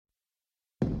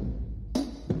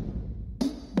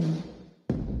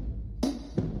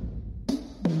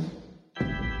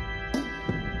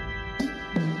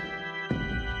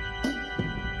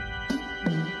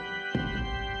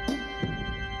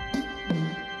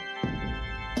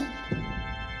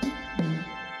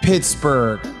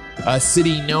Pittsburgh, a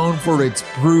city known for its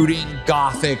brooding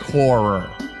Gothic horror.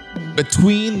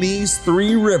 Between these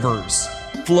three rivers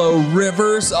flow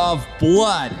rivers of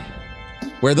blood,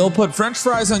 where they'll put French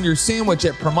fries on your sandwich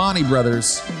at Primanti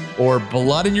Brothers or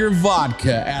blood in your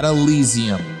vodka at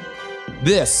Elysium.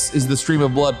 This is the Stream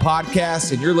of Blood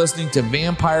podcast, and you're listening to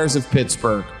Vampires of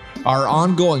Pittsburgh, our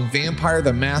ongoing Vampire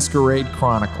the Masquerade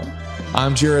Chronicle.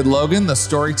 I'm Jared Logan, the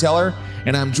storyteller,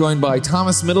 and I'm joined by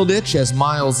Thomas Middleditch as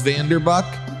Miles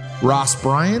Vanderbuck, Ross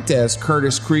Bryant as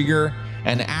Curtis Krieger,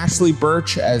 and Ashley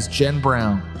Birch as Jen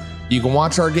Brown. You can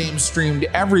watch our games streamed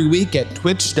every week at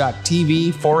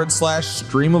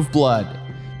twitch.tv/Stream of Blood.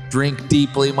 Drink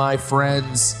deeply, my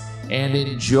friends, and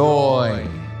enjoy.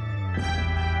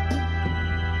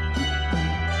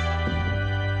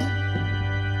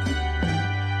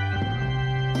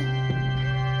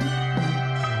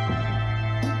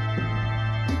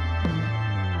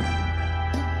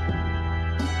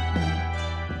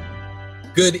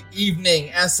 Good evening,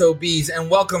 SOBs, and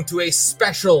welcome to a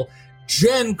special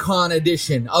Gen Con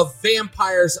edition of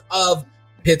Vampires of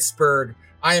Pittsburgh.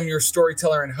 I am your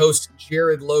storyteller and host,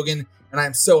 Jared Logan, and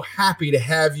I'm so happy to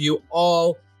have you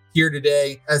all here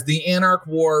today as the Anarch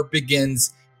War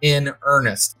begins in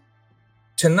earnest.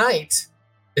 Tonight,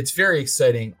 it's very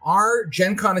exciting. Our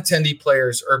Gen Con attendee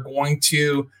players are going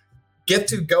to get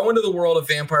to go into the world of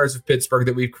Vampires of Pittsburgh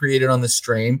that we've created on the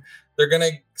stream. They're going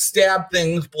to stab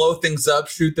things, blow things up,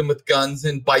 shoot them with guns,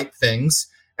 and bite things.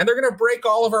 And they're going to break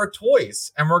all of our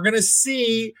toys. And we're going to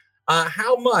see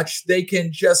how much they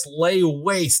can just lay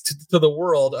waste to the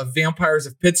world of Vampires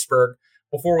of Pittsburgh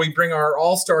before we bring our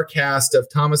all-star cast of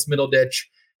Thomas Middleditch,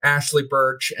 Ashley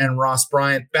Birch, and Ross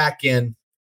Bryant back in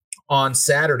on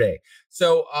Saturday.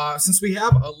 So since we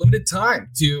have a limited time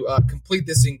to complete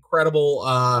this incredible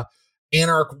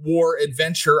Anarch War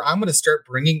adventure, I'm going to start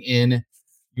bringing in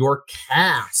your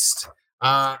cast.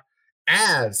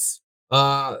 As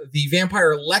the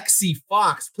vampire Lexi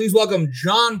Fox, please welcome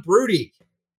John Broody.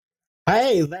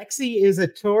 Hey, Lexi is a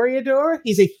Toreador.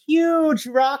 He's a huge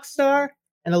rock star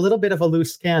and a little bit of a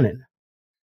loose cannon.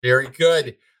 Very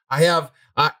good. I have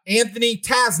Anthony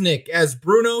Tasnick as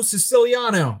Bruno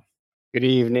Siciliano. Good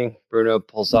evening. Bruno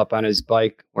pulls up on his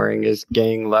bike wearing his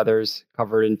gang leathers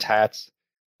covered in tats.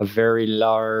 A very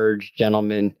large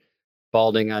gentleman,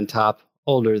 balding on top.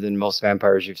 Older than most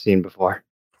vampires you've seen before.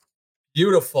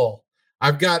 Beautiful.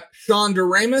 I've got Sean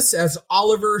Doremus as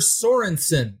Oliver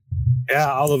Sorensen.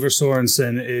 Yeah, Oliver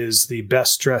Sorensen is the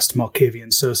best dressed Malkavian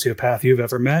sociopath you've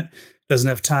ever met. Doesn't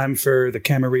have time for the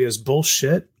Camaria's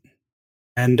bullshit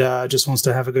and just wants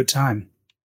to have a good time.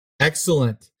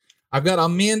 Excellent. I've got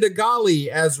Amanda Gali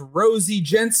as Rosie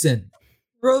Jensen.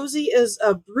 Rosie is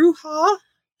a Bruja.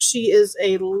 She is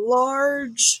a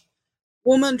large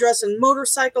woman dressed in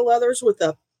motorcycle leathers with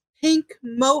a pink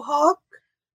mohawk,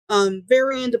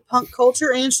 very into punk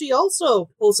culture, and she also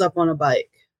pulls up on a bike.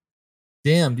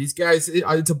 Damn, these guys,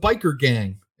 it's a biker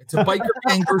gang. It's a biker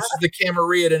gang versus the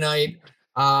Camarilla tonight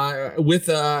with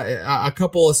a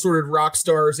couple assorted rock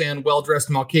stars and well-dressed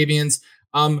Malkavians.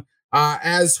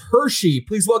 As Hershey,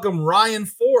 please welcome Ryan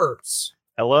Forbes.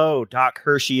 Hello, Doc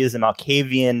Hershey is a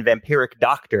Malkavian vampiric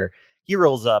doctor. He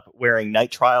rolls up wearing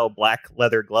nitrile black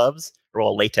leather gloves, or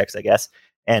latex, I guess,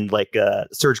 and like a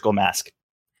surgical mask.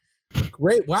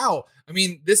 Great. Wow. I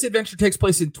mean, this adventure takes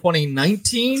place in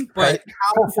 2019, but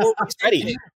how forward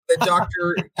ready that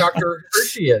Dr.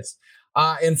 Hershey is.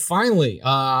 And finally,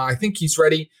 I think he's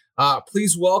ready.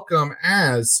 Please welcome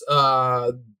as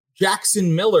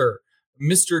Jackson Miller,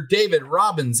 Mr. David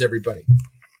Robbins, everybody.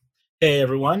 Hey,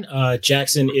 everyone.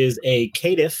 Jackson is a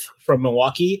caitiff from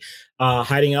Milwaukee,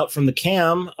 hiding out from the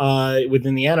cam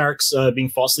within the Anarchs, being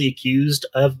falsely accused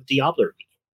of diablerie.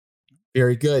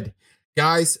 Very good.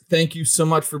 Guys, thank you so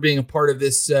much for being a part of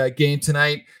this game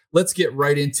tonight. Let's get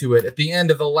right into it. At the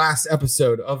end of the last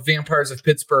episode of Vampires of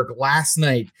Pittsburgh last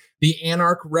night, the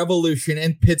Anarch Revolution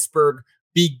in Pittsburgh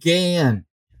began.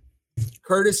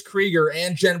 Curtis Krieger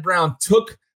and Jen Brown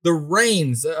took the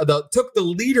reins, took the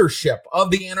leadership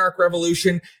of the Anarch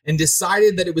Revolution and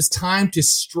decided that it was time to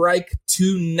strike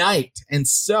tonight. And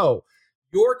so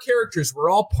your characters were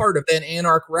all part of that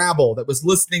Anarch rabble that was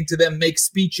listening to them make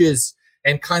speeches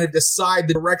and kind of decide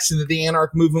the direction that the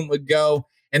Anarch movement would go.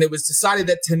 And it was decided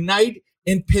that tonight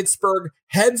in Pittsburgh,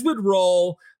 heads would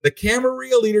roll, the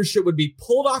Camarilla leadership would be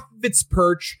pulled off of its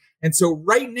perch. And so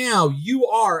right now you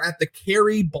are at the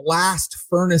Carey Blast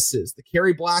Furnaces. The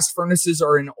Carey Blast Furnaces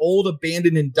are an old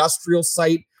abandoned industrial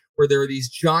site where there are these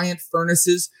giant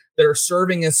furnaces that are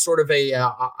serving as sort of a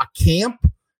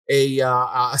camp,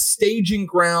 a staging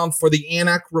ground for the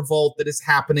Anarch revolt that is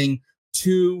happening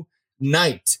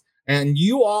tonight. and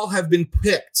you all have been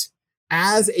picked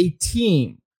as a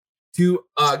team to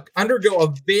undergo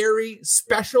a very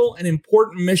special and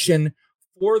important mission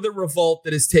for the revolt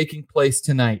that is taking place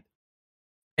tonight.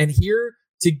 And here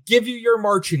to give you your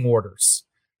marching orders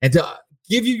and to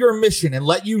give you your mission and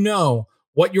let you know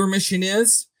what your mission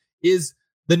is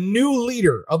the new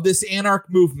leader of this Anarch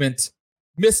movement,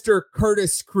 Mr.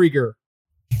 Curtis Krieger.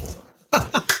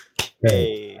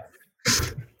 Hey.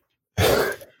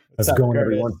 How's it going,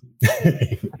 everyone?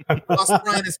 Ross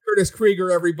Bryan is Curtis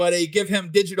Krieger, everybody. Give him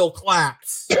digital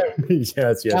claps.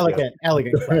 yes. Elegant.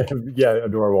 Yeah,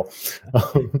 adorable.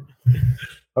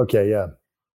 Okay, yeah.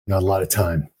 Not a lot of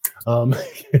time.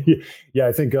 Yeah,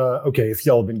 I think, okay, if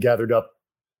y'all have been gathered up,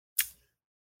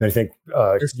 I think...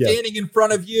 You're standing in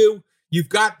front of you. You've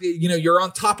got, you're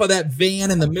on top of that van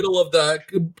in the middle of the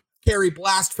Carry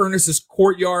Blast Furnace's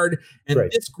courtyard. And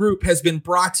This group has been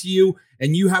brought to you,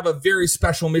 and you have a very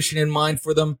special mission in mind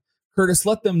for them. Curtis,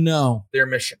 let them know their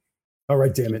mission. All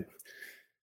right, damn it.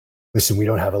 Listen, we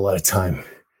don't have a lot of time.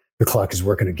 The clock is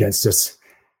working against us.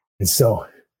 And so,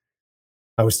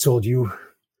 I was told you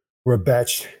were a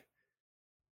batch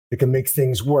that can make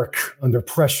things work under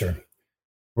pressure.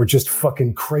 We're just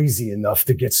fucking crazy enough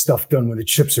to get stuff done when the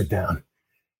chips are down.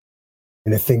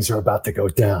 And if things are about to go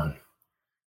down.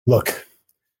 Look,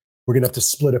 we're going to have to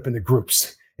split up into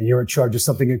groups, and you're in charge of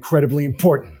something incredibly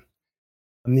important.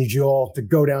 I need you all to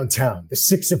go downtown. The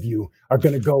 6 of you are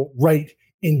going to go right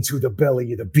into the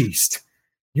belly of the beast.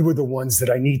 You are the ones that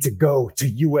I need to go to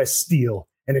U.S. Steel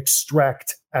and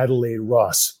extract Adelaide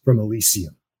Ross from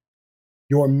Elysium.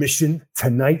 Your mission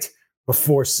tonight,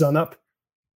 before sunup,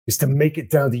 is to make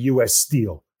it down to U.S.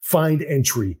 Steel, find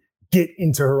entry, get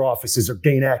into her offices or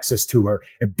gain access to her,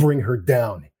 and bring her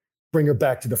down. Bring her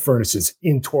back to the furnaces,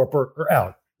 in torpor or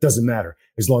out. Doesn't matter,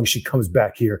 as long as she comes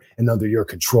back here and under your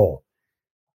control.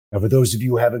 Now, for those of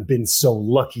you who haven't been so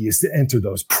lucky as to enter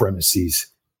those premises,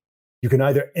 you can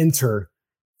either enter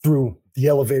through the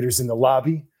elevators in the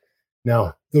lobby.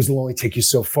 Now, those will only take you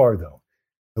so far, though.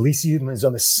 Elysium is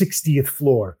on the 60th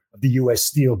floor of the U.S.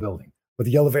 Steel building, but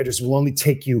the elevators will only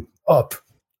take you up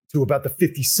to about the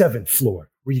 57th floor,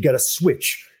 where you got a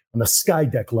switch on the sky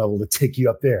deck level to take you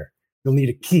up there. You'll need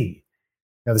a key.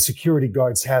 Now, the security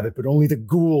guards have it, but only the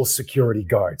ghoul security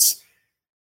guards.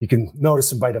 You can notice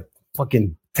them by the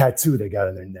fucking tattoo they got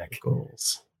on their neck.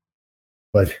 Ghouls.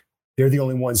 But they're the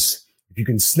only ones. If you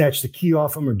can snatch the key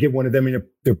off them or get one of them in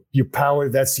your power,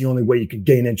 that's the only way you can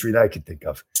gain entry that I can think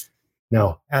of.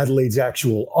 Now, Adelaide's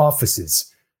actual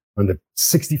offices on the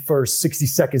 61st,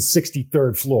 62nd,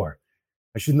 63rd floor.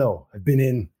 I should know. I've been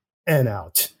in and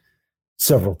out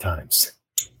several times.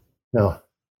 Now,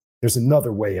 there's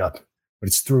another way up, but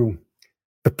it's through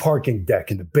the parking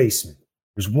deck in the basement.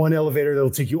 There's one elevator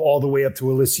that'll take you all the way up to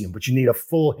Elysium, but you need a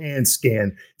full hand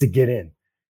scan to get in.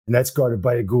 And that's guarded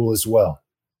by a ghoul as well.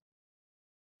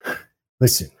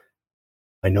 Listen,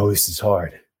 I know this is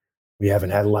hard. We haven't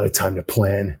had a lot of time to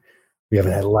plan. We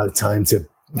haven't had a lot of time to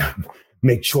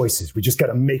make choices. We just got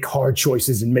to make hard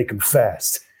choices and make them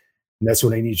fast. And that's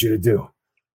what I need you to do.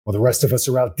 While the rest of us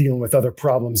are out dealing with other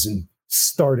problems and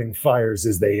starting fires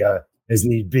as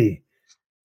need be.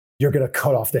 You're going to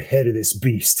cut off the head of this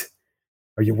beast.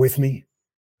 Are you with me?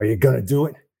 Are you going to do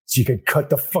it? So you can cut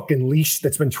the fucking leash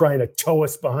that's been trying to tow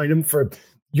us behind him for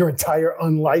your entire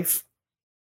unlife?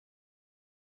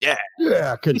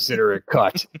 Yeah, consider it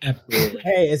cut. Absolutely.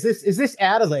 Hey, is this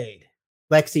Adelaide?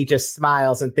 Lexi just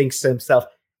smiles and thinks to himself,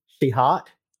 she hot?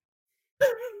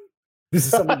 This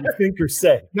is something you think or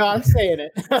say. No, I'm saying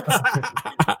it.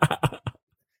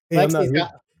 Hey, I'm not Lexi's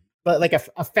got like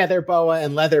a feather boa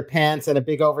and leather pants and a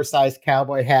big oversized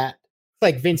cowboy hat. It's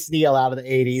like Vince Neil out of the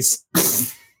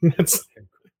 80s.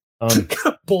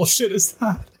 Bullshit is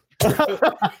that?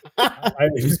 I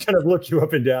just kind of look you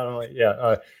up and down. I'm like,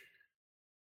 yeah.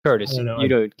 Curtis, I don't know. you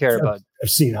don't care about I've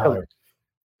seen how.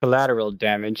 collateral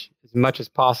damage as much as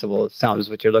possible. It sounds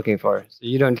what you're looking for. So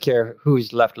you don't care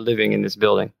who's left living in this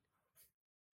building.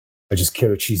 I just care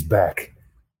that she's back.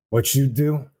 What you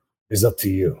do is up to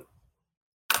you.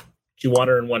 You want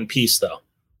her in one piece, though.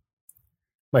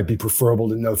 Might be preferable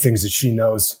to know things that she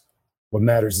knows. What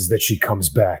matters is that she comes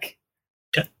back.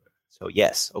 So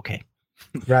yes, okay.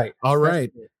 Right. All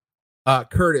right.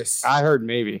 Curtis. I heard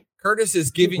maybe. Curtis is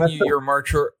giving you your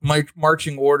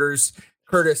marching orders.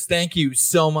 Curtis, thank you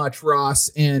so much, Ross.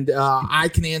 And I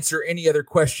can answer any other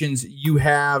questions you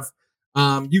have.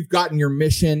 You've gotten your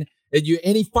mission. And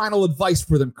any final advice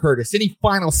for them, Curtis? Any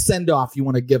final send-off you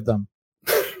want to give them?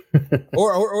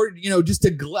 or just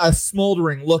a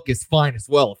smoldering look is fine as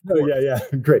well. Oh, yeah,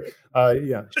 great.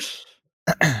 Yeah.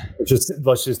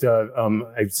 Let's just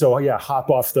hop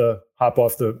off the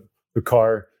the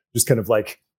car, just kind of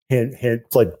like hand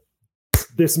like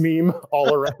this meme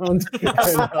all around.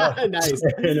 Nice.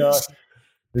 And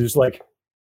they're just like,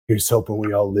 here's hoping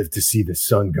we all live to see the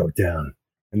sun go down.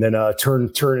 And then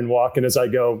turn and walk. And as I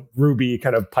go, Ruby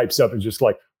kind of pipes up and just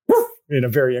like, woof, in a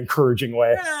very encouraging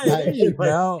way. Hey, there you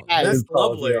go. That's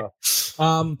lovely.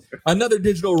 Another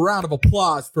digital round of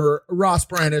applause for Ross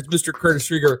Bryant as Mr. Curtis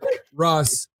Rieger.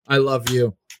 Ross, I love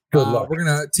you. Good luck. We're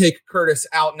going to take Curtis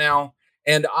out now.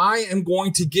 And I am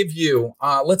going to give you,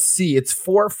 let's see, it's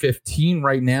 4:15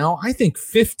 right now. I think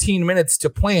 15 minutes to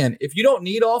plan. If you don't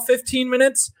need all 15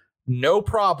 minutes, no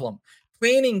problem.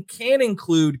 Planning can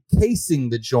include casing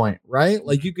the joint, right?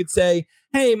 Like you could say,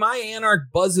 hey, my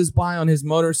Anarch buzzes by on his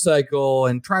motorcycle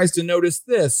and tries to notice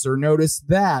this or notice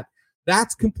that.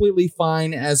 That's completely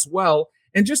fine as well.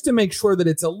 And just to make sure that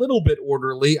it's a little bit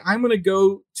orderly, I'm going to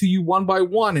go to you one by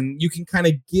one and you can kind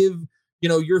of give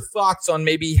your thoughts on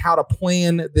maybe how to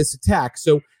plan this attack.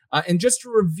 So, and just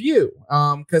to review,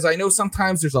 because I know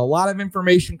sometimes there's a lot of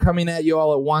information coming at you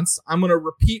all at once, I'm going to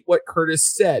repeat what Curtis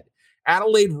said.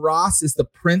 Adelaide Ross is the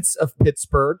Prince of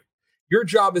Pittsburgh. Your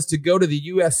job is to go to the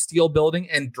U.S. Steel building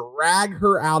and drag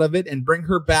her out of it and bring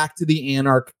her back to the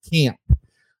Anarch camp.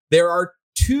 There are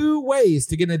 2 ways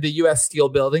to get into the U.S. Steel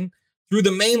building. Through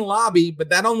the main lobby, but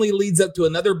that only leads up to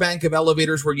another bank of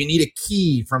elevators where you need a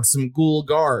key from some ghoul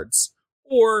guards.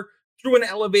 Or through an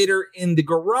elevator in the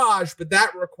garage, but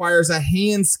that requires a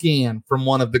hand scan from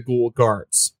one of the ghoul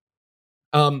guards.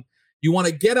 You want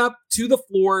to get up to the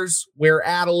floors where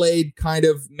Adelaide kind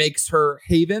of makes her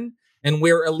haven and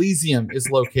where Elysium is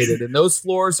located. And those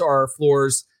floors are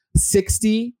floors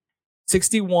 60,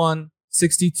 61,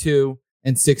 62,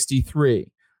 and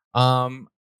 63.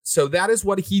 So that is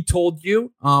what he told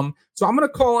you. So I'm going to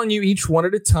call on you each one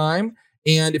at a time.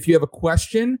 And if you have a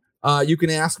question, you can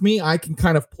ask me. I can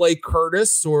kind of play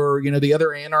Curtis or, the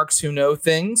other Anarchs who know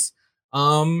things.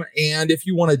 And if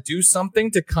you want to do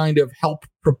something to kind of help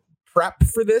prep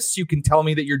for this, you can tell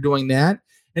me that you're doing that.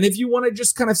 And if you want to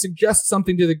just kind of suggest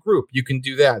something to the group, you can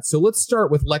do that. So let's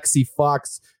start with Lexi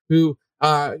Fox, who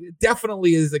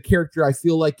definitely is a character I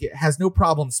feel like it has no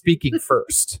problem speaking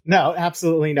first. No,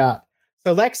 absolutely not.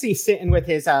 So Lexi's sitting with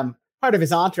his part of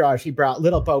his entourage. He brought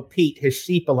Little Bo Pete, his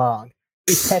sheep, along.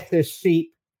 He pets his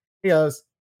sheep. He goes,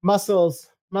 muscles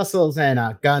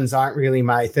and guns aren't really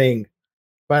my thing,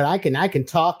 but I can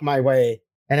talk my way.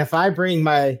 And if I bring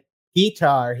my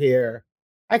guitar here,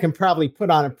 I can probably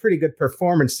put on a pretty good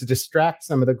performance to distract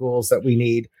some of the ghouls that we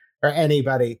need or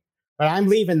anybody. But I'm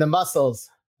leaving the muscles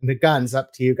and the guns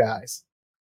up to you guys.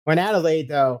 When Adelaide,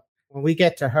 though, when we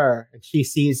get to her and she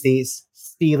sees these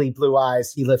steely blue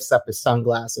eyes, he lifts up his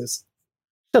sunglasses.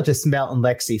 She'll just melt in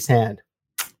Lexi's hand.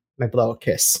 And I blow a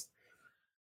kiss.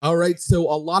 All right. So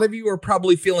a lot of you are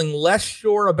probably feeling less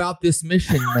sure about this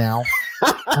mission now.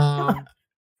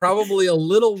 Probably a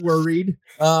little worried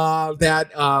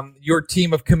that your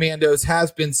team of commandos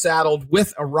has been saddled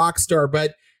with a rock star,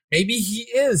 but maybe he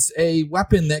is a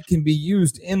weapon that can be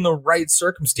used in the right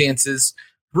circumstances.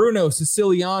 Bruno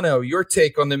Siciliano, your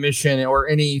take on the mission or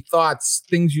any thoughts,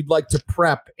 things you'd like to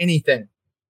prep, anything?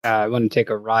 I want to take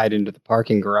a ride into the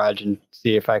parking garage and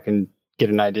see if I can get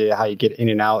an idea how you get in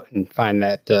and out and find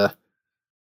that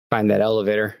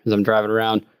elevator as I'm driving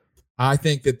around. I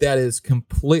think that is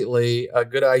completely a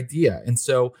good idea. And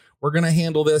so we're going to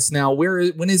handle this now.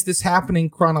 When is this happening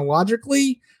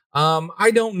chronologically?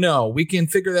 I don't know. We can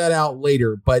figure that out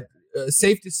later, but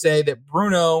safe to say that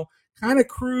Bruno kind of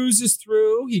cruises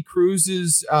through. He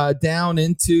cruises down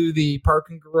into the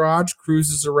parking garage,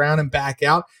 cruises around and back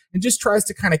out, and just tries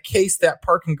to kind of case that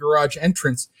parking garage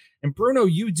entrance. And Bruno,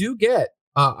 you do get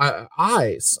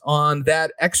eyes on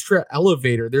that extra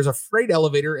elevator. There's a freight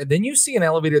elevator, and then you see an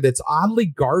elevator that's oddly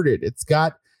guarded. It's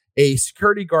got a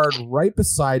security guard right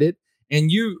beside it,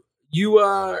 and you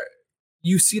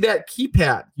see that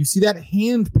keypad, you see that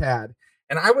hand pad,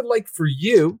 and I would like for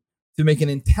you to make an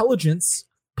intelligence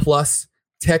plus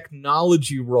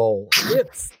technology roll.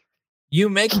 If you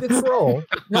make this roll,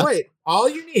 no wait, all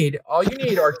you need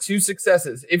are 2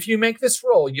 successes. If you make this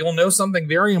roll, you'll know something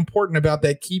very important about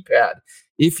that keypad.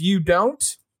 If you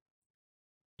don't,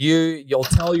 you'll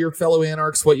tell your fellow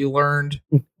Anarchs what you learned.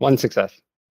 1 success.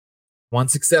 1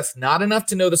 success, not enough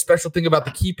to know the special thing about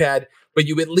the keypad, but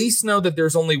you at least know that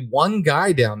there's only one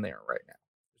guy down there right now.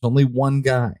 There's only one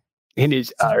guy. And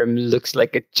his arm looks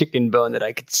like a chicken bone that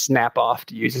I could snap off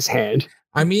to use his hand.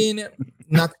 I mean,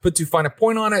 not to put too fine a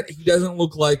point on it, he doesn't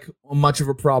look like much of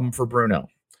a problem for Bruno.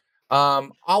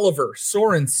 Oliver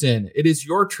Sorensen, it is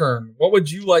your turn. What would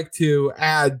you like to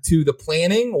add to the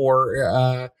planning,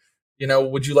 or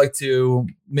would you like to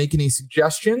make any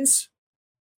suggestions?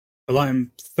 Well,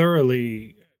 I'm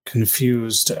thoroughly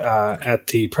confused at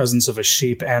the presence of a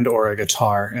sheep and or a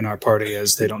guitar in our party,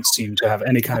 as they don't seem to have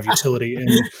any kind of utility in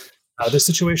this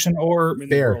situation or in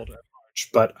the world at large.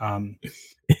 But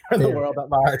The world at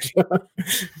large.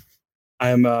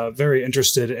 I'm very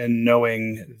interested in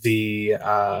knowing the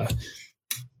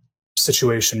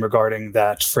situation regarding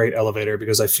that freight elevator,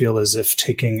 because I feel as if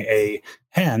taking a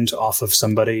hand off of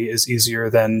somebody is easier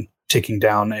than taking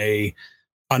down a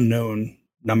unknown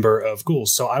number of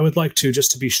ghouls. So I would like to,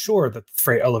 just to be sure that the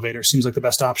freight elevator seems like the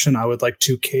best option, I would like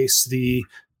to case the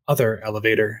other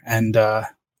elevator and have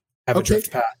it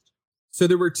drift past. So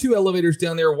there were two elevators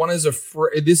down there. One is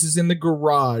this is in the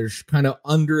garage, kind of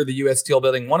under the U.S. Steel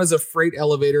building. One is a freight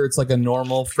elevator. It's like a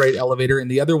normal freight elevator. And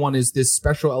the other one is this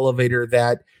special elevator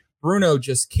that Bruno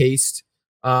just cased,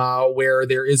 where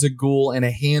there is a ghoul and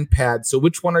a hand pad. So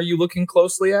which one are you looking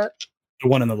closely at? The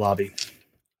one in the lobby.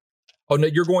 Oh, no,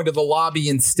 you're going to the lobby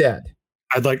instead.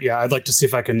 I'd like to see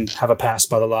if I can have a pass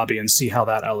by the lobby and see how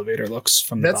that elevator looks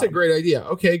from the That's bottom. a great idea.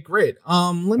 Okay, great.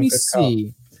 Let me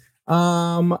see.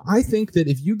 I think that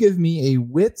if you give me a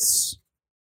wits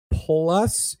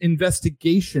plus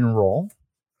investigation roll,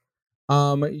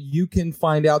 you can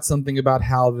find out something about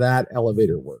how that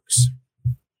elevator works.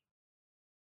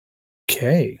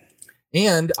 Okay.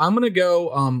 And I'm going to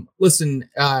go, listen,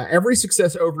 every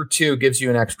success over 2 gives you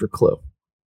an extra clue.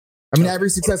 I mean, every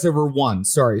success over 1,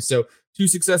 sorry. So 2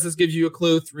 successes gives you a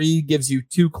clue, 3 gives you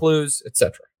 2 clues,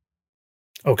 etc.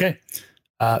 Okay.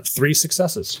 3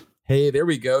 successes. Hey, there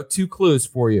we go. 2 clues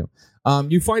for you.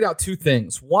 You find out 2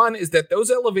 things. One is that those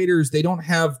elevators, they don't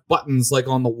have buttons like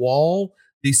on the wall.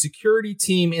 The security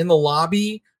team in the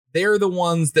lobby, they're the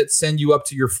ones that send you up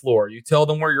to your floor. You tell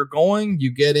them where you're going,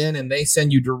 you get in, and they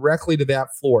send you directly to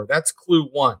that floor. That's clue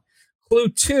 1. Clue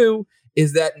 2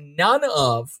 is that none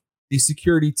of the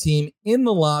security team in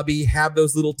the lobby have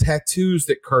those little tattoos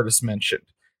that Curtis mentioned.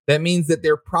 That means that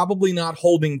they're probably not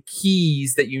holding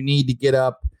keys that you need to get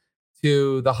up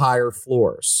to the higher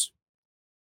floors.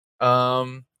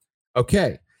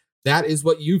 Okay. That is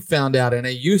what you found out, and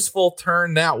a useful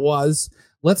turn that was.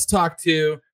 Let's talk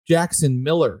to Jackson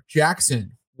Miller.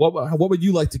 Jackson, what would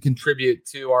you like to contribute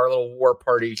to our little war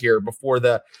party here before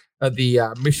the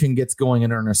mission gets going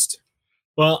in earnest?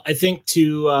 Well, I think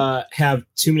to have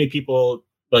too many people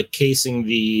like casing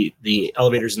the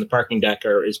elevators in the parking deck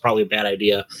is probably a bad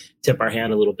idea. Tip our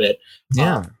hand a little bit.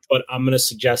 Yeah. But I'm going to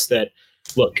suggest that,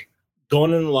 look,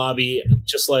 going in the lobby,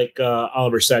 just like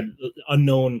Oliver said,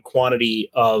 unknown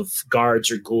quantity of guards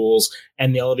or ghouls,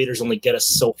 and the elevators only get us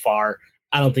so far.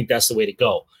 I don't think that's the way to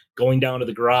go. Going down to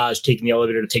the garage, taking the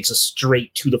elevator takes us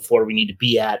straight to the floor we need to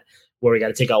be at, where we got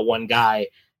to take out one guy,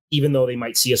 even though they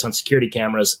might see us on security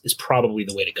cameras, is probably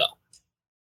the way to go.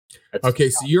 Okay,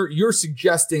 so you're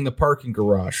suggesting the parking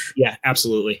garage. Yeah,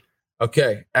 absolutely.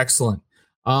 Okay, excellent.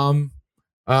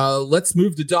 Let's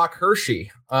move to Doc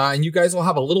Hershey. And you guys will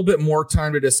have a little bit more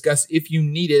time to discuss if you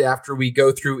need it after we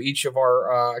go through each of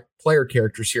our player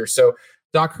characters here. So,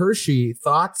 Doc Hershey,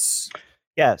 thoughts?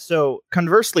 Yeah, so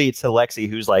conversely to Lexi,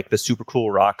 who's like the super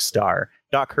cool rock star,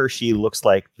 Doc Hershey looks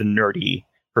like the nerdy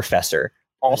professor.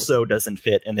 Also doesn't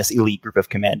fit in this elite group of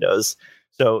commandos.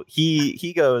 So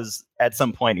he goes at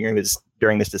some point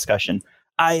during this discussion,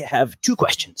 I have 2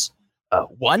 questions.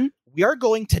 1, we are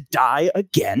going to die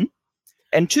again.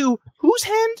 And 2, whose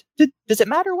hand? Does it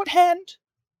matter what hand?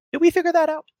 Did we figure that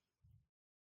out?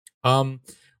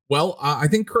 Well, I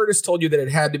think Curtis told you that it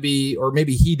had to be, or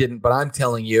maybe he didn't, but I'm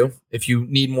telling you, if you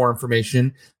need more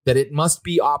information, that it must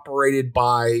be operated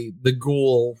by the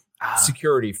ghoul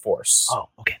security force. Oh,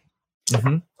 okay.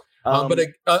 Mm-hmm. But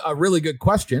a really good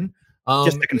question.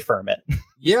 Just to confirm it.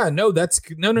 Yeah, no, that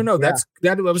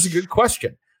was a good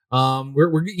question.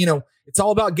 We're it's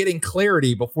all about getting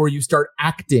clarity before you start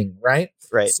acting, right?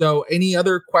 Right. So any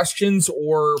other questions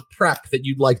or prep that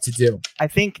you'd like to do? I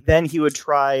think then he would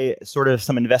try sort of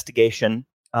some investigation,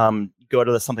 go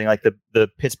to something like the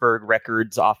Pittsburgh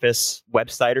Records Office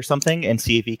website or something and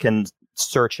see if he can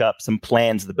search up some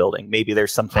plans of the building. Maybe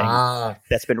there's something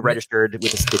that's been registered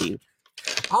with the city.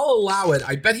 I'll allow it.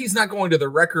 I bet he's not going to the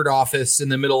record office in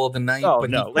the middle of the night. Oh, but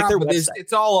no, like their website.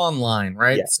 It's all online,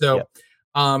 right? Yeah, so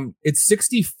it's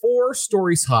 64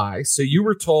 stories high. So you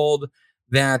were told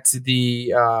that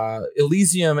the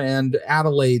Elysium and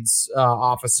Adelaide's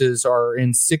offices are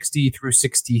in 60 through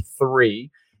 63.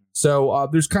 So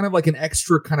there's kind of like an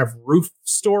extra kind of roof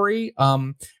story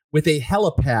with a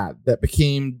helipad that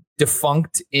became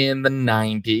defunct in the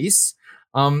 90s.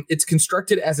 It's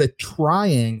constructed as a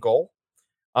triangle.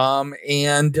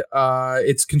 And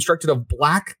it's constructed of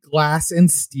black glass and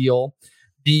steel.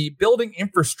 the building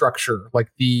infrastructure,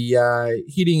 like the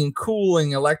heating and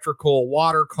cooling, electrical,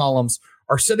 water columns,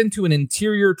 are set into an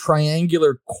interior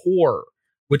triangular core,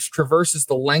 which traverses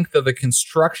the length of the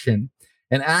construction.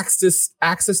 And access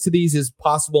to these is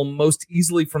possible most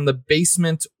easily from the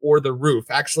basement or the roof.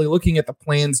 Actually, looking at the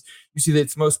plans, you see that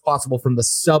it's most possible from the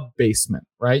sub-basement,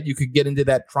 right? You could get into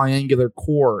that triangular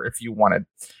core if you wanted.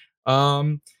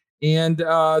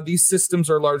 These systems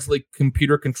are largely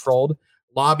computer controlled.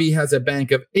 Lobby has a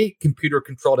bank of 8 computer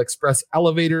controlled express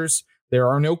elevators. There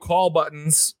are no call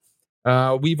buttons.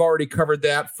 We've already covered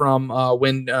that from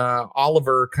when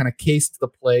Oliver kind of cased the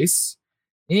place.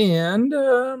 And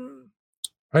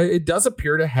it does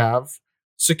appear to have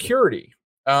security.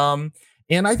 And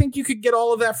I think you could get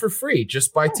all of that for free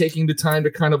just by taking the time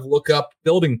to kind of look up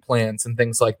building plans and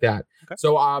things like that. Okay.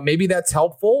 So maybe that's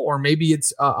helpful, or maybe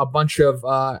it's a bunch of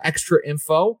extra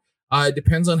info. It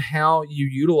depends on how you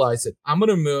utilize it. I'm going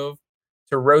to move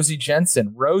to Rosie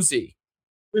Jensen. Rosie.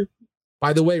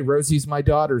 By the way, Rosie's my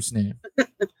daughter's name.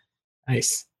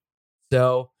 Nice.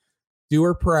 So do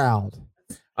her proud.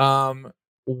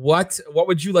 What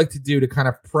would you like to do to kind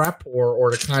of prep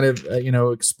or to kind of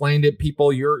explain to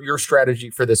people your strategy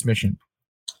for this mission?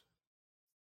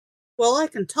 Well, I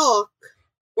can talk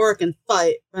or I can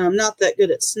fight, but I'm not that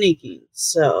good at sneaking.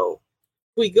 So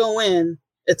if we go in,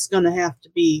 it's going to have to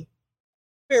be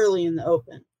fairly in the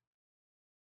open.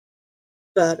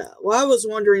 But I was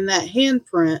wondering, that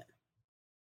handprint,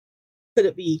 could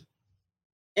it be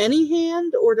any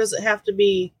hand, or does it have to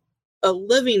be a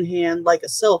living hand like a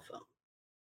cell phone?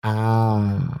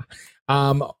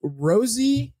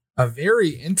 Rosie, a very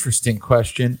interesting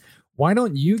question. Why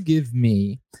don't you give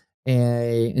me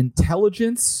a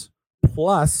intelligence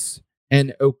plus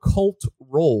an occult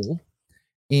roll,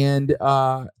 and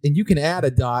you can add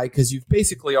a die because you've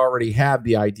basically already had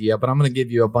the idea, but I'm going to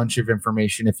give you a bunch of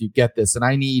information if you get this, and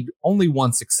I need only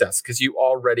one success because you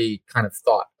already kind of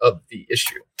thought of the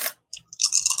issue.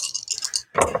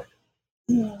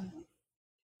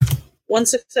 One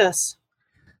success.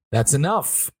 That's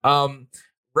enough.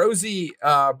 Rosie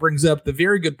brings up the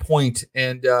very good point,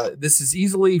 and this is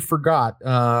easily forgot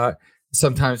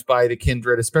sometimes by the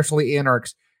kindred, especially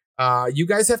anarchs. You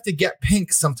guys have to get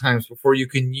pink sometimes before you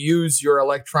can use your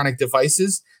electronic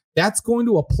devices. That's going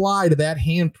to apply to that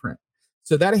handprint.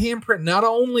 So that handprint not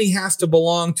only has to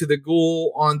belong to the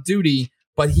ghoul on duty,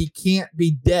 but he can't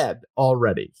be dead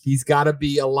already. He's got to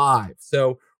be alive.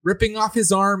 So ripping off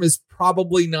his arm is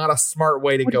probably not a smart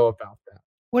way to go about that.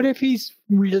 What if he's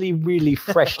really, really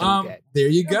freshly dead? There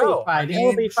you go.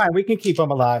 He'll be fine. We can keep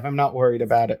him alive. I'm not worried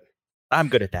about it. I'm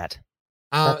good at that.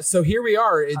 So here we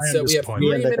are. We have 3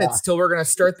 minutes till we're going to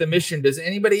start the mission. Does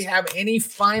anybody have any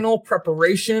final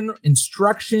preparation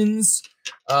instructions?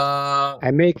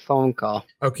 I make a phone call.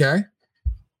 Okay.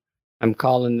 I'm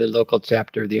calling the local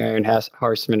chapter of the Iron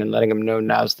Horsemen and letting them know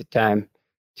now's the time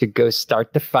to go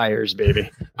start the fires, baby.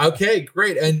 Okay,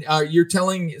 great. And you're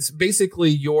telling basically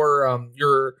your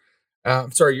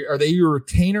sorry, are they your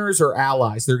retainers or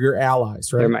allies? They're your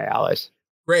allies, right? They're my allies.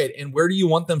 Great. And where do you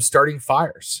want them starting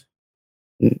fires?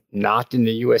 Not in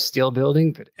the U.S. Steel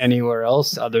building, but anywhere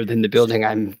else other than the building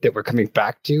that we're coming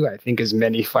back to. I think as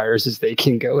many fires as they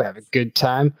can go. Have a good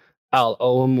time. I'll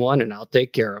owe them one, and I'll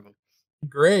take care of them.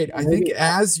 Great. I think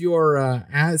as you're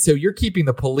so you're keeping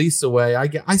the police away.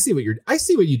 I see what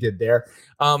you did there.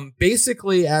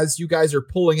 Basically, as you guys are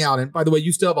pulling out, and by the way,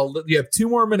 you have 2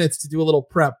 more minutes to do a little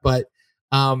prep, but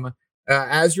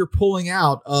as you're pulling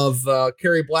out of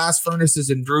Carry Blast Furnaces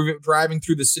and driving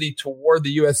through the city toward the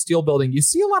U.S. Steel building, you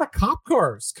see a lot of cop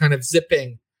cars kind of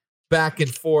zipping back and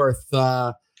forth,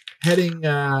 heading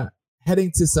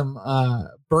to some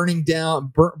burnt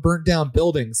down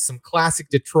buildings, some classic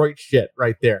Detroit shit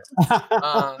right there.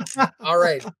 All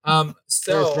right.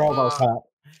 So RoboCop.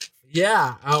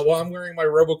 Yeah. Well, I'm wearing my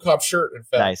RoboCop shirt. In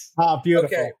fact. Nice.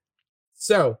 Beautiful. Okay.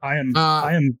 So I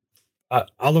am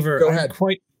Oliver. Go ahead.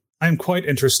 I'm quite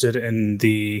interested in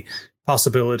the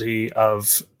possibility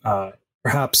of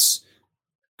perhaps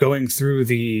going through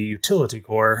the utility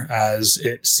core, as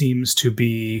it seems to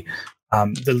be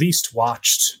the least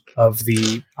watched of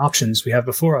the options we have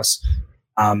before us.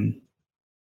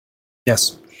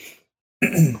 Yes.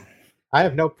 I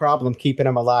have no problem keeping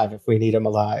him alive if we need him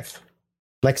alive.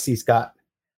 Lexi's got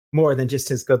more than just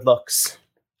his good looks.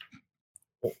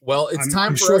 Well, it's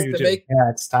time for us to make.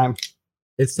 Yeah, it's time.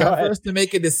 It's time for us to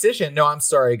make a decision. No, I'm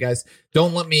sorry, guys.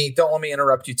 Don't let me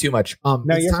interrupt you too much.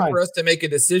 It's time for us to make a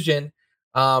decision.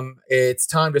 It's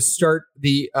time to start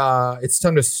the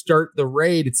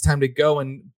raid. It's time to go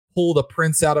and pull the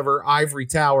prince out of her ivory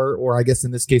tower, or I guess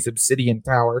in this case, obsidian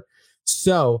tower.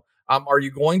 So Are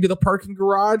you going to the parking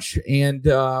garage? And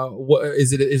what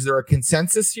is it? Is there a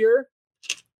consensus here?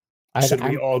 Should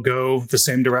we all go the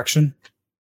same direction?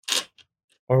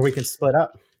 Or we can split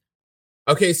up.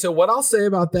 Okay, so what I'll say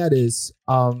about that is,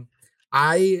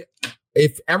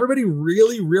 if everybody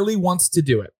really, really wants to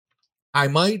do it, I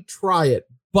might try it,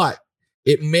 but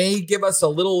it may give us a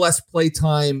little less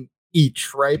playtime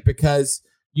each, right? Because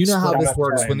you know how this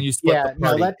works when you split the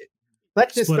party. No,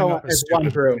 let's just go as one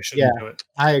group. Yeah,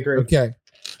 I agree. Okay,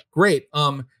 great.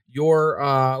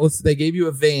 They gave you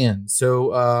a van,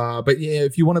 so but yeah,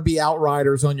 if you want to be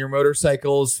outriders on your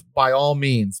motorcycles, by all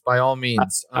means. I'm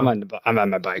on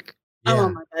my bike. I'm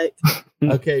on my bike.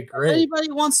 Okay, great. If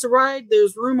anybody wants to ride,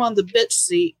 there's room on the bitch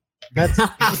seat.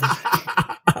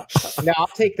 No, I'll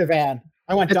take the van.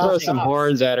 I want I throw Dodge some off.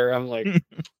 horns at her. I'm like,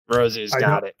 Rosie's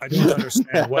got it. I don't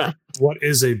understand what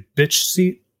is a bitch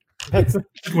seat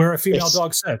where a female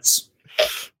dog sits.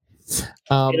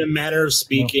 In a matter of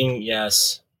speaking,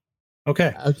 yes.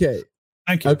 Okay.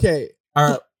 Thank you. Okay.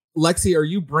 Lexi, are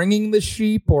you bringing the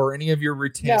sheep or any of your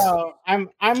retainers? No, I'm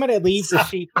gonna leave the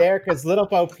sheep there because Little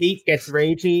Bo Peep gets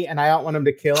ragey, and I don't want him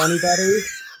to kill anybody.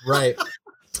 Right.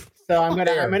 So I'm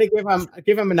gonna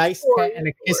give him a nice pet and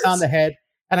a kiss on the head,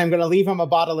 and I'm gonna leave him a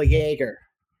bottle of Jaeger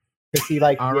because he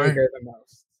likes Jaeger the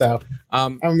most. So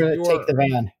I'm gonna take the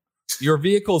van. Your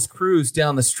vehicles cruise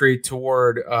down the street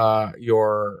toward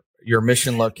your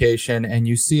mission location, and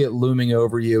you see it looming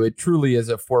over you. It truly is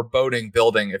a foreboding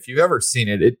building. If you've ever seen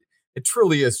it, it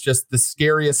truly is just the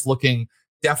scariest looking.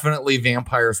 Definitely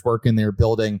vampires work in their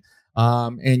building.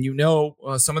 And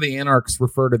some of the anarchs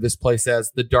refer to this place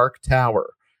as the Dark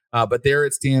Tower. But there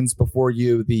it stands before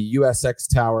you, the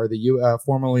USX Tower,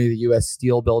 formerly the US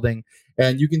Steel Building.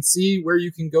 And you can see where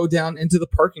you can go down into the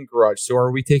parking garage. So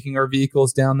are we taking our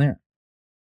vehicles down there?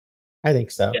 I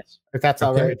think so. Yes. If that's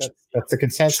all right, that's the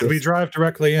consensus. Should we drive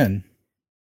directly in?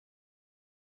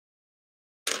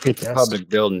 It's a public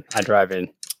building. I drive in.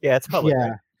 Yeah, it's public.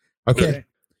 Yeah. Okay.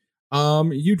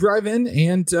 You drive in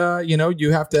and,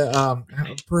 you have to,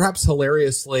 perhaps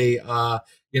hilariously, the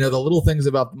little things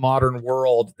about the modern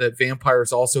world that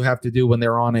vampires also have to do when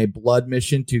they're on a blood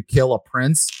mission to kill a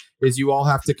prince is you all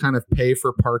have to kind of pay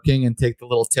for parking and take the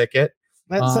little ticket.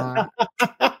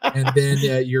 And then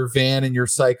your van and your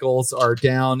cycles are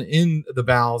down in the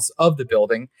bowels of the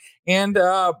building. And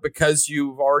because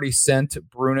you've already sent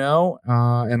Bruno,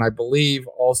 and I believe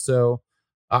also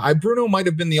Bruno might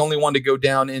have been the only one to go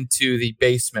down into the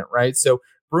basement, right? So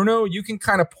Bruno, you can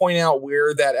kind of point out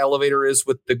where that elevator is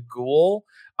with the ghoul.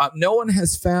 No one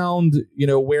has found,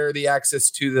 where the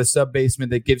access to the sub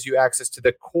basement that gives you access to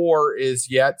the core is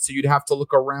yet. So you'd have to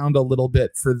look around a little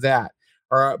bit for that.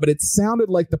 But it sounded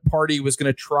like the party was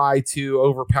going to try to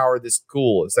overpower this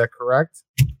ghoul. Is that correct?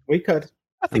 We could.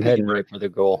 I'm heading right for the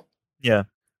goal. Yeah.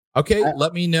 Okay,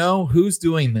 let me know who's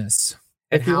doing this.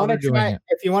 If you want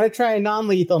to try a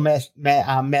non-lethal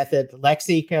method,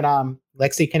 Lexi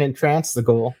can entrance the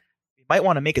ghoul. We might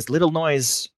want to make as little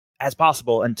noise as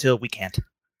possible until we can't.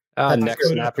 Neck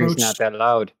snapping's not that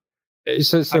loud.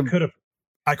 So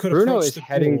I could. Bruno is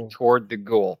heading toward the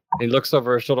ghoul. He looks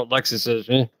over his shoulder. Lexi says,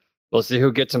 "We'll see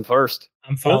who gets him first."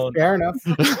 I'm following. Fair enough.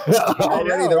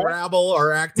 Already the rabble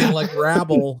are acting like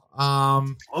rabble.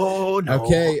 Oh no.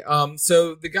 Okay.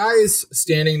 So the guy is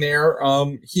standing there.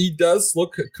 He does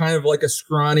look kind of like a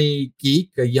scrawny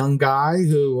geek, a young guy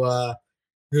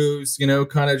who's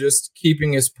kind of just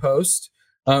keeping his post.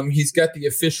 He's got the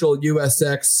official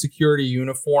USX security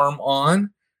uniform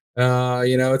on.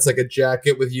 It's like a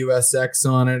jacket with USX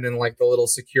on it and like the little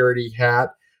security hat.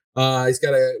 He's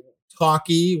got a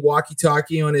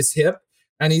walkie-talkie on his hip,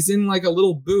 and he's in like a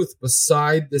little booth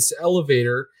beside this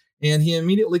elevator, and he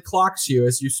immediately clocks you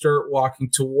as you start walking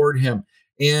toward him.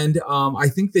 And I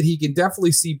think that he can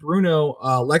definitely see Bruno.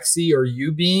 Lexi, are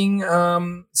you being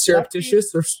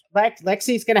surreptitious?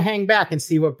 Lexi's going to hang back and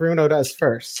see what Bruno does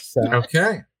first. So.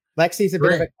 Okay. Lexi's a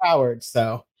bit of a coward,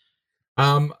 so.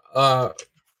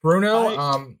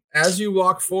 Bruno, as you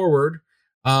walk forward,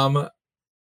 what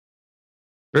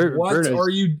are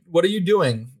you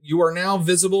doing? You are now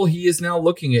visible. He is now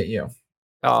looking at you.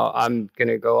 I'm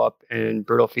gonna go up and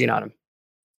brutal fiend on him.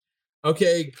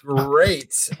 Okay,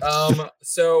 great.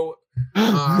 So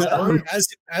as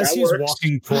he's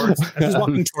walking towards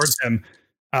him,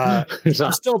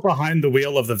 I'm still behind the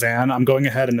wheel of the van. I'm going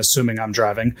ahead and assuming I'm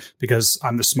driving because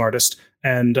I'm the smartest.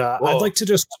 And I'd like to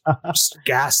just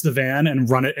gas the van and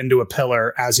run it into a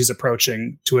pillar as he's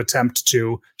approaching to attempt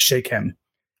to shake him.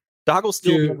 Dog will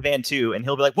still be in the van too, and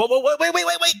he'll be like, "Whoa,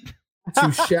 wait!"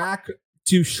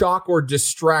 to shock or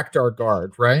distract our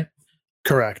guard, right?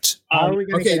 Correct. How are we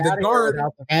going to get out of here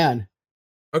without the van?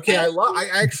 Okay, I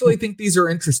actually think these are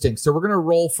interesting. So we're gonna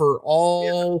roll for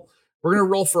all. Yeah. We're gonna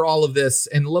roll for all of this,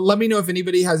 and let me know if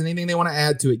anybody has anything they want to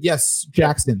add to it. Yes,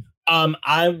 Jackson.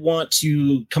 I want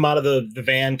to come out of the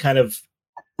van kind of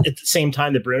at the same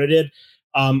time that Bruno did,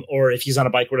 or if he's on a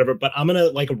bike or whatever. But I'm gonna,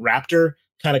 like a raptor,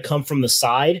 kind of come from the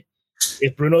side.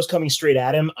 If Bruno's coming straight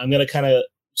at him, I'm gonna kind of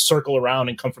circle around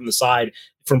and come from the side,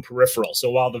 from peripheral.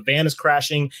 So while the van is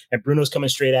crashing and Bruno's coming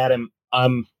straight at him,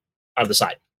 I'm out of the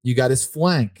side. You got his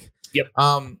flank. Yep.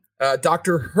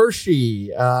 Dr.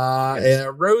 Hershey,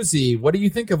 Rosie, what do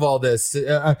you think of all this?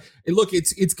 Look,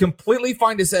 it's completely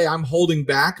fine to say I'm holding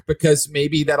back because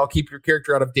maybe that'll keep your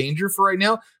character out of danger for right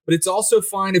now. But it's also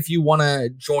fine if you want to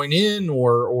join in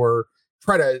or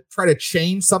try to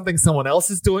change something someone else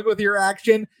is doing with your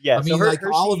action. Yeah, I mean, so Hershey,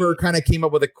 Oliver kind of came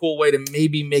up with a cool way to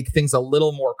maybe make things a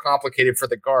little more complicated for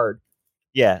the guard.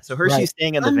 Yeah, so Hershey's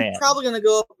staying in the van. I'm probably going to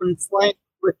go up and flank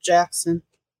with Jackson.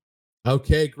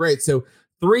 Okay, great. So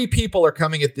 3 people are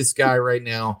coming at this guy right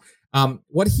now.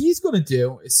 What he's going to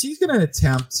do is he's going to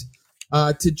attempt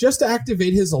to just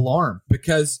activate his alarm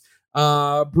because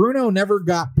Bruno never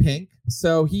got pink.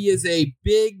 So he is a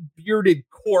big bearded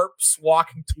corpse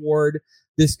walking toward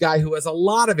this guy who has a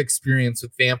lot of experience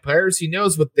with vampires. He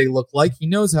knows what they look like. He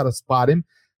knows how to spot them.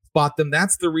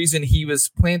 That's the reason he was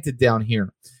planted down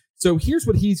here. So here's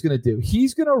what he's going to do.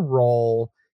 He's going to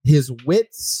roll his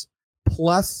wits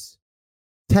plus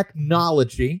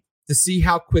technology to see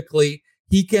how quickly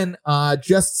he can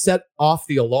just set off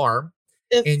the alarm.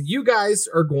 And you guys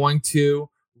are going to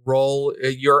roll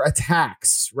your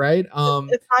attacks, right?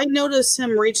 If I notice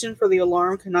him reaching for the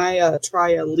alarm, can I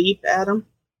try a leap at him?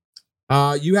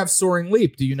 You have soaring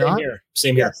leap, do you not?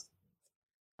 Same here. Yes.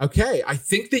 Okay, I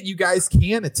think that you guys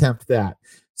can attempt that.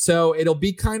 So it'll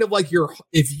be kind of like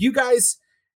if you guys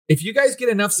get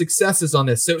enough successes on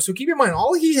this. So keep in mind,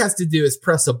 all he has to do is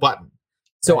press a button.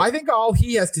 So right. I think all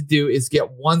he has to do is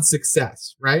get 1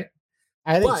 success, right?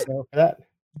 I think so for that.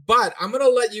 But I'm going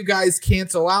to let you guys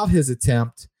cancel out his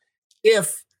attempt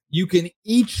if you can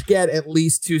each get at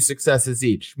least 2 successes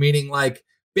each. Meaning, like,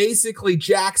 basically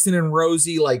Jackson and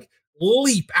Rosie, like,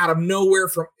 leap out of nowhere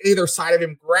from either side of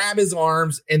him, grab his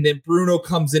arms, and then Bruno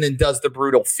comes in and does the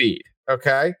brutal feed.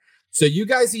 Okay? So you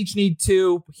guys each need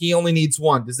 2. He only needs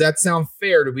 1. Does that sound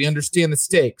fair? Do we understand the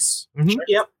stakes? Mm-hmm.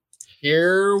 Yep.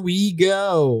 Here we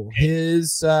go.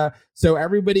 So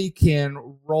everybody can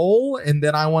roll, and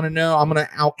then I want to know.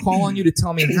 I'll call on you to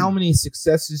tell me how many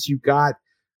successes you got.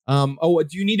 Do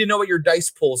you need to know what your dice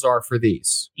pools are for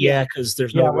these? Yeah, because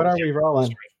there's no. Yeah, what are we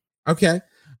rolling? Okay.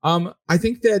 I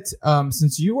think that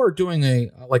since you are doing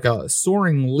a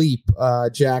soaring leap,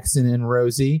 Jackson and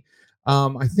Rosie,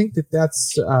 I think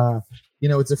that's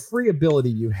it's a free ability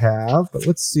you have. But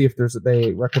let's see if there's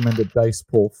a recommended dice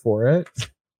pool for it.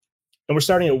 And we're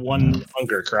starting at 1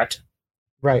 hunger, correct?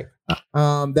 Right.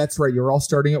 That's right. You're all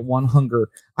starting at 1 hunger.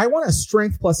 I want a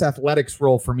strength plus athletics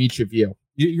roll from each of you.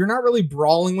 You're not really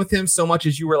brawling with him so much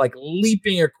as you were like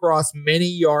leaping across many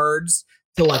yards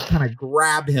to like kind of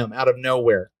grab him out of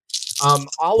nowhere.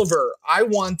 Oliver, I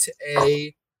want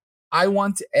a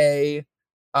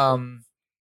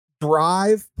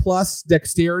drive plus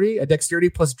dexterity, a dexterity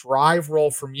plus drive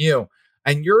roll from you.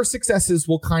 And your successes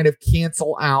will kind of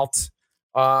cancel out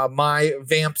my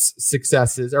vamp's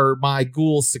successes or my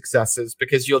ghoul's successes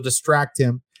because you'll distract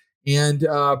him. And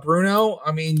Bruno,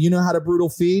 I mean, you know how to brutal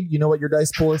feed. You know what your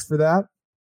dice pool is for that?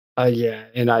 Yeah,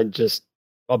 and I just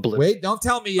wait. Don't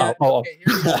tell me yet. Okay,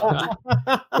 here we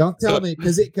go. Don't tell me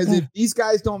because if these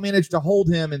guys don't manage to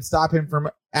hold him and stop him from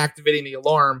activating the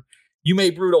alarm, you may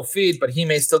brutal feed, but he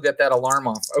may still get that alarm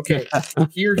off. Okay,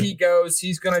 here he goes.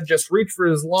 He's gonna just reach for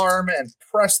his alarm and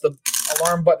press the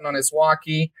alarm button on his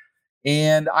walkie.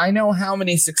 And I know how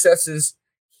many successes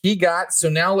he got. So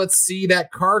now let's see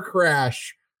that car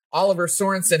crash. Oliver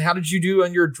Sorensen, how did you do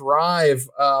on your drive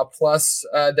plus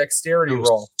dexterity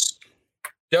roll?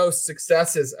 Dose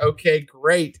successes. Okay,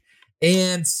 great.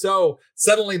 And so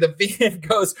suddenly the van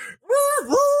goes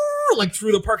like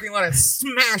through the parking lot and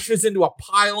smashes into a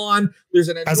pylon. There's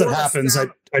an as it happens,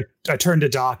 I turn to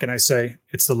Doc and I say,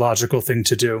 "It's the logical thing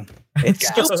to do." It's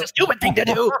a stupid thing to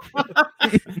do.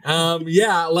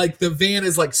 Yeah, like the van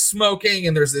is like smoking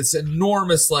and there's this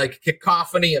enormous like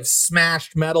cacophony of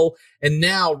smashed metal. And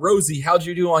now, Rosie, how'd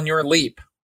you do on your leap?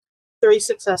 3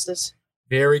 successes.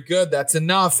 Very good. That's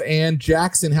enough. And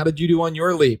Jackson, how did you do on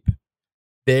your leap?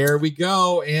 There we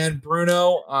go. And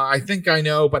Bruno, I think I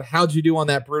know, but how'd you do on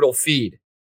that brutal feed?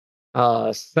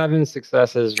 7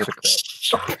 successes with a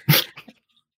crit.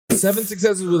 7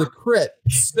 successes with a crit.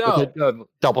 So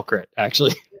double crit,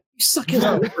 actually. You suck it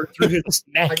over through his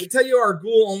neck. I can tell you our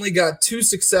ghoul only got 2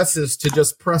 successes to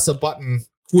just press a button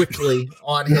quickly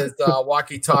on his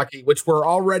walkie-talkie, which were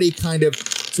already kind of.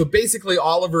 So basically,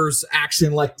 Oliver's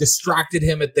action like distracted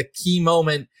him at the key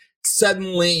moment.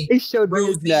 Suddenly, He showed me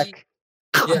his Rosie, neck.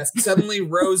 yes, suddenly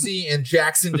Rosie and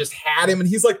Jackson just had him, and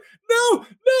he's like, no,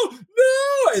 no,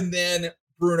 no. And then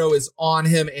Bruno is on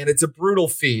him, and it's a brutal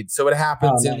feed. So it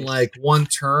happens in like one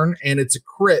turn, and it's a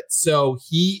crit. So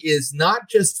he is not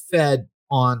just fed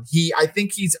on. I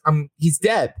think he's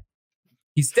dead.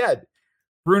 He's dead.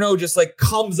 Bruno just like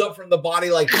comes up from the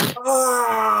body like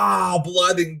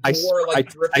blood and gore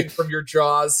dripping from your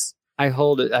jaws. I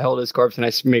hold his corpse and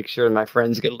I make sure my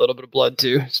friends get a little bit of blood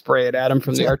too. Spray it at him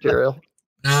from the arterial.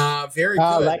 Very good.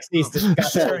 Lexi's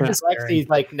disgusting. Lexi's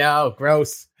like, no,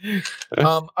 gross.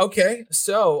 Okay,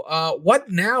 so what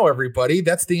now, everybody?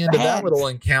 That's the end of that little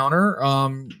encounter.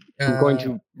 I'm going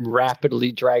to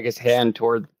rapidly drag his hand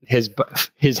toward his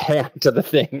hand to the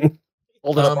thing.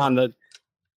 Hold it up on the.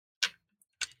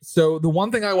 So the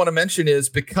one thing I want to mention is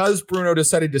because Bruno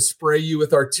decided to spray you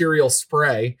with arterial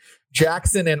spray,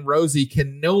 Jackson and Rosie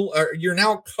you're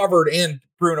now covered, and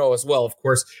Bruno as well, of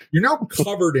course. You're now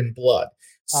covered in blood.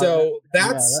 So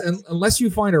unless you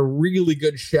find a really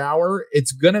good shower,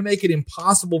 it's going to make it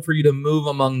impossible for you to move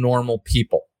among normal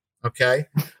people. Okay.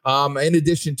 In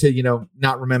addition to,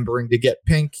 not remembering to get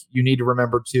pink, you need to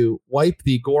remember to wipe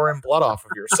the gore and blood off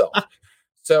of yourself.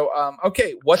 So,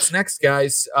 okay, what's next,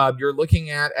 guys? You're looking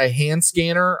at a hand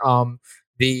scanner,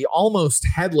 the almost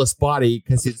headless body,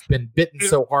 because it's been bitten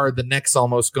so hard, the neck's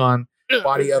almost gone,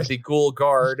 body of the ghoul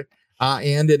guard,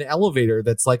 and an elevator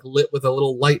that's like lit with a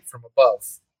little light from above.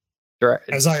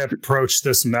 As I approach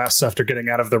this mess after getting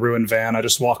out of the ruined van, I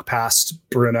just walk past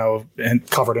Bruno and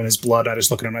covered in his blood. I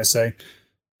just look at him and I say,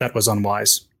 that was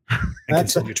unwise. And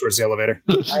continue towards the elevator.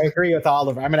 I agree with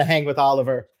Oliver. I'm going to hang with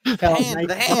Oliver.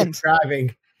 The hand.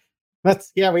 Driving.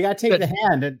 We got to take the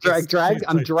hand. And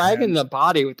I'm dragging the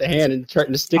body with the hand and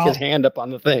trying to stick his hand up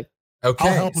on the thing. Okay.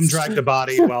 I'll help him drag the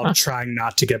body while trying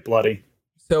not to get bloody.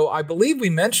 So I believe we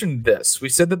mentioned this. We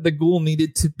said that the ghoul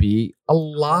needed to be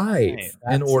alive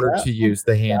in order to use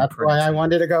the hand. That's why I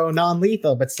wanted to go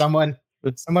non-lethal, but someone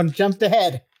jumped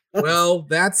ahead. Well,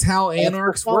 that's how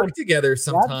anarchs work together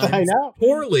sometimes. I know.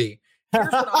 Poorly.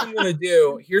 Here's what I'm going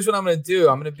to do.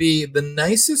 I'm going to be the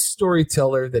nicest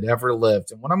storyteller that ever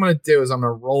lived. And what I'm going to do is I'm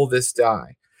going to roll this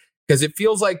die. Because it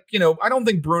feels like, I don't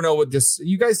think Bruno would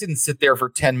you guys didn't sit there for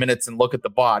 10 minutes and look at the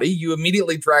body. You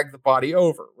immediately dragged the body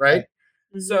over, right?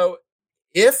 Mm-hmm. So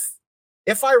if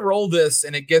I roll this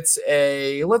and it gets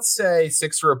let's say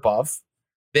 6 or above,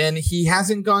 then he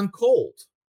hasn't gone cold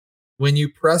when you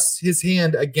press his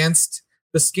hand against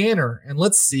the scanner. And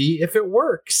let's see if it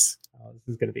works. Oh, this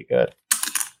is going to be good.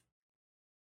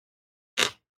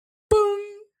 Boom.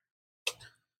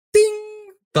 Ding.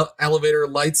 The elevator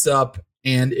lights up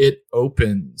and it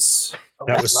opens.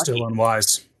 That was still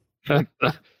unwise. Yeah,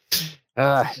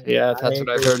 that's what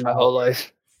I've heard my whole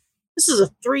life. This is a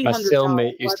 $300. My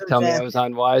cellmate used to tell me I was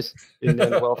unwise. Didn't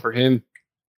end well for him.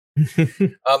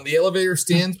 The elevator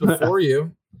stands before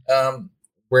you.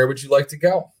 Where would you like to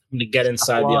go? I'm going to get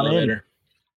inside the elevator.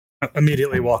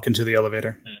 Immediately walk into the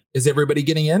elevator. Is everybody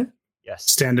getting in? Yes.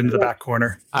 Stand into the back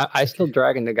corner. I still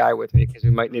dragging the guy with me because we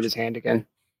might need his hand again.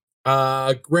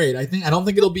 Great. I don't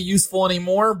think it'll be useful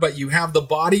anymore, but you have the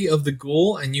body of the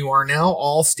ghoul and you are now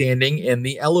all standing in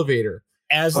the elevator.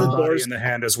 As The the body doors in the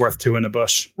hand is worth 2 in the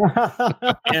bush.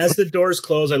 as the doors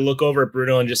close, I look over at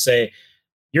Bruno and just say,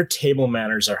 "Your table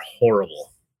manners are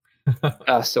horrible."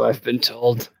 So I've been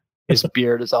told. His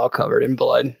beard is all covered in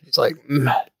blood. He's like,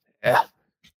 yeah,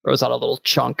 throws out a little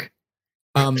chunk.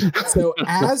 So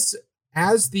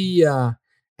as the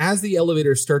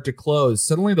elevators start to close,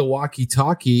 suddenly the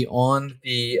walkie-talkie on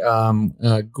the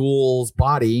ghoul's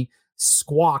body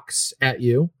squawks at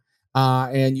you,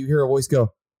 and you hear a voice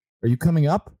go, "Are you coming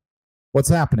up? What's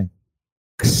happening?"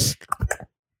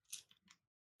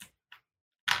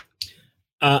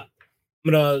 I'm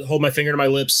gonna hold my finger to my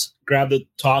lips, grab the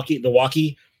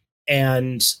walkie,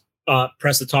 and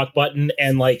press the talk button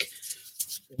and like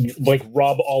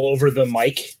rub all over the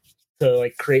mic to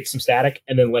create some static,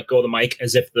 and then let go of the mic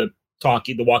as if the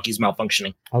walkie's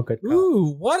malfunctioning. Oh, good.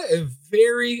 Ooh, what a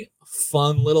very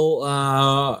fun little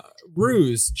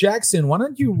ruse. Jackson, why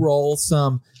don't you roll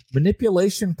some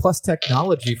manipulation plus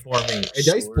technology for me? A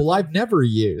dice pool I've never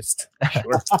used.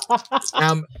 Sure.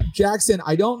 Jackson,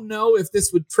 I don't know if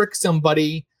this would trick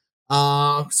somebody,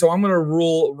 so I'm going to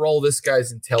roll this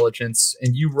guy's intelligence,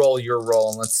 and you roll your roll,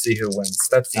 and let's see who wins.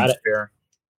 That seems fair.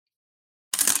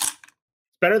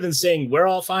 Better than saying we're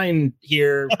all fine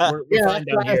here. We're fine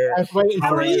down here. I was waiting How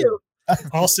for are you?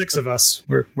 All 6 of us.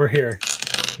 We're here.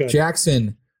 Good.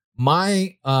 Jackson,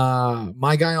 My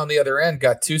guy on the other end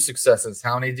got 2 successes.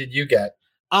 How many did you get?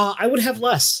 I would have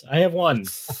less. I have 1.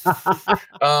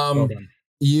 Um,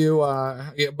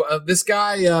 this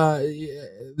guy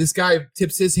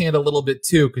tips his hand a little bit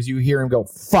too, because you hear him go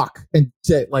fuck and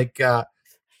shut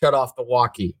off the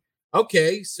walkie.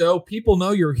 Okay, so people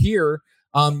know you're here.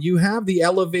 You have the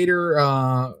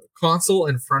elevator console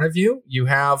in front of you. You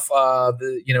have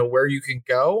where you can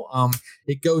go.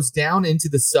 It goes down into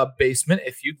the sub basement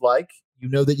if you'd like. You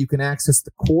know that you can access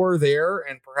the core there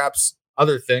and perhaps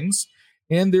other things.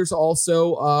 And there's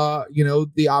also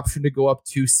the option to go up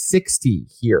to 60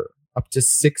 here, up to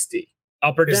 60.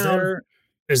 Up or down.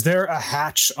 Is there a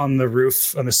hatch on the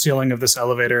roof, on the ceiling of this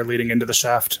elevator leading into the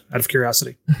shaft, out of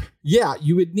curiosity? Yeah,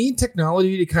 you would need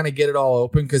technology to kind of get it all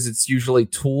open, because it's usually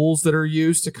tools that are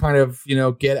used to kind of,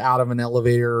 get out of an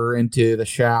elevator into the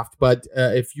shaft. But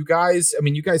if you guys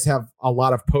have a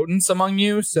lot of potence among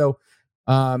you, so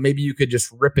maybe you could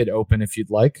just rip it open if you'd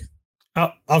like.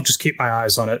 I'll just keep my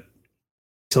eyes on it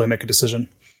until I make a decision.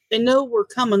 They know we're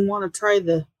coming, want to try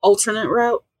the alternate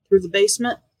route through the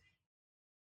basement.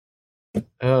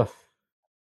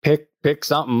 Pick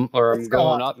something, or I'm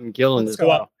going up and killing this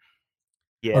guy.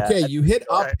 Yeah. Okay, you hit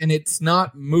up and it's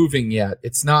not moving yet.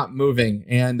 It's not moving,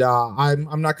 and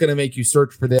I'm not going to make you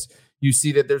search for this. You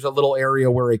see that there's a little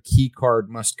area where a key card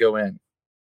must go in.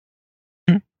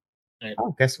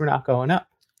 Oh, guess we're not going up.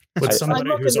 Would somebody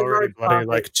who's already bloody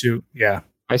like to? Yeah.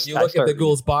 You look at the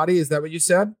ghoul's body. Is that what you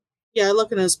said? Yeah, I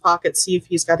look in his pocket, see if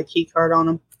he's got a key card on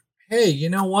him. Hey, you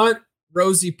know what?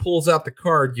 Rosie pulls out the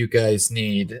card you guys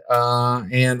need.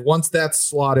 And once that's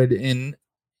slotted in,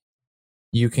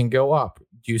 you can go up.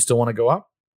 Do you still want to go up?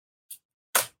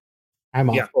 I'm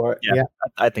all for it. Yeah,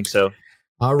 I think so.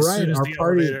 All right.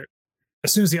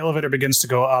 As soon as the elevator begins to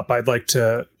go up, I'd like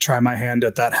to try my hand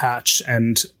at that hatch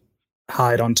and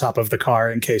hide on top of the car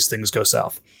in case things go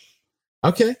south.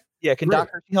 Okay. Yeah, can Doc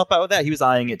Hershey help out with that? He was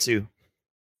eyeing it too.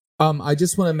 I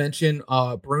just want to mention,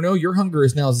 Bruno, your hunger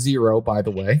is now 0, by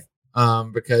the way.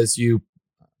 Because you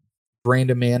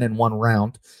drained a man in 1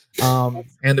 round.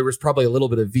 And there was probably a little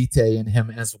bit of vitae in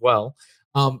him as well.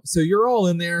 So you're all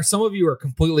in there. Some of you are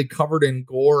completely covered in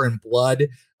gore and blood.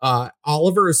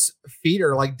 Oliver's feet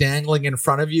are like dangling in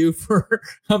front of you for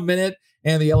a minute,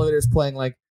 and the elevator is playing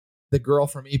like the girl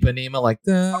from Ipanema, like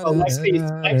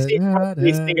Lexi's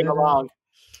singing along.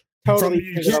 Totally.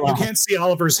 You can't see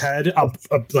Oliver's head up,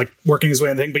 like working his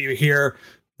way in the thing, but you hear,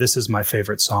 "This is my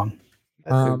favorite song."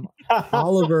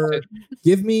 Oliver,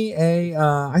 give me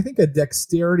I think a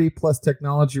dexterity plus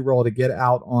technology roll to get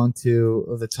out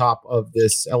onto the top of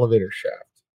this elevator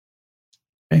shaft.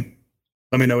 Okay.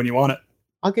 Let me know when you want it.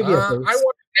 I'll give you a I want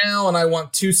it now, and I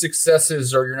want 2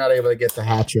 successes, or you're not able to get the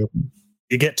hatch open.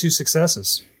 You get 2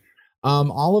 successes.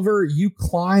 Oliver, you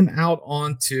climb out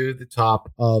onto the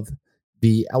top of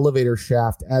the elevator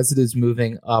shaft as it is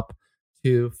moving up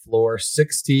to floor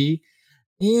 60.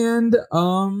 And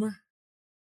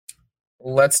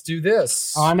let's do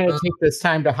this. I'm going to take this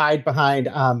time to hide behind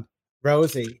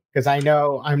Rosie, because I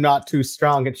know I'm not too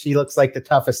strong, and she looks like the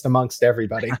toughest amongst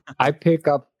everybody. I pick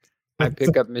up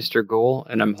Mr. Ghoul,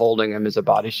 and I'm holding him as a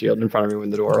body shield in front of me when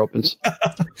the door opens.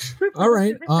 All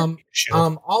right.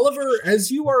 Oliver, as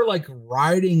you are like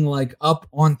riding like up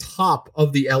on top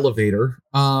of the elevator,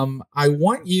 I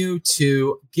want you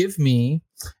to give me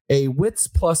a wits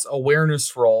plus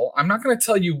awareness roll. I'm not going to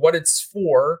tell you what it's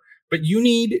for, but you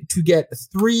need to get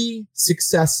 3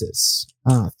 successes.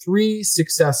 3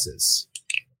 successes.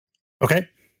 Okay.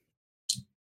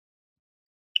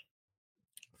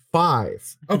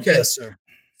 5. Okay. Yes, sir.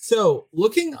 So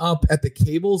looking up at the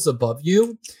cables above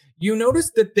you, you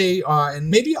notice that they and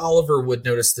maybe Oliver would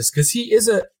notice this because he is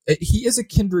a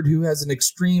kindred who has an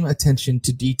extreme attention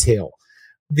to detail.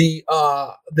 The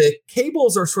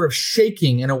cables are sort of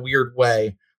shaking in a weird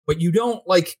way, but you don't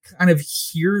like kind of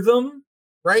hear them,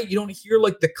 right? You don't hear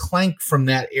like the clank from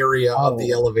that area of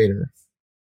the elevator.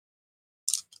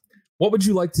 What would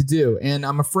you like to do? And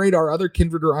I'm afraid our other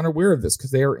kindred are unaware of this because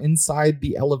they are inside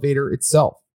the elevator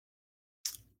itself.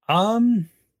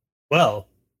 Well,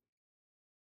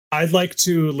 I'd like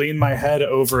to lean my head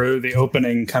over the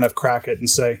opening, kind of crack it and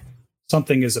say,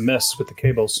 something is amiss with the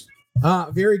cables.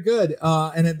 Very good.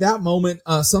 And at that moment,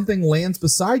 something lands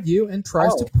beside you and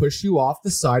tries to push you off the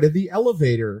side of the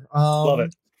elevator. Love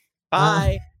it.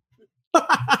 Bye.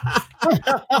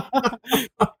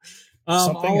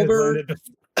 Oliver,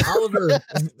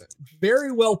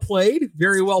 very well played.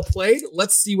 Very well played.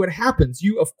 Let's see what happens.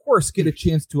 You, of course, get a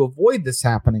chance to avoid this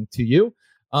happening to you.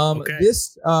 Okay.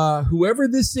 This, whoever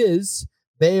this is,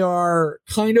 They are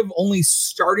kind of only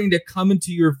starting to come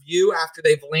into your view after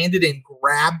they've landed and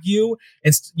grabbed you.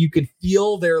 And you can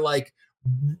feel their like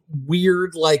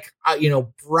weird, like,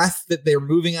 breath that they're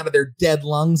moving out of their dead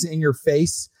lungs in your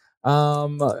face.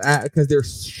 Because they're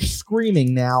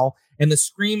screaming now. And the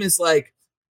scream is like,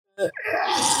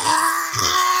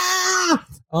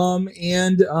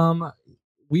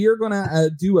 we are going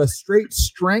to do a straight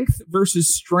strength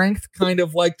versus strength, kind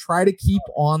of like try to keep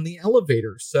on the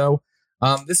elevator. So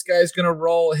this guy's going to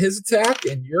roll his attack,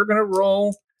 and you're going to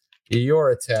roll your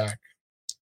attack.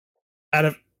 Out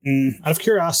of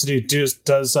curiosity,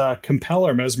 does compel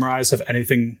or mesmerize have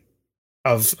anything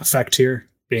of effect here?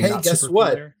 Being hey, guess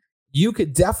what? Familiar? You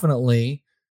could definitely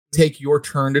take your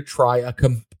turn to try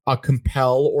a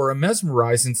compel or a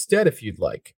mesmerize instead, if you'd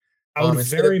like. I would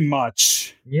very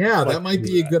much. Yeah, that might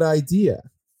be a good idea.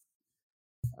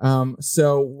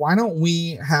 So why don't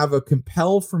we have a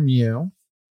compel from you?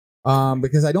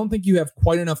 Because I don't think you have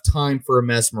quite enough time for a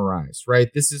mesmerize, right?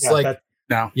 This is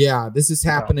this is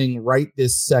happening right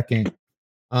this second.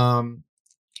 And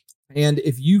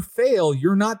if you fail,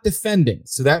 you're not defending.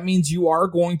 So that means you are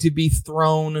going to be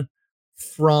thrown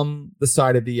from the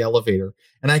side of the elevator.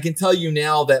 And I can tell you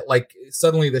now that like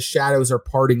suddenly the shadows are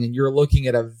parting and you're looking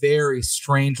at a very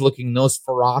strange looking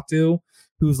Nosferatu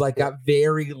who's like got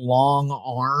very long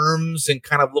arms and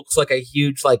kind of looks like a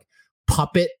huge like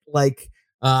puppet, like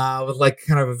with like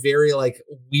kind of a very like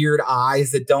weird eyes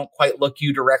that don't quite look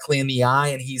you directly in the eye.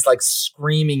 And he's like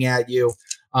screaming at you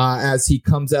as he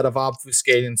comes out of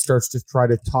obfuscate and starts to try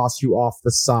to toss you off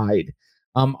the side.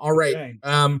 All right.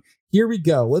 Okay. Here we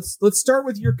go. Let's start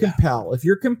with your compel. If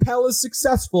your compel is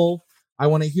successful, I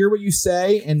want to hear what you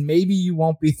say, and maybe you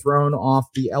won't be thrown off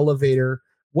the elevator.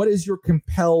 What is your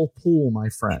compel pool, my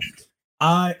friend?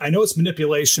 I know it's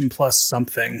manipulation plus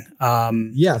something.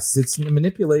 Yes, it's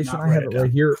manipulation. I have it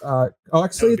right here.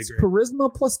 Actually, it's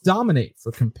charisma plus dominate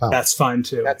for compel. That's fine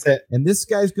too. That's it. And this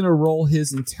guy's going to roll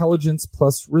his intelligence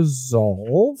plus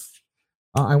resolve.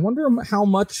 I wonder how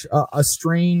much a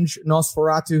strange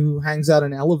Nosferatu who hangs out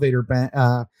in elevator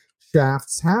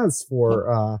shafts has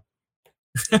for.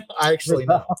 I actually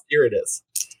know. Here it is.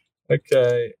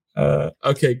 Okay.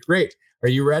 Okay, great. Are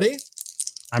you ready?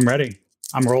 I'm ready.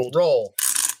 I'm rolled. Roll.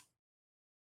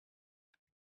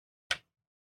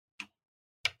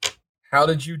 How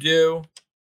did you do,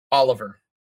 Oliver?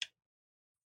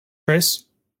 Chris?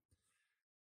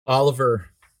 Oliver,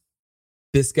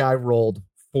 this guy rolled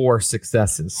 4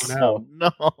 successes. No.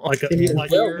 Like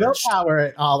willpower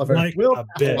it, Oliver. Like willpower.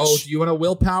 a bitch. Oh, do you want a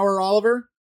willpower, Oliver?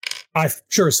 I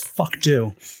sure as fuck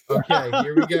do. Okay,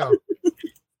 here we go.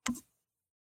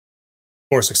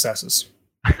 4 successes.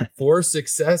 4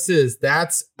 successes.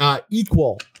 That's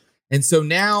equal. And so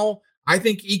now I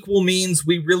think equal means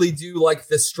we really do like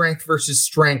the strength versus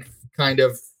strength kind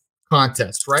of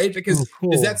contest, right? Because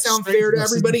cool. Does that sound fair to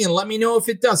everybody? And let me know if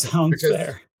it doesn't. Sounds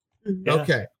fair. Yeah.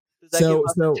 Okay. Does that give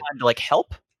us time to like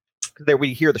help? Because there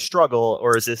we hear the struggle,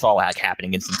 or is this all like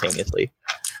happening instantaneously?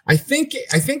 I think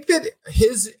that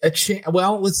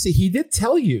well, let's see. He did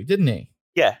tell you, didn't he?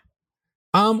 Yeah.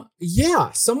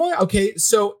 Yeah, someone. Okay,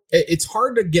 so it's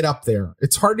hard to get up there.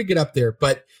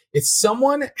 But if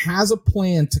someone has a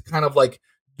plan to kind of like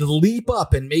leap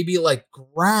up and maybe like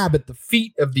grab at the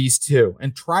feet of these two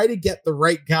and try to get the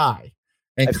right guy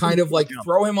and kind of like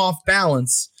throw him off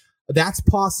balance, that's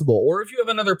possible. Or if you have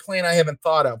another plan I haven't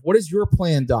thought of, what is your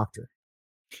plan, Doctor?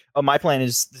 Oh, my plan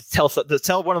is to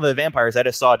tell one of the vampires I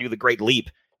just saw do the great leap.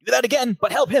 Do that again,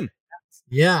 but help him.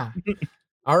 Yeah.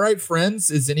 All right,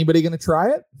 friends. Is anybody going to try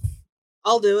it?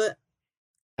 I'll do it.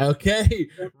 Okay.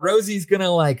 Rosie's going to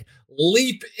like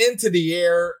leap into the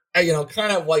air,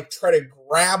 kind of like try to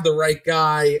grab the right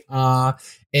guy.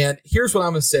 And here's what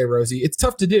I'm going to say, Rosie. It's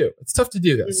tough to do. It's tough to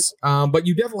do this. But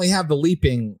you definitely have the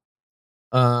leaping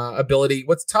ability.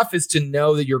 What's tough is to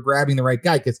know that you're grabbing the right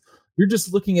guy because you're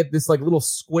just looking at this like little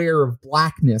square of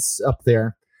blackness up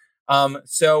there.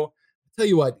 So I'll tell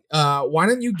you what, why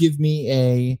don't you give me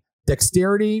a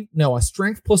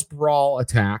strength plus brawl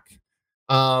attack.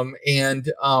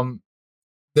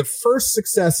 The first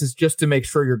success is just to make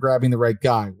sure you're grabbing the right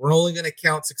guy. We're only going to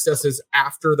count successes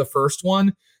after the first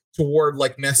one toward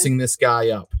like messing this guy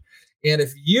up. And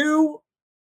if you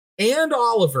and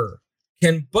Oliver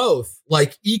can both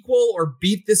like equal or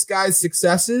beat this guy's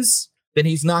successes, then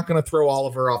he's not going to throw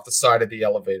Oliver off the side of the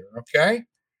elevator. Okay.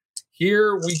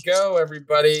 Here we go,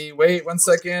 everybody. Wait 1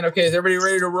 second. Okay. Is everybody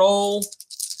ready to roll?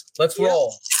 Let's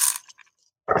roll.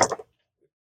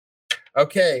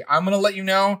 Okay. I'm going to let you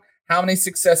know how many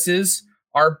successes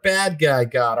our bad guy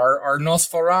got, our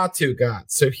Nosferatu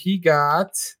got. So he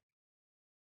got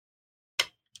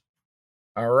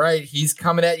All right, he's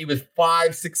coming at you with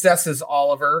 5 successes,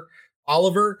 Oliver.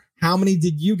 Oliver, how many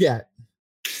did you get?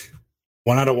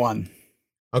 1 out of 1.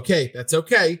 Okay, that's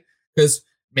okay, because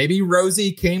maybe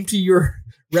Rosie came to your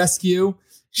rescue.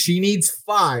 She needs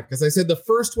 5, because I said the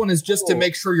first one is just to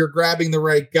make sure you're grabbing the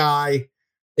right guy.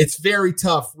 It's very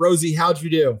tough. Rosie, how'd you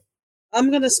do? I'm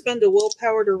going to spend a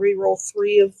willpower to reroll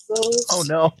 3 of those. Oh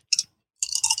no.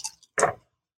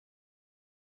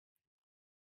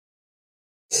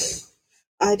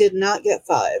 I did not get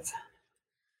 5.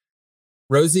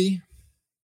 Rosie,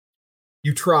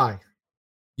 you try.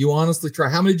 You honestly try.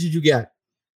 How many did you get?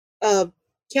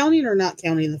 Counting or not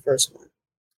counting the first one?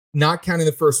 Not counting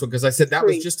the first one, because I said that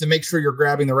 3. was just to make sure you're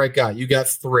grabbing the right guy. You got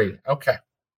 3. Okay.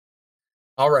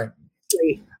 All right.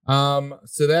 3.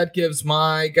 So that gives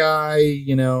my guy,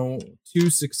 2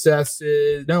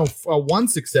 successes. No, 1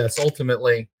 success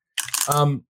ultimately.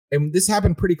 And this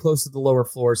happened pretty close to the lower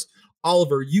floors.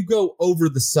 Oliver, you go over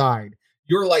the side.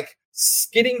 You're like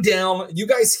skidding down. You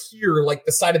guys hear like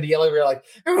the side of the elevator, like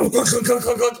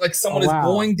someone is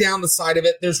going down the side of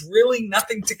it. There's really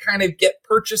nothing to kind of get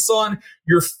purchase on.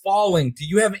 You're falling. Do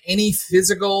you have any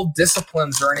physical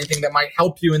disciplines or anything that might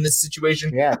help you in this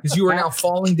situation? Yeah, because you are now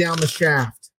falling down the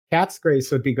shaft. Cat's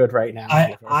grace would be good right now.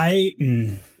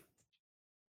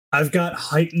 I've got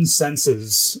heightened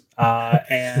senses,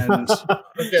 and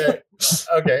Okay.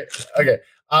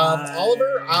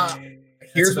 Oliver,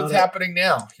 here's what's happening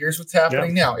now.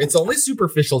 It's only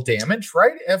superficial damage,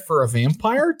 right? For a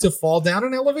vampire to fall down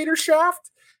an elevator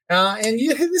shaft. And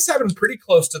this happened pretty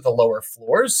close to the lower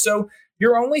floors. So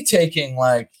you're only taking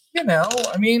let's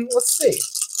see.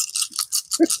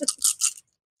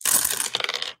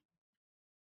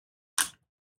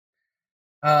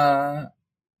 Wow.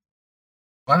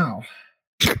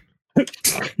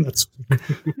 That's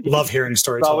love hearing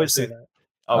stories. Always say that.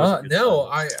 No,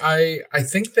 I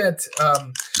think that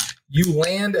you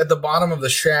land at the bottom of the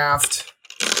shaft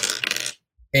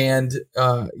and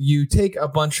you take a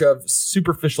bunch of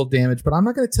superficial damage, but I'm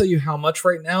not going to tell you how much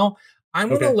right now. I'm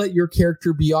going to let your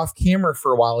character be off camera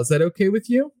for a while. Is that okay with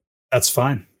you? That's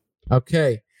fine.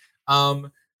 Okay.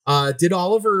 Did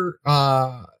Oliver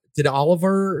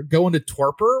go into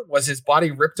torpor? Was his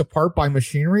body ripped apart by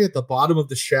machinery at the bottom of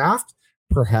the shaft?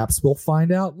 Perhaps we'll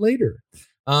find out later.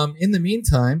 In the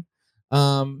meantime,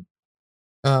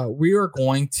 we are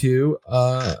going to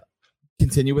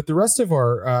continue with the rest of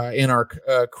our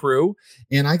crew,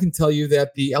 and I can tell you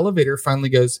that the elevator finally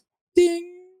goes ding.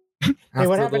 Hey,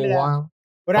 what happened to that?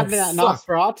 What happened to that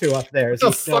Nosferatu up there? What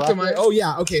the fuck am I? Oh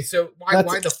yeah, okay. So why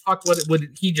the fuck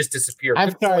would he just disappear?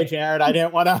 I'm sorry, Jared. I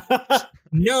didn't want to.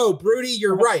 No, Broody,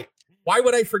 you're right. Why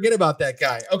would I forget about that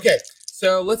guy? Okay,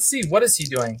 so let's see. What is he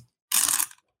doing?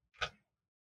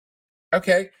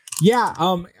 Okay. Yeah.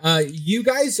 You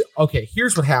guys. Okay.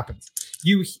 Here's what happens.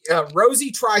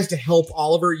 Rosie tries to help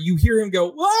Oliver. You hear him go,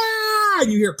 "Wah!"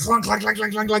 and you hear clunk, clunk, clunk,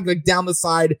 clunk, clunk, clunk, like down the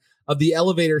side of the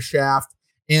elevator shaft,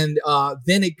 and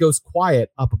then it goes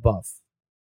quiet up above.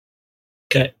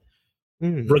 Okay.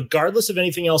 Regardless of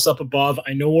anything else up above,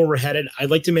 I know where we're headed.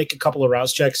 I'd like to make a couple of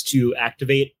rouse checks to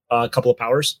activate a couple of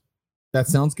powers. That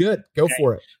sounds good. Go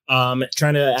for it.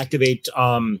 Trying to activate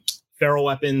feral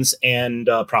weapons and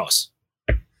prowess.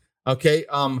 Okay.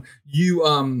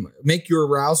 You make your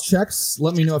arouse checks.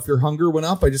 Let me know if your hunger went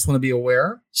up. I just want to be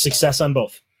aware. Success on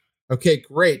both. Okay,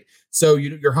 great. So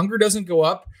your hunger doesn't go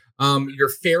up. Your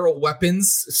feral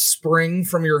weapons spring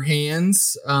from your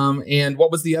hands. And what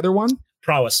was the other one?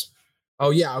 Prowess. Oh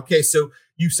yeah. Okay. So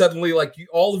you suddenly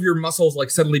all of your muscles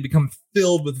suddenly become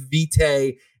filled with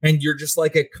vitae, and you're just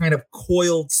like a kind of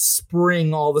coiled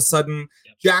spring all of a sudden.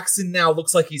 Yep. Jackson now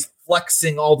looks like he's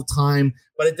flexing all the time,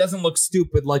 but it doesn't look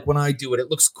stupid like when I do it. It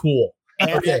looks cool.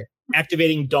 Okay.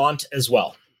 Activating Daunt as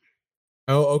well.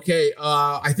 Oh, okay.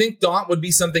 I think Daunt would be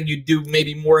something you'd do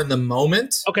maybe more in the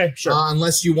moment. Okay, sure.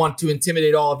 Unless you want to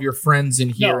intimidate all of your friends in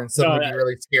here and suddenly be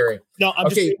really scary. No, I'm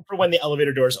just waiting for when the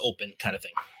elevator doors open kind of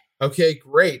thing. Okay,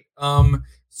 great.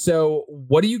 So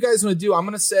what do you guys want to do? I'm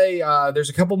going to say there's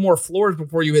a couple more floors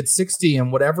before you hit 60,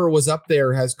 and whatever was up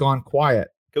there has gone quiet.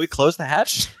 Can we close the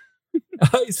hatch?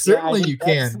 Certainly you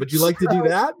can. Would you like to do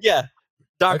that? Yeah.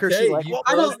 Doc Hershey,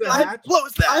 close that.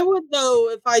 I would, though,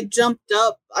 if I jumped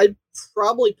up, I'd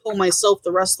probably pull myself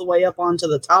the rest of the way up onto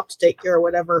the top to take care of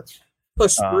whatever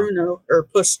pushed Bruno or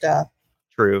pushed him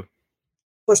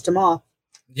off.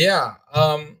 Yeah.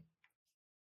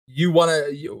 You want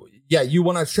to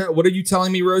what are you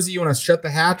telling me, Rosie? You want to shut the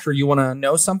hatch, or you want to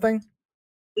know something?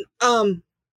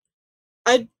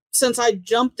 Since I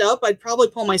jumped up, I'd probably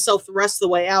pull myself the rest of the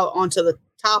way out onto the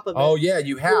top of it. Oh yeah,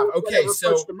 you have. Okay,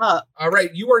 so pushed him up. All right,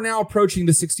 you are now approaching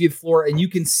the 60th floor, and you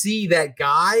can see that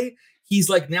guy. he's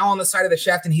like now on the side of the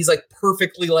shaft, and he's like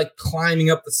perfectly like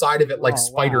climbing up the side of it like Oh, wow.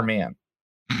 Spider-Man.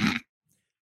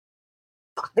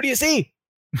 What do you see?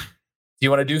 Do you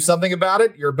want to do something about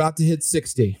it? You're about to hit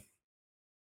 60.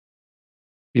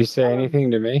 You say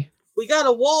anything to me? We got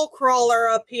a wall crawler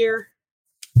up here.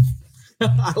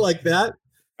 I like that.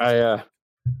 I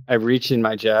reach in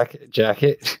my jacket.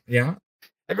 Yeah.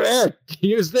 I go, Eric,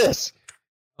 use this.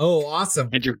 Oh, awesome.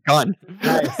 And your gun.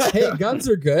 Hey, guns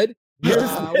are good.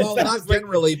 Well, not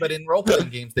generally, but in role-playing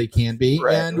games they can be.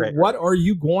 Right, and right, what are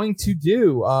you going to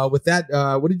do with that?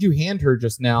 What did you hand her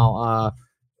just now,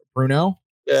 Bruno?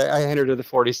 I handed her the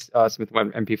 40 Smith &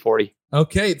 Wesson MP40.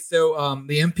 Okay, so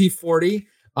the MP40.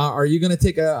 Are you going to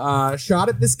take a shot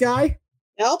at this guy?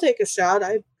 I'll take a shot.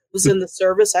 I was in the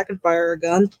service. I can fire a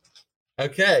gun.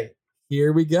 Okay,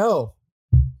 here we go.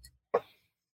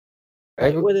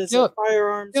 What is Kill it?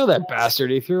 Firearms. that bastard.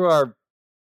 He threw our.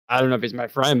 I don't know if he's my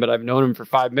friend, but I've known him for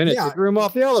 5 minutes. Yeah. He threw him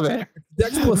off the elevator.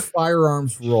 Dex plus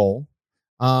firearms roll.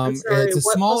 I'm sorry, It's a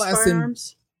what small plus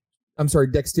firearms? I'm sorry,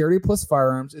 dexterity plus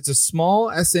firearms. It's a small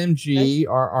SMG,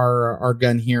 our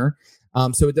gun here.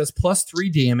 So it does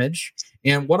 +3 damage.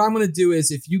 And what I'm going to do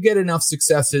is if you get enough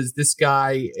successes, this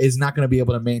guy is not going to be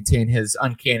able to maintain his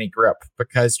uncanny grip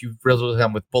because you've riddled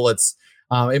him with bullets.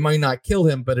 It might not kill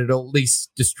him, but it'll at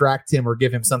least distract him or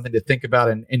give him something to think about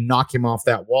and knock him off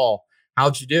that wall.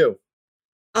 How'd you do?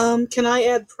 Can I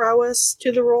add prowess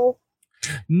to the roll?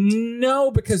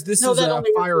 No, because this is that a only works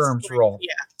for firearms strength. roll.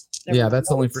 Yeah. Never Yeah, mind.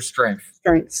 that's only for strength.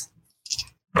 Strength.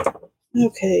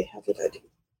 Okay, how did I do?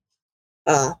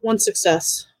 1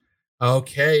 success.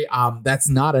 Okay, that's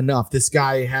not enough. This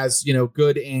guy has,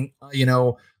 good and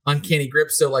uncanny grip.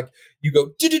 So like you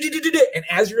go and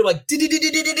as you're like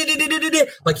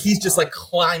he's just like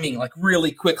climbing like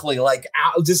really quickly, like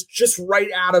out, just right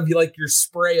out of like your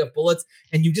spray of bullets,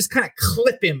 and you just kind of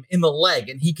clip him in the leg,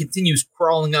 and he continues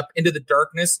crawling up into the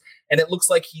darkness, and it looks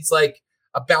like he's like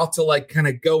about to like kind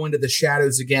of go into the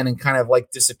shadows again and kind of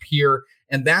like disappear.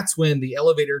 And that's when the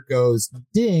elevator goes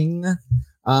ding.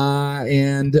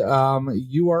 And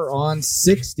you are on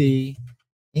 60,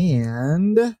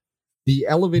 and the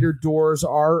elevator doors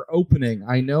are opening.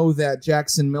 I know that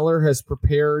Jackson Miller has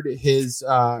prepared his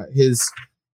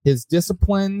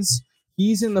disciplines.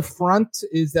 He's in the front.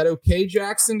 Is that okay,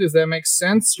 Jackson? Does that make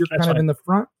sense? You're That's kind of fine. in the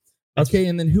front. Okay,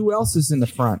 and then who else is in the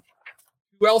front?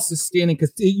 Who else is standing?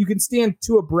 Because you can stand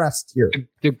two abreast here.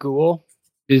 The ghoul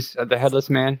is the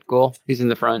headless man. Ghoul. He's in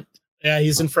the front. Yeah,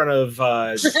 he's in front of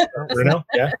Bruno.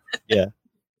 Yeah.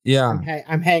 Yeah.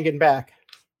 I'm hanging back.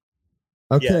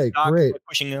 Okay, Doc's great. like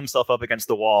pushing himself up against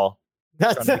the wall,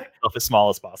 That's trying to make himself as small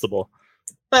as possible.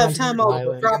 By the time I'll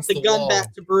Island drop against the the gun wall.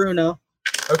 back to Bruno.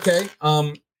 Okay.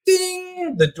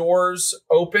 Ding! The doors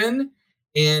open,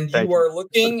 and Thank you you. are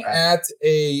looking at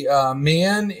a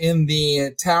man in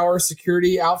the tower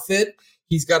security outfit.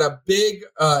 He's got a big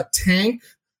tank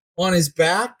on his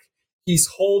back. He's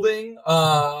holding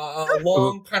a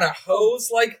long kind of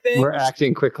hose-like thing. We're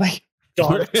acting quickly.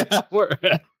 Daunt.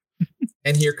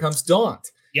 And here comes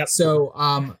Daunt. Yep.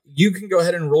 So you can go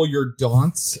ahead and roll your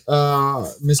Daunt,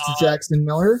 Mr. Jackson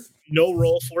Miller. No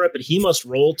roll for it, but he must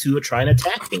roll to try and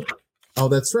attack me. Oh,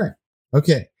 that's right.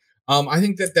 Okay. I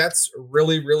think that's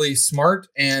really, really smart.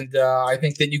 And I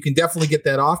think that you can definitely get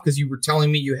that off because you were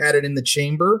telling me you had it in the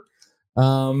chamber.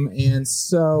 And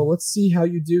so let's see how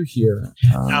you do here.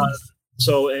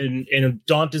 So and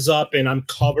Daunt is up, and I'm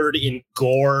covered in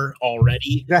gore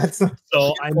already.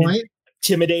 So I'm Point.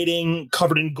 intimidating,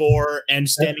 covered in gore, and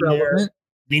That's standing there, relevant.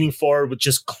 leaning forward with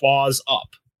just claws up.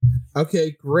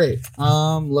 Okay, great.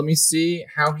 Let me see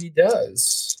how he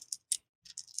does.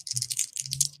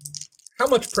 How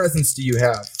much presence do you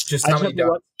have? Just how many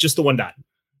dots? Just the 1 dot.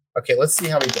 Okay, let's see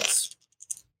how he does.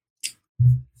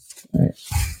 All right.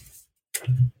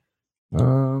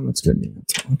 That's good.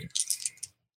 Okay.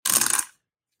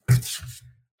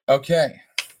 Okay.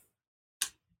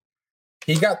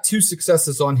 He got 2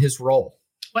 successes on his roll.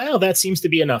 Well, that seems to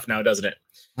be enough now, doesn't it?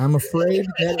 I'm afraid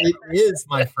that it is,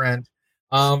 my friend.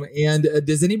 And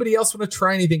does anybody else want to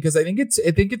try anything? Because I think it's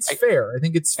fair. I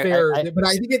think it's fair, but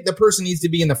I think the person needs to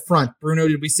be in the front. Bruno,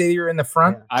 did we say you're in the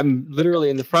front? I'm literally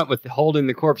in the front with holding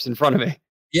the corpse in front of me.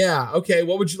 Yeah. Okay.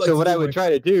 What would you like? So to what do, I would try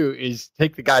to do is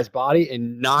take the guy's body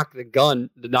and knock the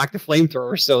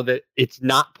flamethrower so that it's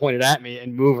not pointed at me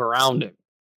and move around him,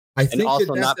 I and think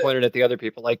also not pointed at the other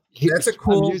people. Like that's a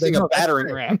cool. I'm using no, a that's battering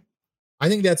great. ram. I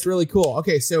think that's really cool.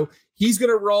 Okay, so he's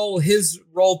gonna roll his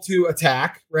roll to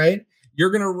attack, right?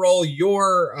 You're gonna roll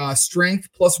your strength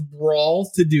plus brawl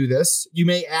to do this. You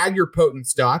may add your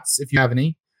potence dots if you have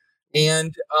any,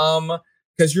 and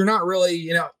because you're not really,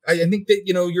 you know, I think that,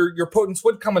 you know, your potence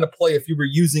would come into play if you were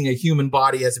using a human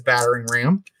body as a battering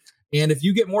ram. And if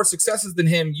you get more successes than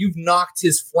him, you've knocked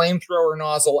his flamethrower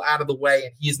nozzle out of the way,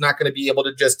 and he's not going to be able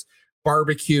to just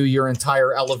barbecue your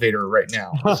entire elevator right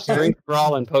now. Strength,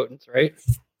 brawl, and potence, right?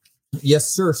 Yes,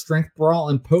 sir. Strength, brawl,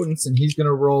 and potence, and he's going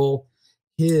to roll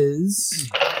his.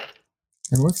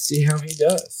 And let's see how he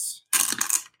does.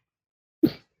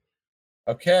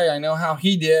 Okay, I know how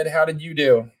he did. How did you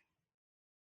do?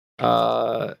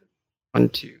 1,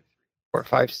 2, 4,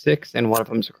 5, 6, and one of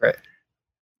them's a crit.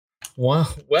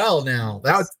 Well, now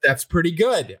that's pretty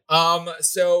good.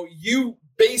 So you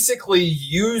basically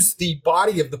use the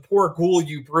body of the poor ghoul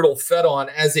you brutal fed on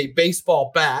as a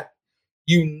baseball bat.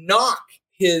 You knock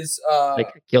his Like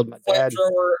I killed my dad.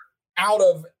 flamethrower out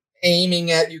of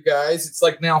aiming at you guys. It's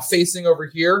like now facing over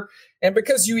here, and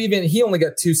because he only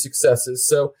got 2 successes,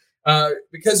 so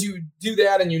because you do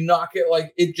that and you knock it,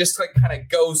 like it just like kind of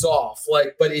goes off,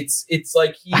 like, but it's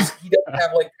like he doesn't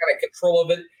have like kind of control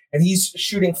of it. And he's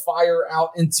shooting fire out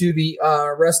into the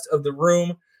rest of the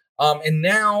room. And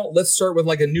now let's start with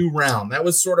like a new round. That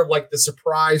was sort of like the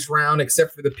surprise round,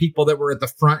 except for the people that were at the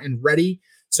front and ready.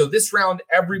 So this round,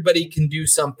 everybody can do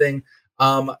something.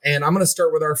 And I'm going to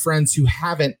start with our friends who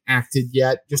haven't acted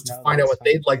yet, just to find out what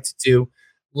they'd like to do.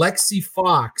 Lexi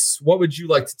Fox, what would you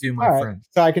like to do, my friend?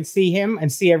 So I can see him and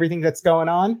see everything that's going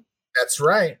on. That's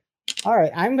right. All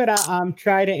right, I'm going to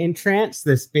try to entrance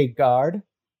this big guard.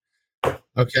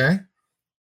 Okay.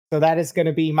 So that is going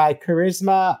to be my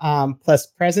charisma plus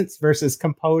presence versus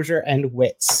composure and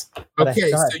wits.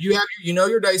 Okay, so you have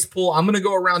your dice pool. I'm going to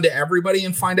go around to everybody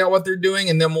and find out what they're doing,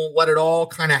 and then we'll let it all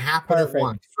kind of happen at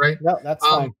once, right? No, that's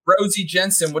fine. Rosie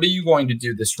Jensen, what are you going to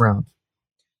do this round?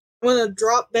 I'm going to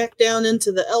drop back down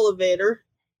into the elevator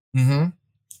and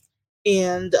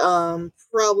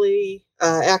probably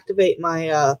activate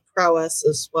my prowess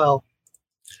as well.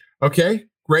 Okay.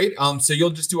 Great. So you'll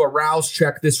just do a rouse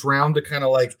check this round to kind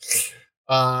of like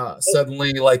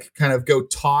suddenly like kind of go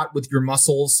taut with your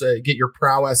muscles, get your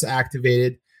prowess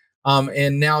activated.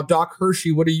 And now Doc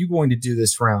Hershey, what are you going to do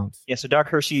this round? Yeah, so Doc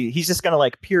Hershey, he's just gonna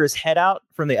like peer his head out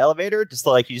from the elevator, just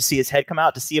to, like you just see his head come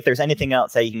out to see if there's anything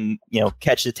else that he can,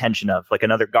 catch the attention of, like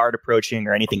another guard approaching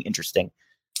or anything interesting.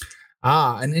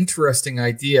 An interesting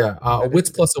idea. A wits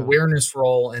plus awareness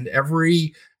roll, and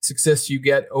every success you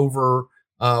get over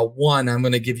 1, I'm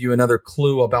going to give you another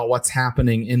clue about what's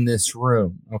happening in this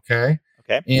room. Okay.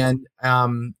 Okay. And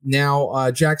now,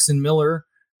 Jackson Miller,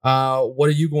 what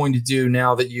are you going to do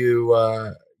now that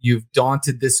you've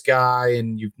daunted this guy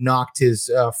and you've knocked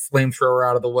his flamethrower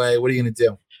out of the way? What are you going to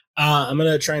do? I'm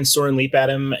going to try and soar and leap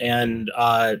at him and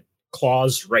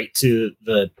claws right to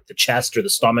the chest or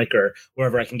the stomach or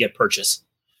wherever I can get purchase.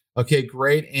 Okay,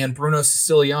 great. And Bruno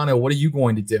Siciliano, what are you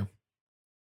going to do?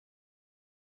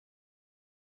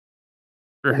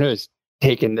 Bruno's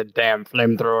taking the damn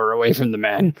flamethrower away from the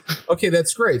man. Okay,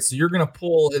 that's great. So you're going to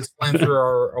pull his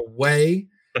flamethrower away.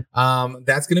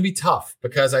 That's going to be tough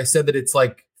because I said that it's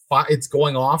like it's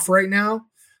going off right now.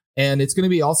 And it's going to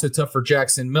be also tough for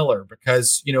Jackson Miller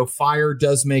because, fire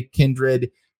does make Kindred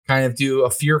kind of do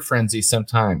a fear frenzy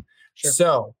sometime. Sure.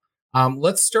 So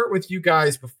let's start with you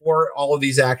guys before all of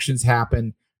these actions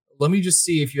happen. Let me just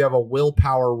see if you have a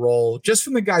willpower roll just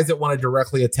from the guys that want to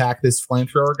directly attack this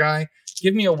flamethrower guy.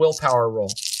 Give me a willpower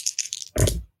roll.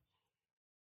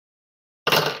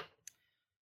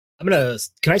 Can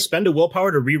I spend a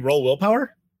willpower to re-roll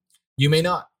willpower? You may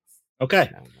not. Okay.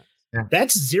 Yeah.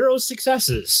 That's 0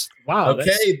 successes. Wow. Okay.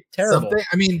 That's terrible.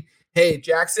 Hey,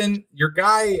 Jackson, your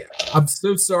guy, I'm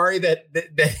so sorry that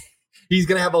he's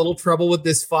going to have a little trouble with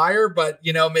this fire, but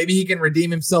maybe he can redeem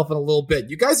himself in a little bit.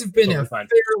 You guys have been totally a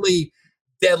fairly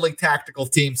deadly tactical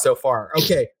team so far.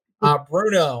 Okay.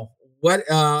 Bruno,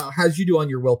 how'd you do on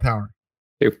your willpower?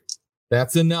 2.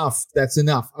 That's enough.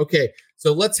 Okay.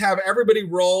 So let's have everybody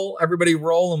roll,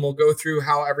 and we'll go through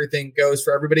how everything goes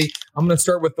for everybody. I'm going to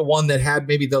start with the one that had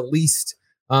maybe the least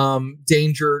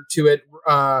danger to it.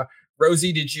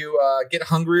 Rosie, did you get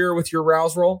hungrier with your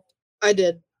rouse roll? I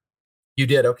did. You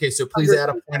did. Okay. So please add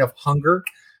a point of hunger.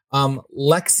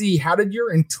 Lexi, how did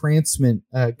your entrancement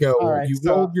go? All right, you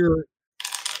rolled your...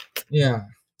 Yeah.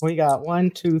 We got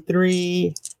 1, 2,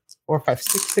 3, 4, 5,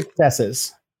 6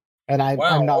 successes. And I'm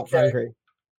not hungry.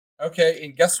 Okay,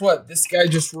 and guess what? This guy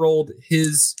just rolled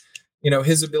his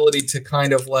ability to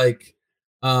kind of like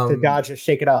to dodge or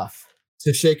shake it off.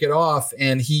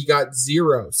 And he got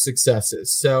 0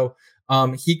 successes. So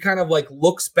he kind of like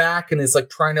looks back and is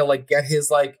like trying to like get his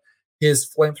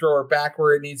flamethrower back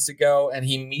where it needs to go, and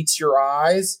he meets your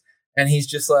eyes, and he's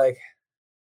just like,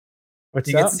 What's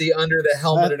you up? can see under the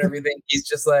helmet and everything. He's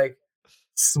just like,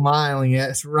 smiling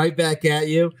at right back at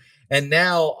you. And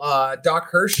now, Doc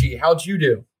Hershey, how'd you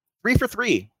do? 3 for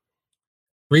 3.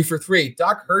 3 for 3.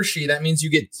 Doc Hershey, that means you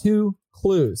get 2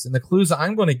 clues. And the clues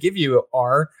I'm going to give you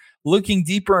are looking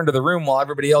deeper into the room while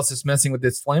everybody else is messing with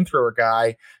this flamethrower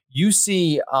guy. You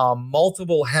see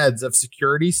multiple heads of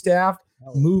security staff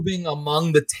moving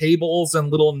among the tables and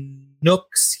little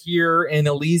nooks here in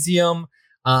Elysium.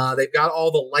 They've got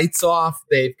all the lights off.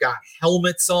 They've got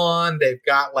helmets on. They've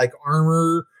got like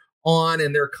armor on,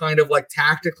 and they're kind of like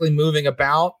tactically moving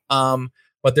about.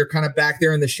 But they're kind of back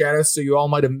there in the shadows, so you all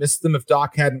might have missed them if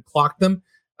Doc hadn't clocked them.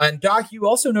 And Doc, you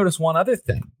also notice one other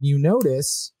thing. You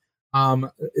notice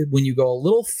when you go a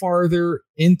little farther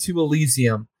into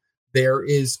Elysium, there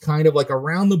is kind of like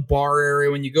around the bar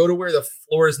area, when you go to where the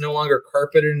floor is no longer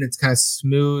carpeted and it's kind of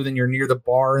smooth and you're near the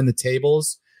bar and the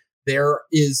tables, there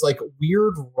is like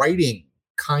weird writing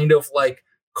kind of like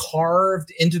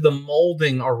carved into the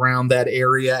molding around that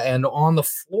area and on the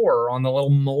floor, on the little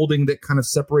molding that kind of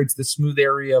separates the smooth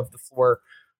area of the floor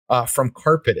from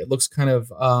carpet. It looks kind of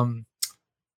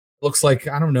looks like,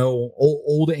 I don't know,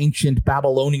 old ancient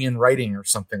Babylonian writing or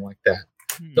something like that.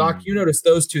 Doc, you notice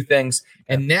those 2 things.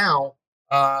 And now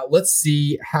let's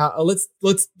see how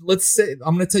let's say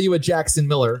I'm going to tell you what Jackson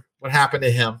Miller, what happened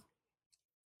to him.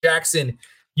 Jackson,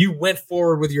 you went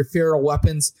forward with your feral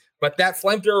weapons, but that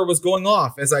flamethrower was going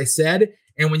off, as I said.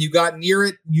 And when you got near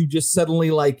it, you just suddenly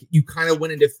like you kind of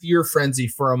went into fear frenzy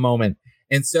for a moment.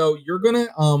 And so you're going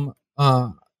to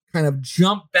kind of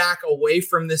jump back away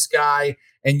from this guy.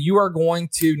 And you are going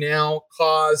to now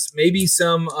cause maybe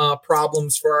some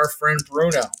problems for our friend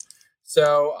Bruno.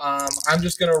 So I'm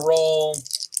just going to roll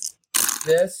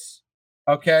this.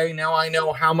 Okay, now I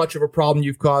know how much of a problem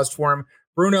you've caused for him.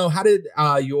 Bruno, how did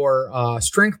your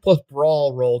strength plus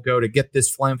brawl roll go to get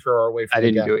this flamethrower away from you?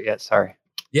 I didn't do it yet. Sorry.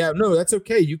 Yeah, no, that's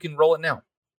okay. You can roll it now.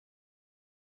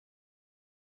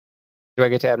 Do I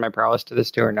get to add my prowess to this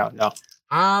too or no? No.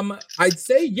 I'd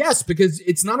say yes, because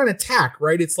it's not an attack,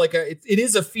 right? It's like it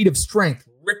is a feat of strength,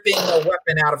 ripping a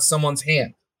weapon out of someone's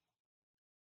hand.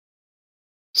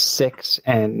 6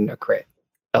 and a crit.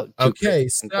 Okay,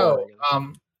 so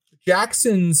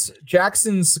Jackson's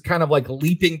kind of like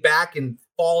leaping back and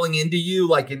falling into you,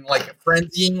 like in like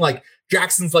frenzying, like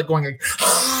Jackson's like going like,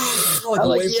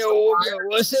 like yo,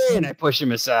 what's it? And I push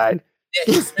him aside.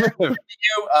 Yeah, he smashes into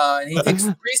you, and he takes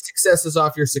 3 successes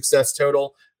off your success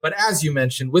total. But as you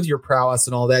mentioned, with your prowess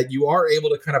and all that, you are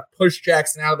able to kind of push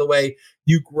Jackson out of the way.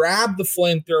 You grab the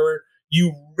flamethrower,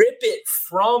 you rip it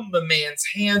from the man's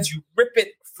hands, you rip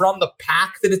it from the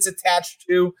pack that it's attached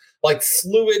to, like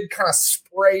fluid kind of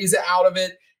sprays out of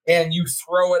it, and you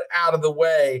throw it out of the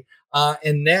way.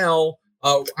 And now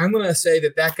I'm going to say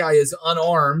that guy is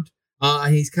unarmed.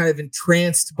 He's kind of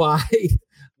entranced by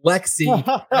Lexi. I'm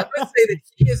going to say that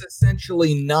he is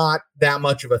essentially not that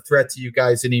much of a threat to you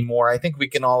guys anymore. I think we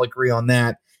can all agree on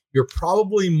that. You're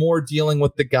probably more dealing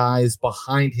with the guys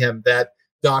behind him that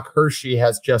Doc Hershey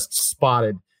has just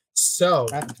spotted. So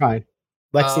that's fine.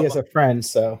 Lexi is a friend,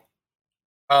 so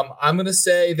I'm going to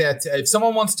say that if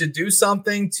someone wants to do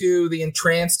something to the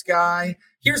entranced guy,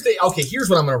 here's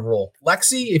what I'm going to roll.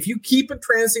 Lexi, if you keep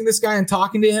entrancing this guy and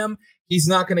talking to him, he's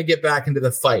not going to get back into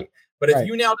the fight. But if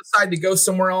you now decide to go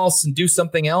somewhere else and do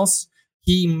something else,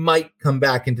 he might come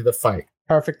back into the fight.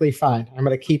 Perfectly fine. I'm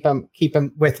going to keep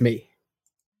him with me.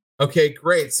 Okay,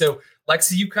 great. So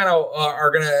Lexi, you kind of are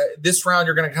going to, this round,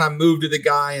 you're going to kind of move to the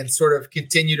guy and sort of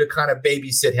continue to kind of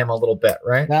babysit him a little bit,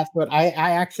 right? That's what I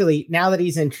actually, now that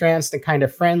he's entranced and kind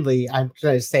of friendly, I'm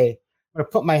going to say, I'm going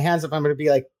to put my hands up. I'm going to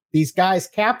be like, these guys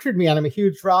captured me and I'm a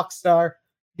huge rock star.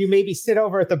 You maybe sit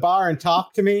over at the bar and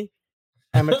talk to me.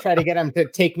 I'm going to try to get him to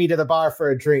take me to the bar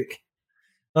for a drink.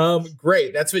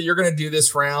 Great. That's what you're going to do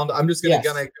this round. I'm just going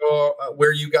to go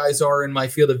where you guys are in my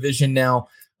field of vision now.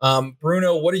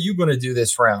 Bruno, what are you going to do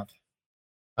this round?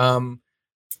 So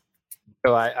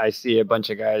I see a bunch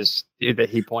of guys that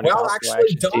he pointed out. Well,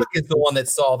 actually, Doc is the one that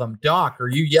saw them. Doc, are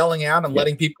you yelling out and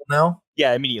letting people know?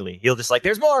 Yeah, immediately. He'll just like,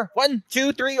 there's more. 1,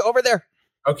 2, 3 over there.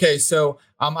 Okay, so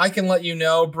I can let you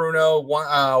know, Bruno,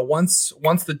 once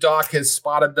the Doc has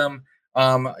spotted them,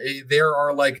 there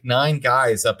are like 9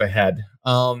 guys up ahead.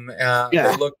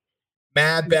 They look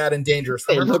mad, bad, and dangerous.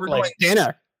 Remember, look like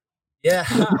dinner. Yeah.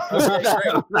 Okay,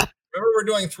 great. Remember, we're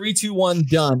doing 3, 2, 1,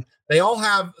 done. They all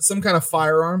have some kind of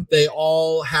firearm. They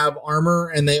all have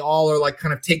armor, and they all are like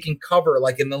kind of taking cover,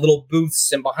 like in the little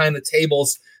booths and behind the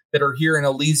tables that are here in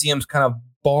Elysium's kind of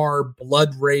bar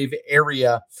blood rave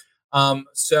area.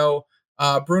 So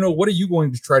Bruno, what are you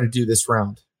going to try to do this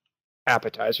round?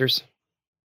 Appetizers.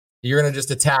 You're going to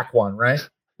just attack one, right?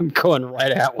 I'm going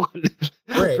right at one.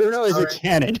 Great. Bruno is a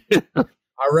cannon.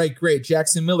 All right, great,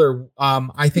 Jackson Miller.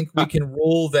 I think we can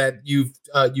rule that you've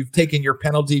taken your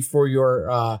penalty for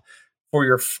your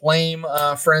flame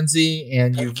frenzy,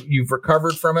 and you've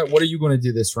recovered from it. What are you going to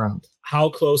do this round? How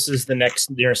close is the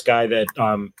nearest guy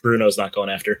that Bruno's not going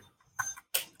after?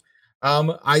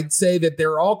 I'd say that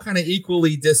they're all kind of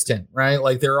equally distant, right?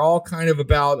 Like they're all kind of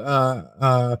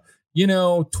about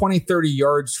 20, 30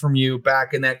 yards from you,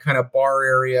 back in that kind of bar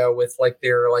area with like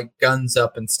their like guns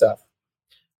up and stuff.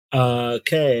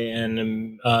 Okay,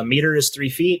 and meter is 3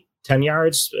 feet, 10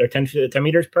 yards, or 10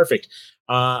 meters. Perfect.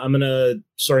 I'm gonna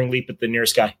soaring leap at the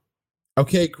nearest guy.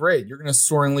 Okay, great. You're gonna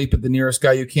soaring leap at the nearest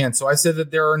guy you can. So I said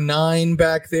that there are 9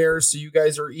 back there. So you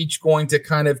guys are each going to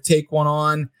kind of take one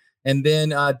on, and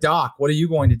then Doc, what are you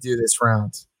going to do this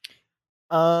round?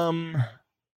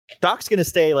 Doc's gonna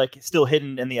stay like still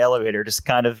hidden in the elevator, just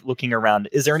kind of looking around.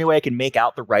 Is there any way I can make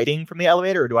out the writing from the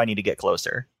elevator, or do I need to get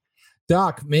closer?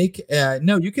 Doc,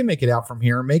 no, you can make it out from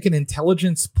here. Make an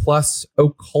intelligence plus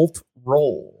occult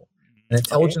roll. An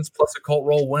intelligence plus occult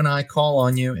roll when I call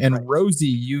on you. And Rosie,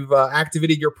 you've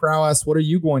activated your prowess. What are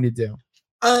you going to do?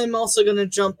 I'm also going to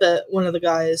jump at one of the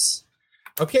guys.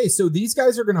 Okay, so these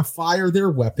guys are going to fire their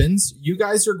weapons. You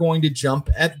guys are going to jump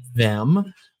at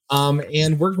them.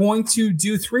 And we're going to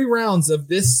do 3 rounds of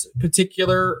this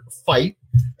particular fight.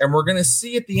 And we're going to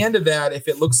see at the end of that if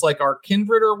it looks like our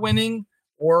kindred are winning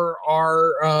or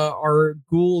our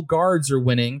ghoul guards are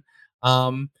winning.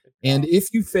 And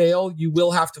if you fail, you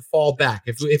will have to fall back.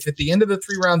 If at the end of the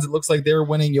 3 rounds it looks like they're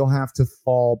winning, you'll have to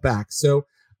fall back. So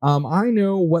I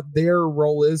know what their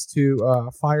role is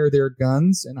to fire their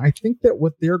guns, and I think that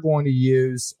what they're going to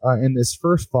use in this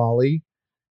first volley,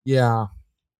 the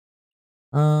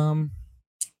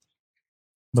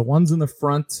ones in the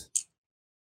front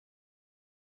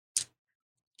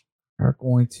are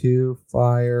going to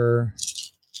fire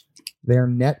their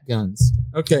net guns.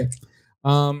 Okay.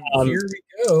 Here we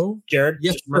go. Jared,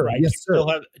 yes, remember, sir. Yes,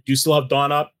 sir. Do still have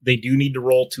Dawn up. They do need to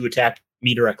roll to attack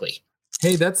me directly.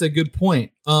 Hey, that's a good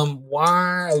point.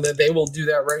 Why they will do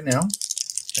that right now.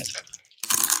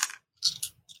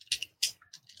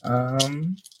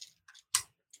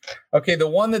 Okay, the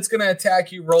one that's going to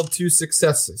attack you rolled 2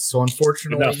 successes. So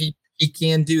unfortunately, he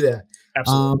can do that.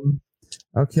 Absolutely.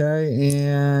 Okay,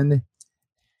 and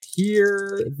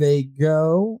here they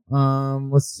go.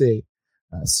 Let's see.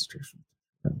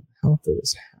 Health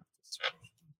is half.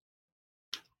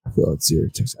 I feel it's 0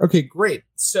 to 6. Okay, great.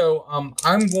 So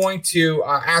I'm going to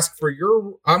ask for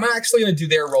your. I'm actually going to do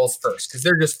their rolls first because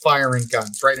they're just firing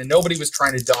guns, right? And nobody was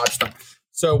trying to dodge them.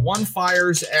 So one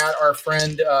fires at our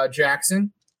friend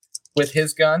Jackson with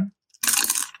his gun,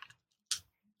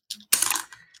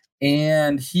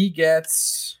 and he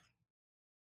gets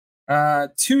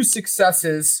 2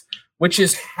 successes, which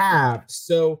is halved.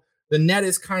 So the net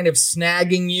is kind of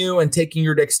snagging you and taking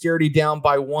your dexterity down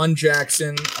by 1,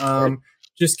 Jackson.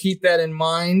 Just keep that in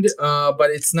mind. But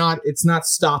it's not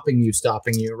stopping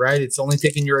you, right? It's only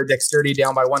taking your dexterity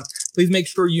down by 1. Please make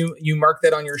sure you mark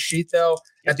that on your sheet, though.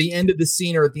 At the end of the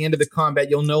scene or at the end of the combat,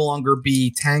 you'll no longer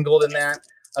be tangled in that.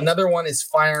 Another one is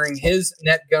firing his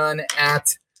net gun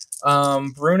at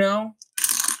Bruno.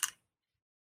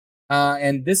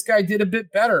 And this guy did a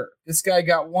bit better. This guy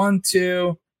got 1,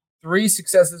 2, 3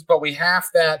 successes, but we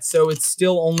half that, so it's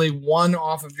still only 1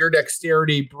 off of your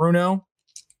dexterity, Bruno.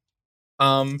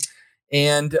 And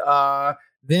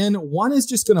then one is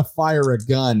just going to fire a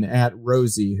gun at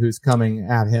Rosie, who's coming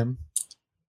at him.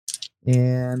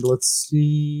 And let's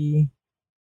see.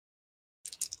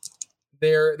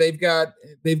 They've got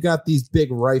these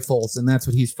big rifles, and that's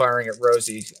what he's firing at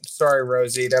Rosie. I'm sorry,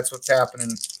 Rosie, that's what's happening.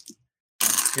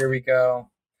 Here we go.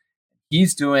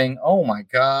 He's doing. Oh my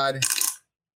God.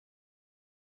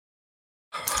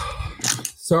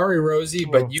 Sorry, Rosie,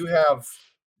 but you have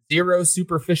 0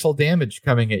 superficial damage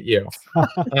coming at you.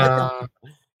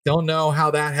 Don't know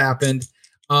how that happened.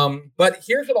 But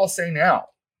here's what I'll say now.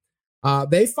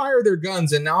 They fire their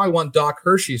guns, and now I want Doc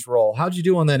Hershey's roll. How'd you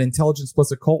do on that intelligence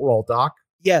plus occult roll, Doc?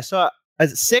 Yeah, so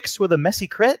as 6 with a messy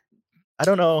crit. I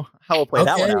don't know how we'll play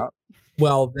that one out.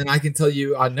 Well, then I can tell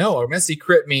you, no, a messy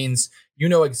crit means you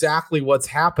know exactly what's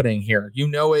happening here. You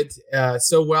know it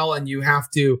so well, and you have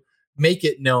to make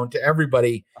it known to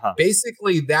everybody.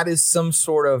 Basically, that is some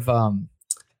sort of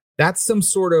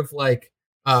like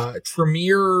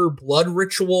Tremere blood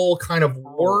ritual kind of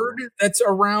ward that's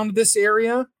around this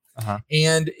area.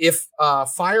 And if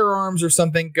firearms or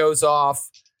something go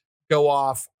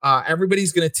off,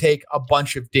 everybody's going to take a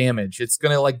bunch of damage. It's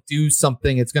going to like do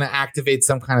something. It's going to activate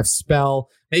some kind of spell.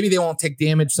 Maybe they won't take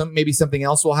damage. Maybe something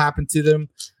else will happen to them.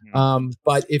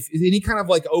 But if any kind of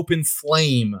like open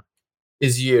flame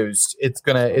is used, it's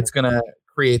gonna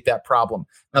create that problem.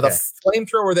 Now, Okay. the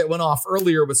flamethrower that went off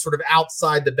earlier was sort of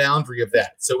outside the boundary of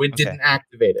that, so it Okay. didn't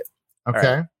activate it.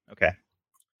 Okay. Okay.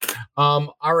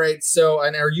 All right. So,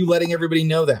 and are you letting everybody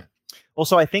know that? Well,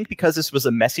 so I think because this was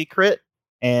a messy crit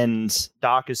and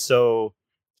Doc is so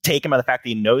taken by the fact that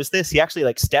he knows this, he actually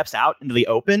like steps out into the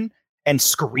open and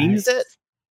screams it,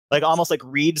 like almost like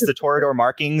reads the Toreador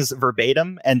markings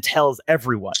verbatim and tells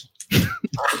everyone.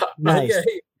 Nice.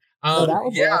 Okay. Oh, that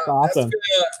was yeah, awesome.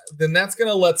 that's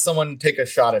gonna let someone take a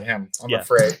shot at him. I'm Yeah.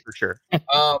 afraid. For sure.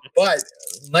 But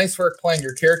nice work playing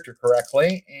your character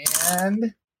correctly.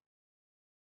 And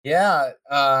yeah,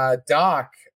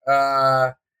 Doc,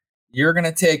 you're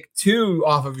gonna take 2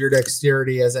 off of your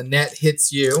dexterity as a net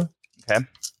hits you. Okay.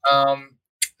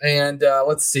 And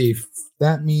let's see.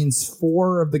 That means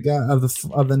 4 of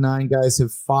the 9 guys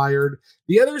have fired.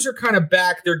 The others are kind of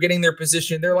back. They're getting their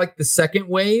position. They're like the second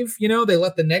wave. You know, they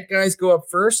let the net guys go up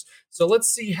first. So let's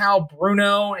see how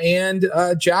Bruno and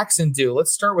Jackson do.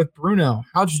 Let's start with Bruno.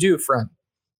 How'd you do, friend?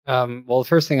 Well, the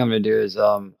first thing I'm going to do is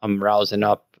I'm rousing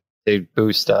up to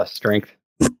boost strength.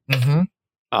 Mm-hmm.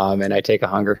 And I take a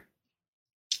hunger.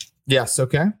 Yes.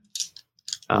 Okay.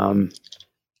 And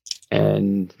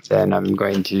then I'm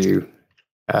going to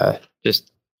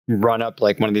just run up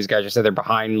like one of these guys. Just say they're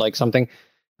behind like something.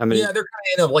 I mean, Yeah, they're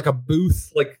kind of in like a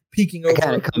booth, like peeking I over.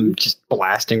 kind of come just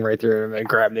blasting right through him and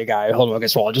grab the guy, hold him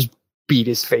against the wall, just beat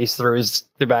his face through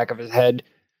the back of his head.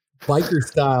 Biker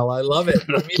style. I love it.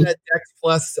 Give me that dex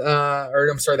plus,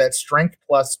 that strength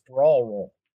plus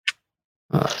brawl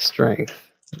roll.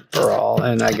 Strength brawl,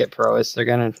 and I get prowess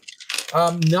again.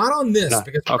 Not on this No,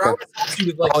 because okay. prowess helps you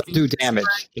with like I'll do damage.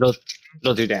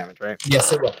 It'll do damage, right?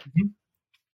 Yes, it will. Mhm.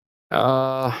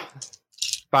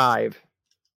 5.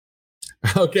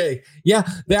 Okay. Yeah.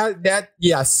 That.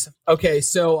 Yes. Okay.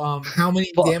 So, how many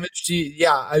Well- damage do you?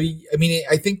 Yeah. I mean,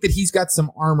 I think that he's got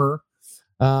some armor.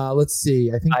 Let's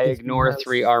see. I think I that he ignore has-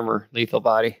 3 armor, lethal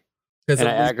body, 'cause and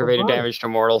of I lethal aggravated body. damage to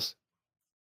mortals.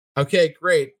 Okay,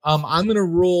 great. I'm gonna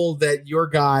rule that your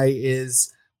guy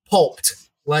is pulped,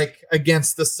 like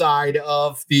against the side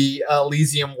of the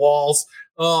Elysium walls.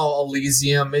 Oh,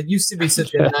 Elysium! It used to be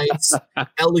such a nice,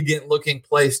 elegant-looking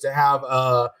place to have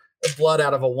blood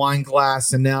out of a wine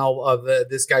glass, and now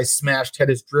this guy's smashed head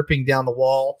is dripping down the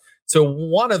wall. So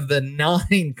one of the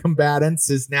 9 combatants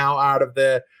is now out of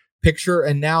the picture,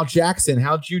 and now Jackson,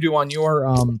 how'd you do on your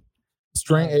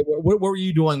strength? What were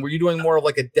you doing? Were you doing more of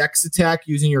like a dex attack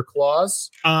using your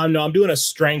claws? No, I'm doing a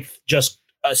strength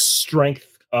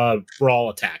brawl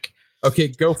attack. Okay,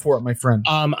 go for it, my friend.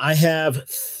 I have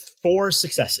 4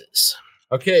 successes.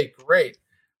 Okay, great.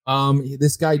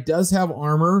 This guy does have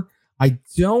armor. I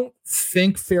don't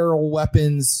think feral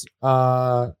weapons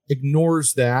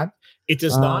ignores that. It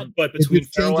does not, but It between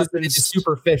just feral changes it weapons, into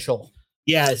superficial.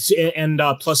 yeah, and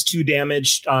plus 2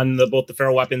 damage on both the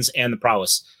feral weapons and the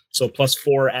prowess. So plus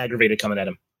 4 aggravated coming at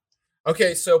him.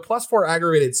 Okay, so plus 4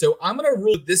 aggravated. So I'm gonna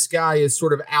rule this guy is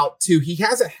sort of out too. He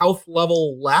has a health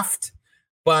level left,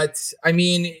 but I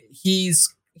mean he's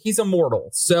immortal.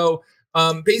 So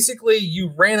basically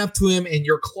you ran up to him and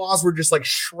your claws were just like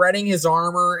shredding his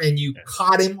armor, and you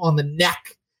caught him on the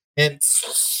neck, and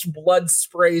blood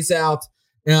sprays out,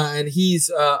 and he's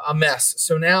a mess.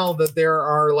 So now that there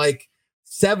are like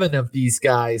 7 of these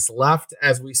guys left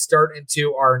as we start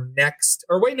into our next,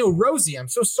 or wait, no, Rosie, I'm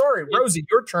so sorry. Rosie,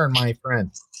 your turn, my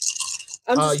friend.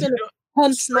 I'm just You gonna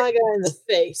punch my guy in the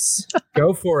face.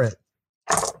 go for it.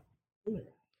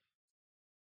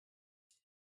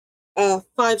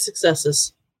 5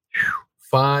 successes.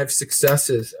 5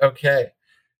 successes. Okay.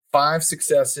 5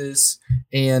 successes.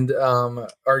 And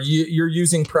you're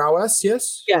using prowess,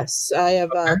 yes? Yes, I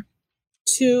have Okay.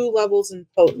 2 levels in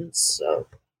potence. So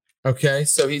Okay,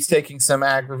 so he's taking some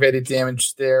aggravated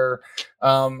damage there.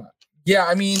 Yeah,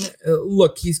 I mean,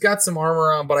 look, he's got some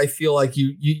armor on, but I feel like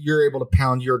you're able to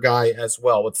pound your guy as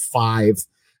well with 5.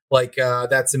 Like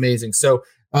that's amazing. So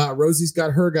Rosie's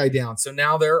got her guy down. So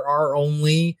now there are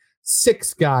only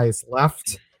 6 guys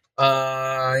left,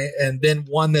 and then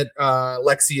one that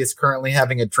Lexi is currently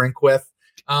having a drink with.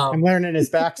 I'm learning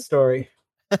his backstory.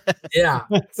 Yeah,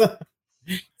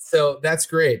 so that's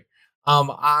great.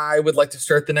 I would like to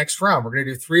start the next round. We're going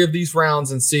to do 3 of these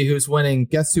rounds and see who's winning.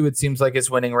 Guess who it seems like is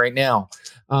winning right now.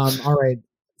 All right.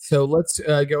 So let's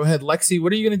go ahead. Lexi,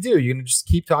 what are you going to do? You're going to just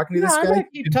keep talking to this I'm guy? gonna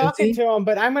keep talking to him,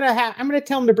 but I'm gonna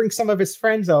tell him to bring some of his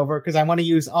friends over because I want to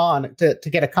use on to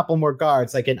get a couple more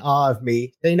guards, like in awe of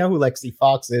me. They know who Lexi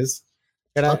Fox is.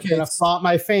 Gonna flaunt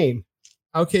my fame.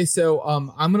 Okay, so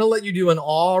I'm going to let you do an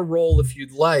awe roll if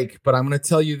you'd like, but I'm going to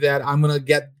tell you that I'm going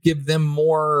to give them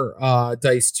more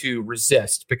dice to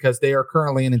resist because they are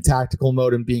currently in a tactical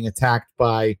mode and being attacked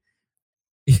by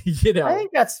You know. I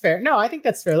think that's fair. No, I think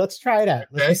that's fair. Let's try it out.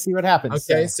 Let's Okay. just see what happens.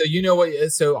 Okay, so you know what?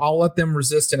 So I'll let them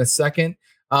resist in a second.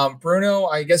 Bruno,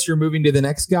 I guess you're moving to the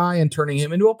next guy and turning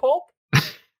him into a pulp.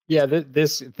 Yeah,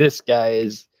 this guy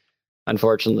is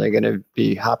unfortunately going to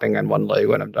be hopping on one leg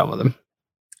when I'm done with him.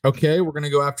 Okay, we're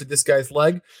gonna go after this guy's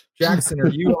leg. Jackson, are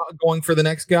you going for the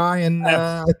next guy? And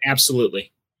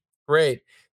Absolutely. great,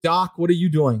 Doc, what are you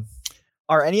doing?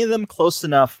 Are any of them close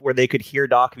enough where they could hear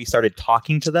Doc if he started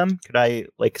talking to them? Could I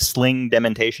like sling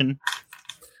dementation?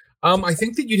 I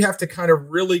think that you'd have to kind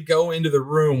of really go into the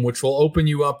room, which will open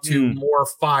you up to more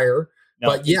fire. No,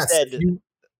 but yes, instead,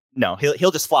 no,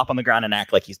 he'll just flop on the ground and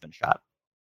act like he's been shot.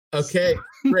 okay,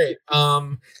 great.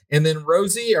 And then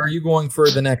Rosie, are you going for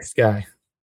the next guy?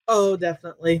 Oh,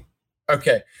 definitely.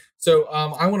 Okay, so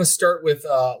I want to start with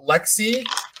Lexi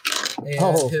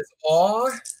and his awe.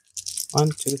 1,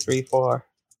 2, 3, 4.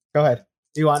 Go ahead.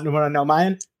 Do you want to know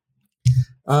mine?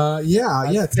 Yeah.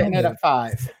 I'm sitting at a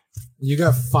 5. You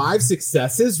got 5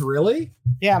 successes, really?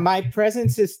 Yeah, my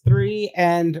presence is 3,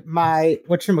 and my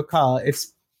whatchamacallit,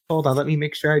 it's hold on, let me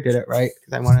make sure I did it right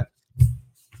because I want it.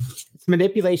 It's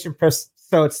manipulation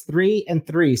so it's 3 and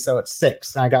 3, so it's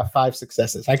 6. And I got 5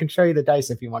 successes. I can show you the dice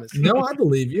if you want to see. No, I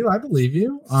believe you.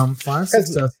 5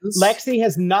 successes. Lexi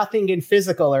has nothing in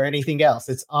physical or anything else.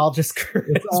 It's all just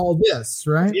It's all this,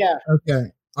 right? Yeah.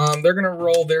 Okay. They're gonna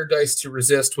roll their dice to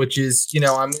resist, which is,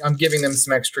 I'm giving them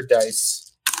some extra dice.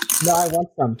 No, I want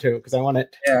some too because I want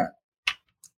it. Yeah.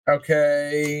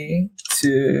 Okay.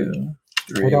 2,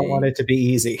 3. I don't want it to be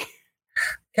easy.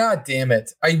 God damn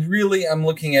it. I really am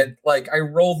looking at, I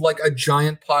rolled like a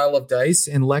giant pile of dice,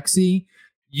 and Lexi,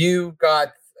 you got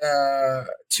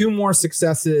 2 more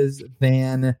successes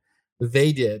than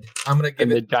they did. I'm going to give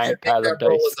the giant pile of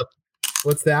dice.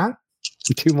 What's that?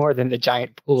 2 more than the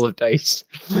giant pool of dice.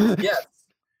 Yes.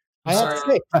 I have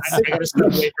 6. I gotta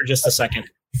step away for just a second.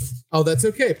 Oh, that's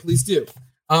okay. Please do.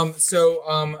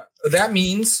 So that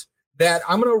means that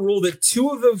I'm going to rule that 2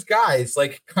 of those guys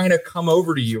kind of come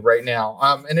over to you right now.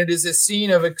 And it is a scene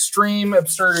of extreme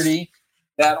absurdity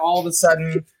that all of a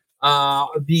sudden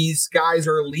these guys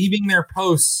are leaving their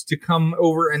posts to come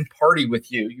over and party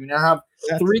with you. You now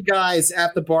have 3 guys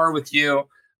at the bar with you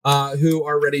who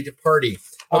are ready to party.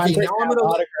 Okay, now I'm going to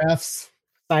autographs.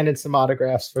 Signed in some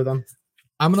autographs for them.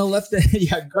 I'm going to let them,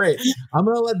 yeah, great. I'm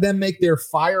going to let them make their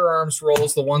firearms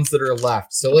rolls, the ones that are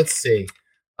left. So let's see.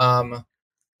 I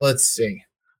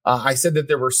said that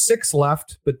there were 6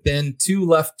 left, but then 2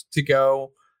 left to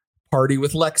go party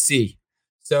with Lexi.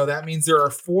 So that means there are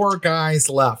 4 guys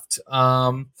left.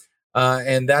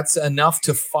 And that's enough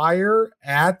to fire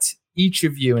at each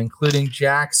of you, including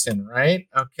Jackson, right?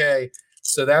 Okay.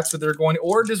 So that's what they're going to,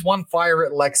 or does one fire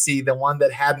at Lexi, the one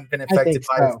that hadn't been affected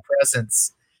by his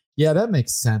presence? Yeah, that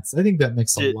makes sense. I think that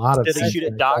makes a lot of sense. Did they shoot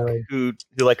at Doc, who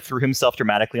threw himself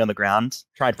dramatically on the ground,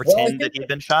 trying to pretend that he'd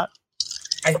been shot?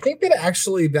 I think that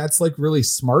actually that's really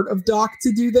smart of Doc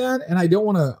to do that, and I don't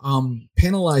want to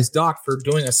penalize Doc for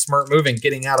doing a smart move and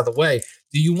getting out of the way.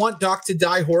 Do you want Doc to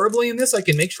die horribly in this? I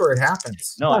can make sure it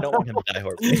happens. No, I don't want him to die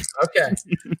horribly. Okay.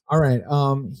 All right.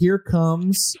 Here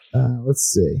comes. Let's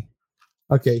see.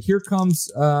 Okay. Here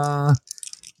comes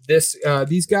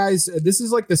these guys. This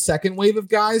is like the second wave of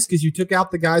guys because you took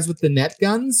out the guys with the net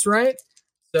guns, right?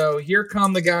 So here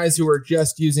come the guys who are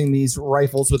just using these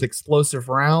rifles with explosive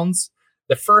rounds.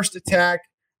 The first attack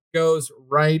goes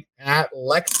right at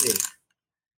Lexi.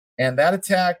 And that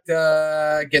attack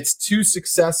gets 2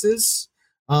 successes,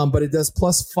 but it does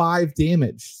 +5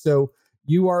 damage. So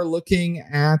you are looking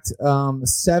at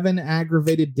 7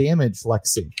 aggravated damage,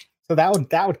 Lexi. So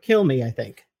that would kill me, I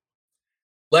think.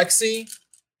 Lexi,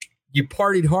 you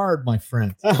partied hard, my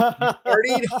friend. You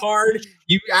partied hard.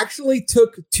 You actually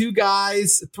took 3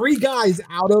 guys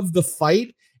out of the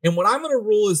fight. And what I'm going to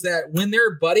rule is that when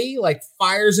their buddy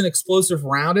fires an explosive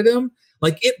round at him,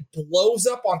 it blows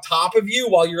up on top of you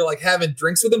while you're having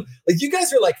drinks with them. You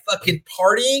guys are fucking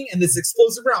partying, and this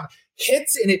explosive round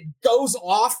hits and it goes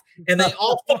off, and they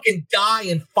all fucking die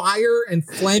and fire and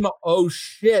flame up. Oh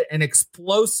shit! An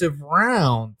explosive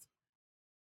round.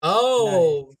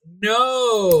 Oh nice.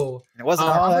 No! It wasn't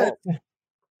our fault.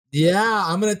 Yeah,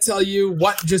 I'm going to tell you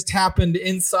what just happened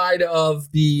inside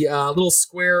of the little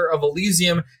square of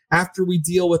Elysium after we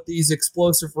deal with these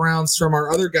explosive rounds from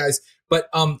our other guys. But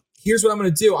here's what I'm going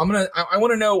to do. I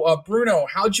want to know, Bruno,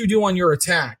 how'd you do on your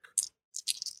attack?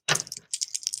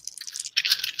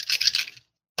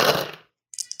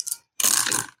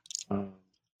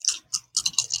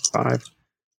 Five,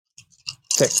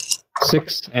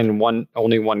 6, and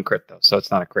only one crit though, so it's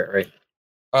not a crit, right?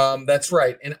 That's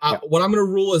right. And what I'm going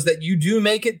to rule is that you do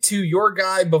make it to your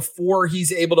guy before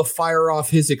he's able to fire off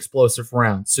his explosive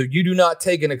round. So you do not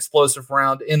take an explosive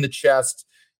round in the chest.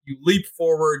 You leap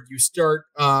forward. You start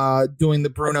doing the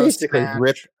Bruno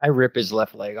smash. I rip his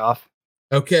left leg off.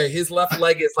 Okay, his left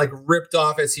leg is like ripped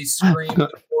off as he screams in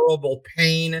horrible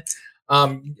pain.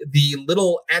 The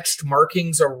little etched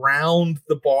markings around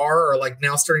the bar are like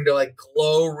now starting to like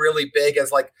glow really big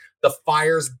as like the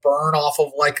fires burn off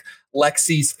of like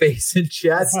Lexi's face and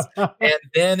chest. And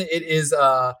then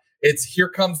it's here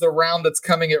comes the round that's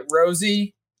coming at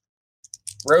Rosie.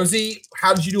 Rosie,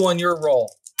 how did you do on your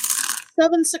roll?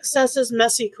 7 successes,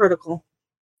 messy critical.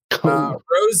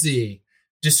 Rosie,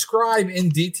 describe in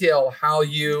detail how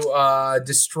you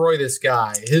destroy this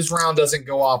guy. His round doesn't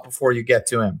go off before you get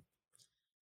to him.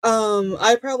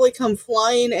 I probably come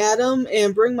flying at him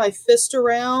and bring my fist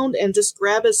around and just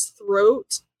grab his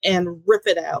throat and rip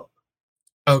it out.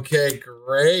 Okay,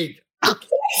 great.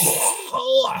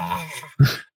 All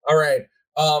right.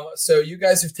 So you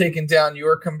guys have taken down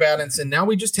your combatants, and now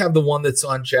we just have the one that's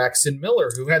on Jackson Miller,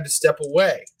 who had to step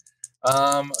away.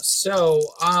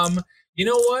 You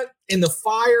know what? In the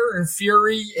fire and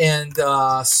fury and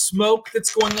smoke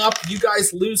that's going up, you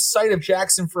guys lose sight of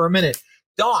Jackson for a minute.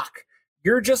 Doc,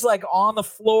 you're just like on the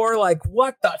floor, like,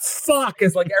 what the fuck?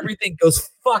 Is like everything goes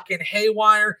fucking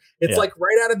haywire. It's like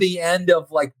right out of the end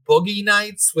of like Boogie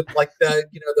Nights with like the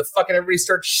fucking everybody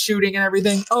starts shooting and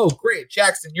everything. Oh, great.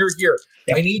 Jackson, you're here.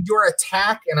 Yep. I need your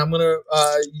attack, and I'm going to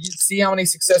see how many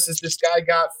successes this guy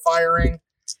got firing,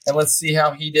 and let's see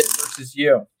how he did versus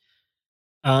you.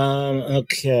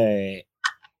 Okay.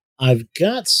 I've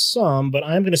got some, but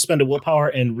I'm going to spend a willpower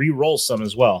and re-roll some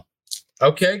as well.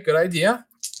 Okay, good idea.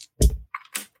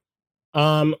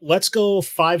 Let's go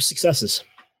 5 successes.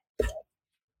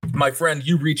 My friend,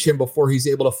 you reach him before he's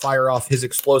able to fire off his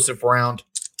explosive round.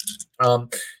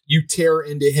 You tear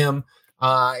into him,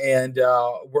 and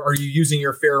are you using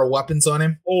your feral weapons on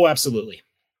him? Oh, absolutely.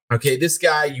 Okay, this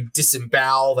guy, you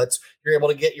disembowel. You're able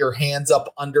to get your hands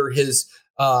up under his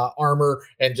armor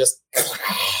and just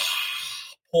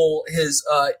pull his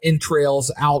entrails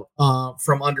out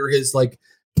from under his like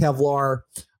Kevlar.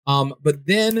 But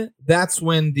then that's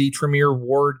when the Tremere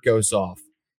ward goes off.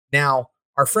 Now,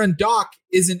 our friend Doc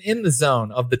isn't in the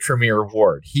zone of the Tremere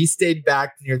ward. He stayed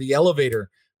back near the elevator,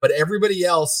 but everybody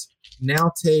else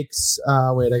now takes,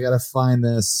 wait, I got to find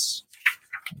this.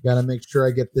 I got to make sure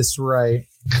I get this right.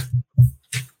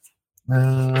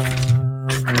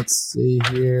 Let's see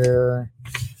here.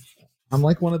 I'm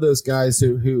like one of those guys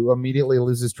who immediately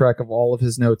loses track of all of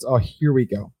his notes. Oh, here we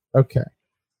go. Okay.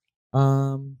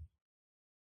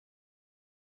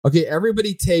 Okay,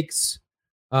 everybody takes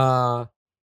 12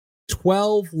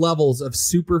 levels of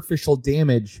superficial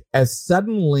damage as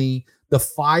suddenly the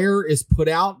fire is put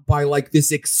out by like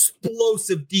this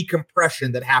explosive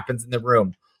decompression that happens in the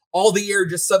room. All the air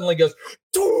just suddenly goes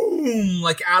boom,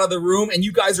 like out of the room, and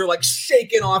you guys are like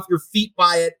shaken off your feet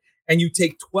by it, and you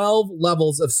take 12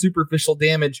 levels of superficial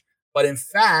damage, but in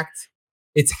fact,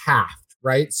 it's halved,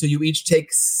 right? So you each take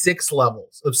 6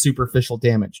 levels of superficial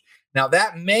damage. Now,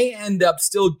 that may end up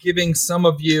still giving some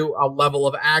of you a level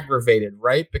of aggravated,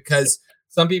 right? Because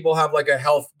some people have like a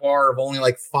health bar of only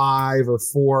like 5 or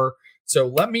 4. So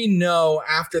let me know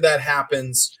after that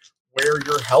happens where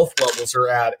your health levels are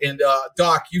at. And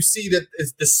Doc, you see that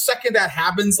the second that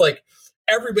happens, like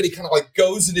everybody kind of like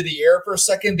goes into the air for a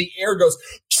second. The air goes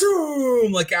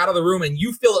choom, like out of the room, and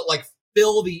you feel it like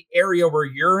fill the area where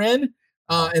you're in.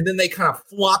 And then they kind of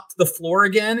flop to the floor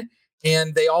again.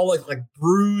 And they all like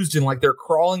bruised and like they're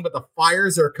crawling, but the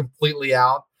fires are completely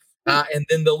out. And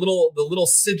then the little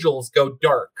sigils go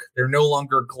dark. They're no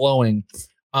longer glowing.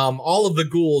 All of the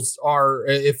ghouls are,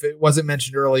 if it wasn't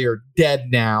mentioned earlier, dead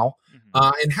now.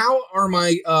 And how are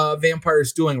my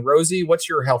vampires doing? Rosie, what's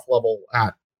your health level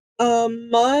at?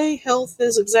 My health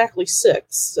is exactly 6.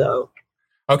 So.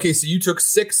 Okay, so you took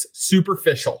 6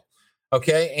 superficial.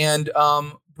 Okay, and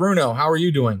Bruno, how are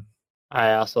you doing?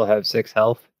 I also have 6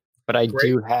 health. But I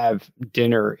do have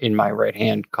dinner in my right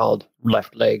hand called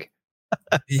left leg.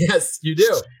 Yes, you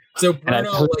do. So Bruno, and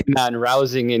I'm on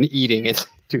rousing and eating it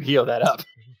to heal that up.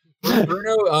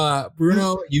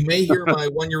 Bruno, you may hear my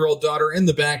 1-year-old daughter in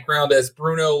the background as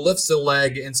Bruno lifts a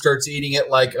leg and starts eating it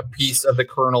like a piece of the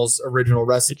Colonel's original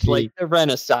recipe. It's like the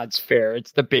Renaissance fair.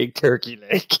 It's the big turkey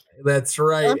leg. That's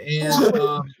right.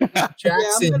 And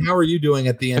Jackson, how are you doing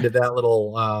at the end of that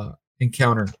little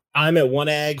encounter? I'm at 1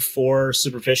 ag, 4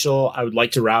 superficial. I would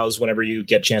like to rouse whenever you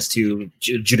get a chance to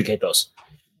adjudicate those.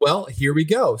 Well, here we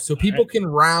go. So people can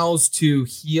rouse to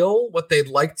heal what they'd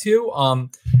like to.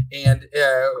 And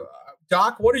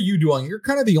Doc, what are you doing? You're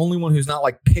kind of the only one who's not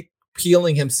like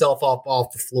peeling himself up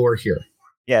off the floor here.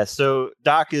 Yeah, so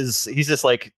Doc he's just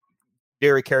like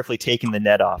very carefully taking the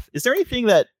net off. Is there anything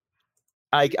that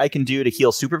I can do to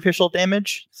heal superficial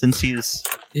damage since he's...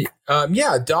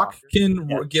 Doc can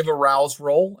give a rouse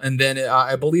roll, and then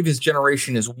I believe his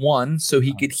generation is 1, so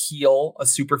he could heal a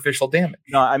superficial damage.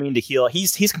 No, I mean to heal.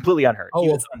 He's completely unhurt.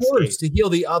 Oh, of course, to heal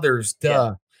the others.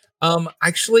 Duh. Yeah.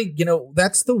 Actually,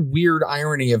 that's the weird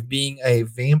irony of being a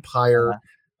vampire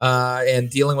and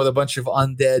dealing with a bunch of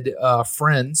undead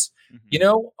friends.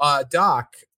 Mm-hmm.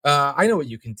 Doc, I know what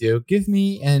you can do. Give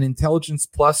me an intelligence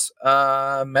plus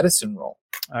medicine roll.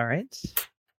 All right.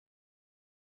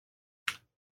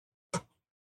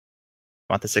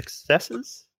 Want the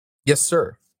successes? Yes,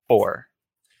 sir. 4.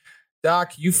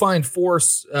 Doc, you find 4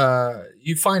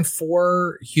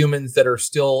 humans that are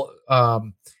still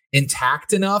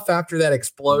intact enough after that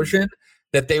explosion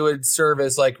that they would serve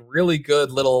as like really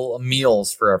good little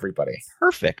meals for everybody.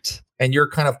 Perfect. And you're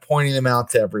kind of pointing them out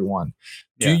to everyone.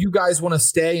 Do you guys want to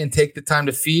stay and take the time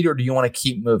to feed, or do you want to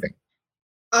keep moving?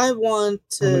 I want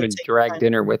to I'm going to drag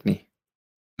dinner with me.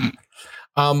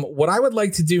 What I would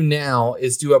like to do now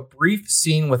is do a brief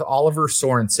scene with Oliver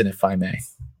Sorensen, if I may.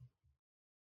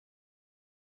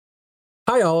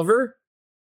 Hi, Oliver.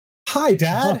 Hi,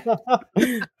 Dad.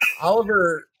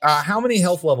 Oliver, how many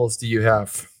health levels do you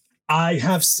have? I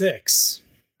have 6.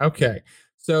 Okay.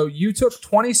 So you took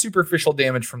 20 superficial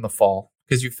damage from the fall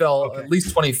because you fell at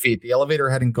least 20 feet. The elevator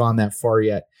hadn't gone that far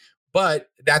yet, but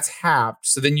that's halved.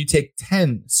 So then you take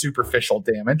 10 superficial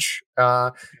damage.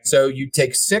 So you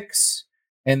take 6,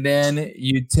 and then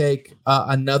you take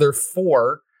another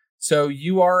 4. So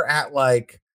you are at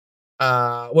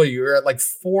you're at like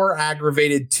 4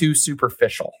 aggravated, 2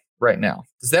 superficial right now.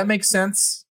 Does that make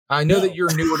sense? I know that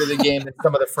you're newer to the game than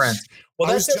some of the friends. Well,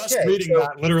 I was just reading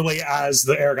that literally as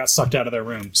the air got sucked out of their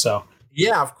room. So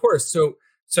yeah, of course.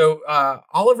 So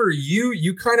Oliver,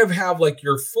 you kind of have like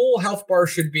your full health bar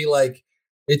should be like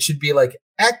X,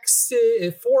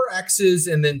 4 X's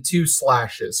and then 2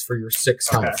 slashes for your 6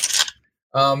 health.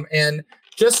 And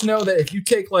just know that if you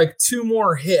take like 2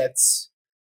 more hits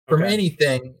from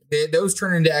anything, those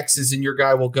turn into X's and your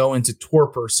guy will go into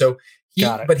torpor. So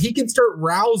but he can start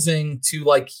rousing to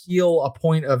like heal a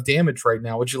point of damage right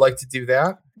now. Would you like to do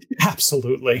that?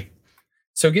 Absolutely.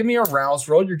 So give me a rouse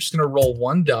roll. You're just going to roll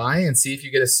 1 die and see if you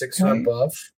get a 6 or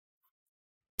above.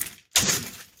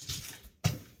 It's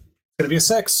going to be a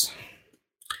 6.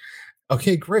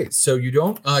 Okay, great. So you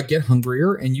don't get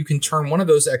hungrier, and you can turn one of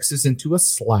those X's into a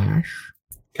slash.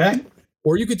 Okay.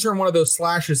 Or you could turn one of those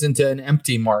slashes into an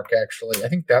empty mark, actually. I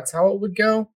think that's how it would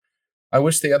go. I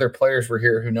wish the other players were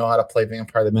here who know how to play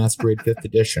Vampire the Masquerade 5th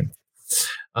edition.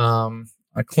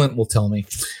 Clint will tell me.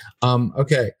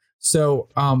 Okay. So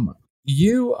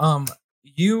you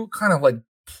kind of like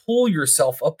pull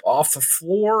yourself up off the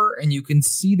floor, and you can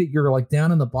see that you're like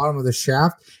down in the bottom of the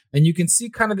shaft, and you can see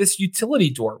kind of this utility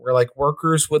door where like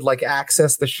workers would like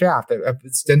access the shaft that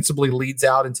ostensibly leads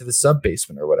out into the sub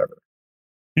basement or whatever.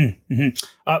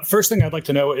 Mm-hmm. First thing I'd like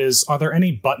to know is, are there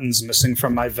any buttons missing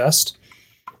from my vest?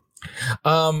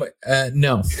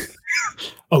 No.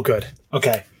 Oh, good.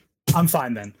 Okay. I'm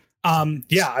fine then.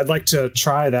 I'd like to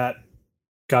try that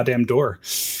goddamn door.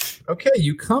 Okay,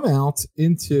 you come out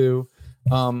into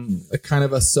a kind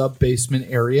of a sub basement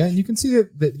area, and you can see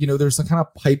that there's some kind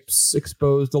of pipes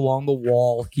exposed along the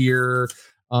wall here.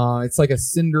 It's like a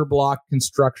cinder block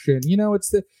construction.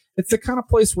 It's the kind of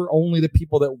place where only the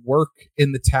people that work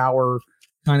in the tower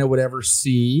kind of would ever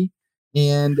see.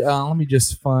 And let me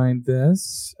just find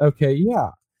this. Okay, yeah.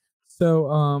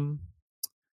 So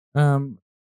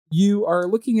you are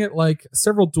looking at like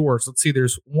several doors. Let's see.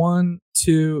 There's 1,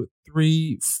 2,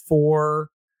 3, 4,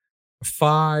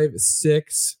 5,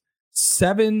 6,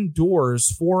 7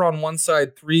 doors. 4 on one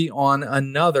side, 3 on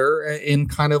another. In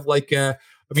kind of like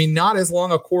not as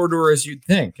long a corridor as you'd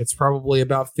think. It's probably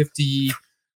about 50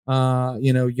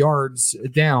 yards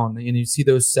down, and you see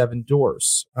those 7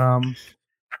 doors.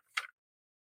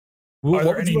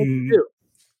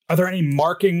 Are there any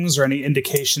markings or any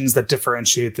indications that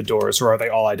differentiate the doors, or are they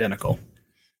all identical?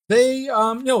 There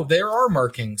are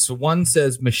markings. So one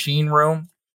says machine room.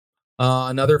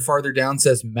 Another farther down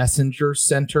says messenger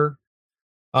center.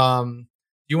 Do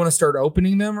you want to start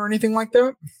opening them or anything like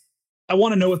that? I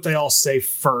want to know what they all say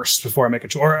first before I make a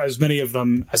choice, or as many of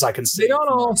them as I can see. They don't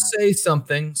all say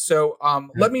something. So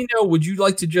let me know. Would you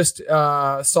like to just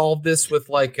solve this with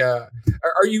like, are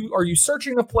you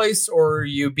searching the place, or are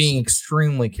you being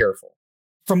extremely careful?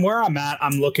 From where I'm at,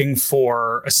 I'm looking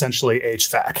for essentially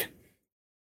HVAC.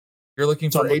 You're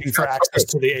looking for HVAC. Access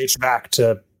to the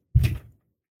HVAC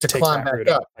to climb back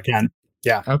up. I can.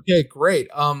 Yeah. Okay, great.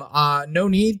 No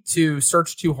need to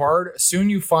search too hard. Soon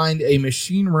you find a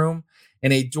machine room,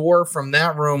 and a door from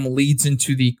that room leads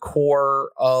into the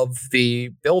core of the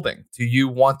building. Do you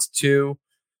want to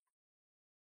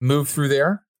move through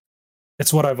there?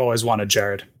 It's what I've always wanted,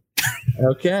 Jared.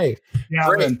 Okay. Yeah.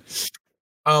 Great.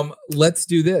 Let's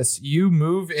do this. You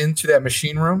move into that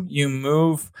machine room. You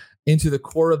move into the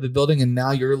core of the building, and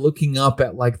now you're looking up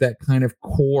at like that kind of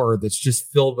core that's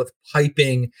just filled with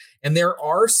piping. And there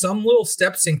are some little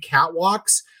steps and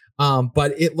catwalks,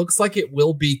 but it looks like it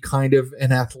will be kind of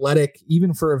an athletic,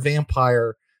 even for a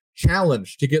vampire,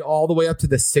 challenge to get all the way up to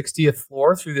the 60th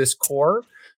floor through this core.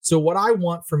 So what I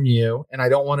want from you, and I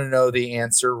don't want to know the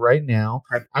answer right now,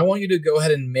 I want you to go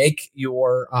ahead and make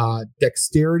your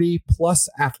dexterity plus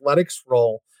athletics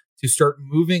roll to start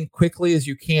moving quickly as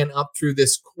you can up through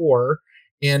this core.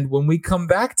 And when we come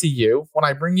back to you, when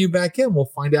I bring you back in, we'll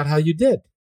find out how you did.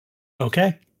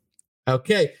 Okay.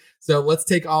 Okay. So let's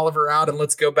take Oliver out and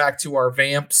let's go back to our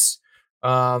vamps,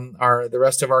 the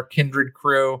rest of our kindred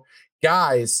crew.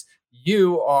 Guys,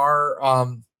 you are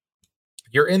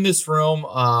you're in this room.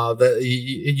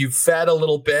 You fed a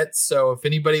little bit, so if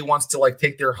anybody wants to like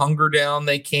take their hunger down,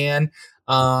 they can.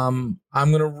 I'm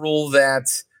gonna rule that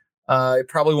it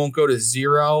probably won't go to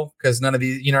 0 because none of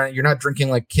these, you're not drinking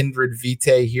like Kindred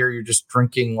Vitae here. You're just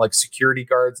drinking like security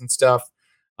guards and stuff.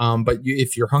 But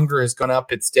if your hunger has gone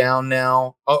up, it's down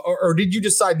now. Or did you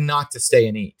decide not to stay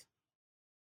and eat?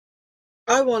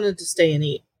 I wanted to stay and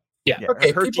eat. Yeah. Okay,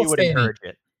 I heard people you would stay and encourage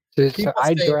it. So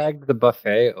I dragged the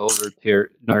buffet over to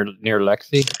near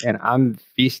Lexi, and I'm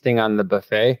feasting on the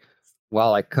buffet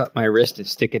while I cut my wrist and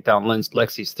stick it down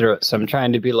Lexi's throat. So I'm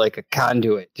trying to be like a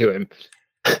conduit to him.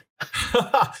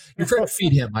 You're trying to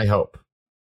feed him, I hope.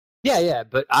 Yeah,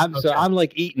 but I'm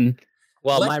like eating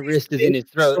while my wrist is in his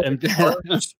throat. And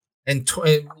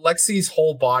Lexi's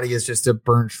whole body is just a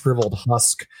burnt, shriveled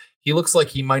husk. He looks like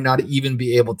he might not even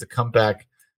be able to come back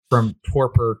from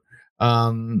torpor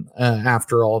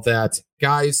after all that.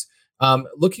 Guys,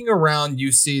 looking around,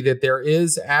 you see that there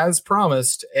is, as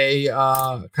promised, a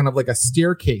kind of like a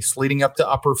staircase leading up to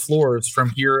upper floors from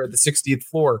here at the 60th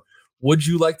floor. Would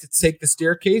you like to take the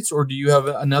staircase, or do you have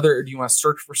another? Do you want to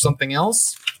search for something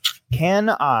else? Can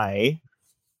I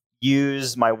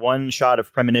use my one shot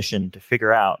of premonition to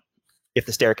figure out if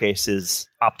the staircase is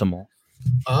optimal?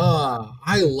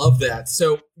 I love that.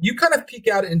 So you kind of peek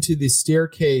out into the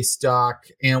staircase, Doc,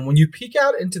 and when you peek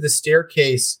out into the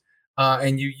staircase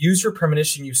and you use your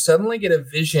premonition, you suddenly get a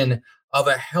vision of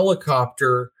a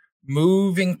helicopter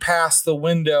moving past the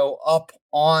window up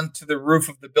onto the roof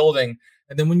of the building.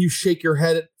 And then when you shake your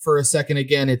head for a second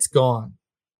again, it's gone.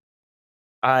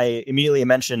 I immediately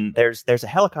mention there's a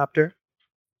helicopter.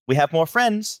 We have more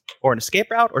friends, or an escape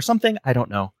route, or something. I don't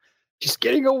know. She's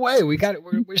getting away.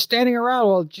 We're standing around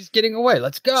while she's getting away.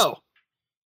 Let's go.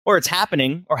 Or it's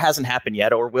happening, or hasn't happened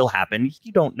yet, or will happen.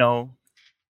 You don't know.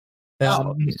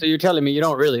 So you're telling me you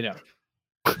don't really know?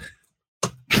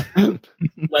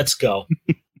 Let's go.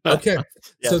 Okay.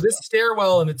 Yes. So this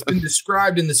stairwell, and it's been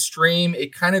described in the stream,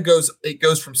 it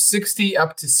goes from 60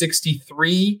 up to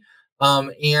 63.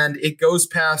 And it goes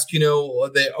past,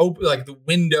 the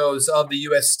windows of the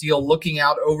U.S. Steel looking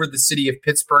out over the city of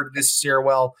Pittsburgh, this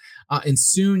stairwell. And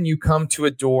soon you come to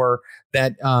a door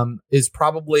that is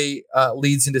probably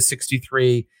leads into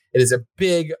 63. It is a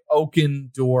big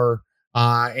oaken door.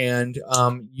 And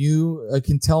you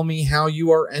can tell me how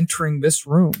you are entering this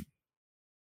room.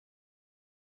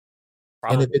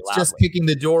 Probably and if it's loudly. just kicking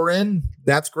the door in,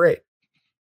 that's great.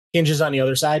 Hinges on the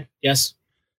other side. Yes.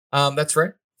 That's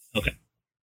right. Okay.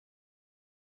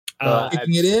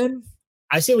 Kicking it in.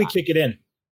 I say we kick it in.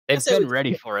 They've been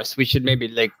ready for us. We should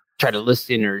maybe try to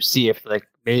listen or see if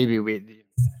maybe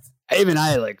even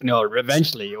I no,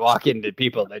 eventually you walk into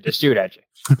people, they just shoot at you.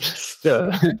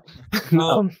 So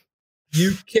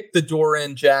you kick the door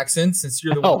in, Jackson, since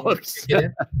you're the one who kick it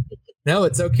in. No,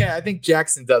 it's okay. I think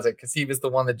Jackson does it because he was the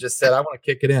one that just said, I want to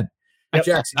kick it in. Yep.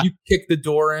 Jackson, you kick the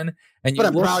door in and you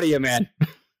I'm proud of you, man.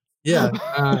 Yeah.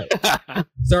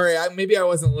 Sorry, maybe I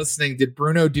wasn't listening. Did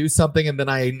Bruno do something and then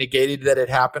I negated that it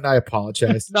happened? I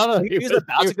apologize. No, he was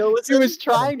about to go listen. He was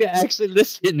trying to actually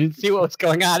listen and see what was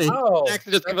going on. Oh,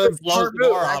 Jackson just blows the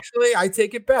door off. Actually, I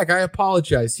take it back. I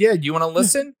apologize. Yeah, do you want to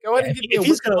listen? Go ahead and give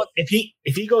me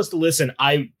if he goes to listen,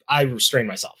 I restrain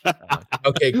myself.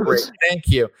 Okay, great. Thank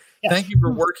you. Yeah. Thank you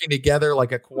for working together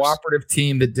like a cooperative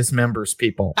team that dismembers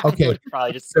people. Okay,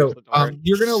 probably just so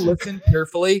you're going to listen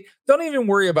carefully. Don't even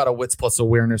worry about a wits plus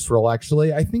awareness roll.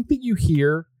 Actually, I think that you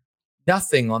hear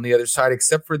nothing on the other side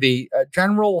except for the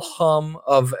general hum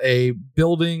of a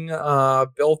building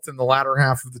built in the latter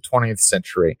half of the 20th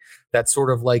century. That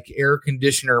sort of like air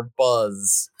conditioner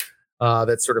buzz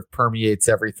that sort of permeates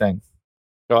everything.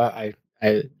 So I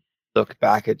look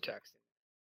back at Jackson.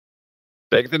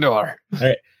 Take the door. All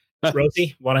right.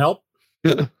 Rosie, want to help?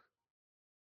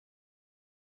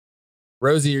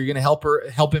 Rosie, you're going to help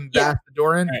him bash the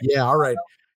door in? All right. Yeah, all right.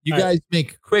 You All guys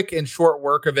make quick and short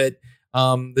work of it.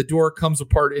 The door comes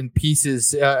apart in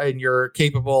pieces in your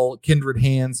capable kindred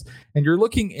hands, and you're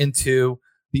looking into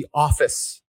the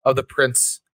office of the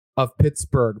Prince of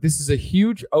Pittsburgh. This is a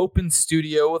huge open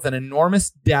studio with an enormous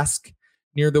desk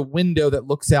near the window that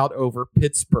looks out over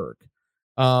Pittsburgh.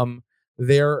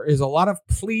 There is a lot of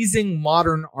pleasing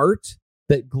modern art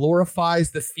that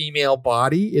glorifies the female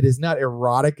body. It is not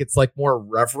erotic. It's like more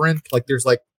reverent. Like there's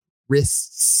like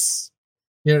wrists,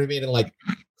 you know what I mean? And like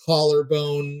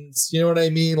collarbones, you know what I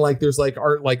mean? Like there's like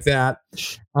art like that.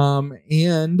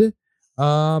 And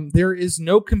there is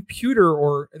no computer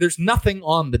or there's nothing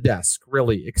on the desk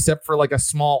really, except for like a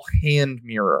small hand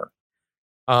mirror.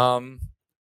 And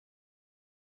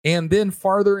then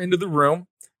farther into the room,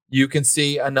 you can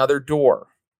see another door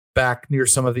back near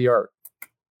some of the art.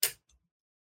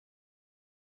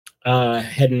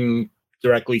 Heading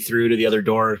directly through to the other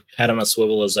door, head on a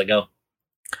swivel as I go.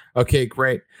 Okay,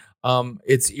 great.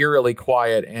 It's eerily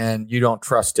quiet and you don't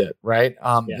trust it, right?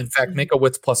 Yeah. In fact, make a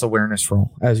wits plus awareness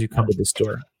roll as you come to this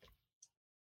door.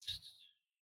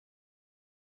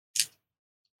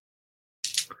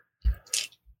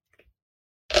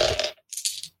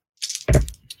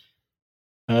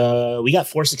 We got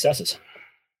 4 successes.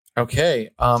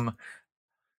 Okay. Come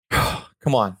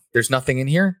on. There's nothing in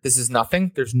here. This is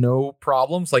nothing. There's no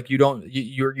problems. Like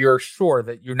you're sure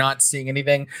that you're not seeing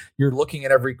anything. You're looking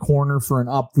at every corner for an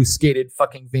obfuscated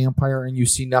fucking vampire and you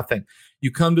see nothing.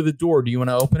 You come to the door. Do you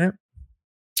want to open it?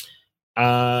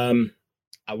 I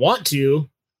want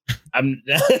to. I'm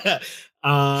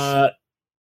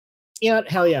yeah,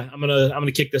 hell yeah. I'm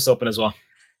gonna kick this open as well.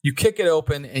 You kick it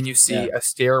open and you see a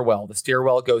stairwell. The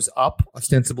stairwell goes up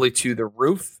ostensibly to the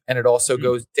roof, and it also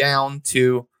goes down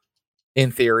to,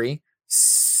 in theory,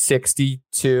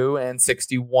 62 and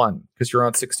 61, because you're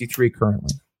on 63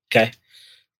 currently. Okay.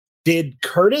 Did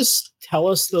Curtis tell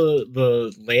us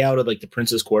the layout of like the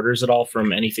prince's quarters at all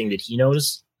from anything that he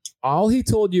knows? All he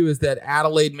told you is that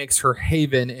Adelaide makes her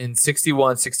haven in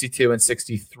 61, 62, and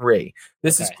 63.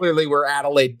 This is clearly where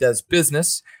Adelaide does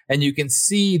business. And you can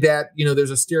see that,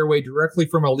 there's a stairway directly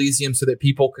from Elysium so that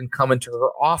people can come into her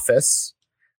office.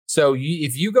 So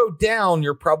if you go down,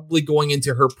 you're probably going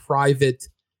into her private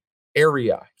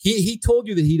area. He told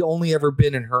you that he'd only ever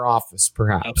been in her office,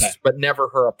 perhaps, but never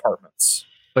her apartments.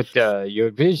 But your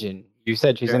vision, you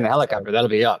said she's in the helicopter. That'll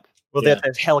be up. Well, there's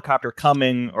a helicopter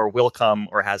coming or will come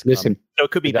or has come. So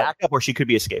it could be backup or she could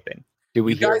be escaping. Do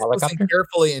we you hear guys a helicopter? listen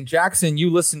carefully, and Jackson, you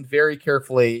listened very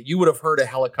carefully. You would have heard a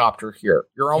helicopter here.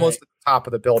 You're almost at the top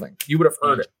of the building. You would have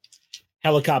heard it.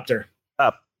 Helicopter.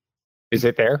 Up. Is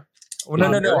it there?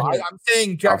 Well, no. I'm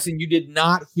saying, Jackson, you did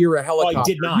not hear a helicopter. Oh, I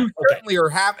did not. You certainly are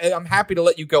happy. I'm happy to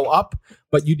let you go up,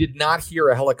 but you did not hear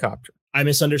a helicopter. I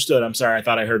misunderstood. I'm sorry. I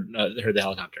thought I heard the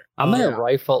helicopter. I'm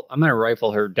gonna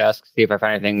rifle her desk, see if I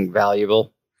find anything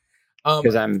valuable.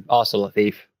 Because I'm also a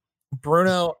thief.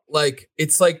 Bruno,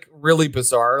 it's really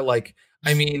bizarre.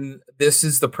 This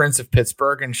is the Prince of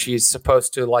Pittsburgh, and she's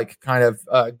supposed to kind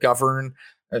of govern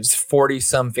 40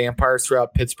 some vampires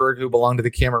throughout Pittsburgh who belong to the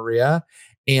Camarilla.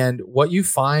 And what you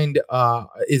find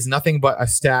is nothing but a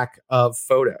stack of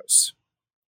photos.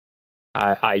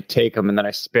 I take them and then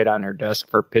I spit on her desk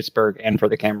for Pittsburgh and for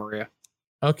the Camarilla.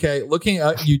 Okay, looking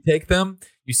at you take them,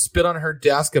 you spit on her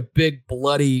desk, a big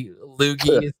bloody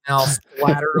loogie is now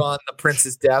splattered on the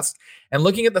prince's desk. And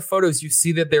looking at the photos, you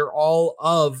see that they're all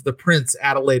of the Prince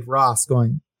Adelaide Ross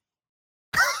going.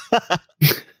 Oh,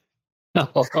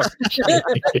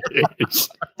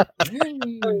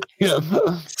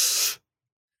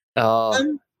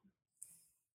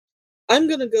 I'm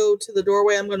going to go to the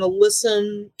doorway. I'm going to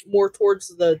listen more towards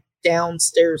the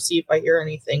downstairs, see if I hear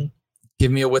anything.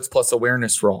 Give me a wits plus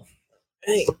awareness roll.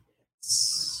 Hey.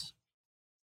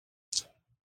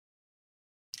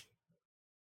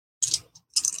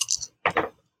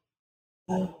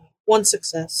 1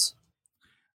 success.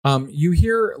 You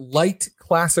hear light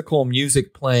classical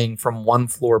music playing from 1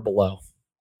 floor below.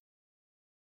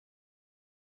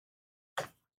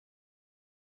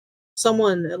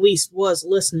 Someone at least was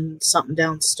listening to something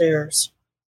downstairs.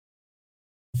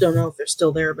 Don't know if they're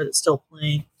still there, but it's still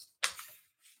playing.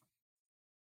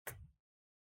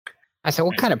 I said,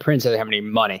 what kind of prince doesn't have any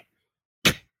money?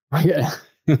 What are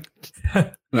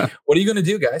you going to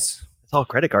do, guys? It's all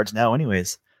credit cards now,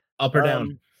 anyways. Up or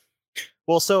down?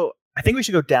 Well, so I think we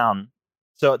should go down.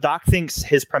 So Doc thinks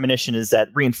his premonition is that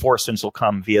reinforcements will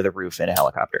come via the roof in a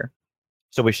helicopter.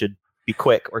 So we should be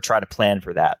quick or try to plan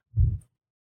for that.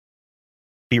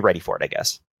 Be ready for it, I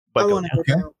guess. But I go want to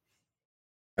down. go down.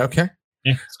 Okay.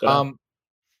 Yeah, let's go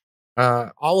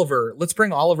down. Oliver, let's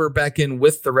bring Oliver back in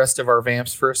with the rest of our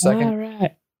vamps for a second. All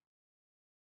right.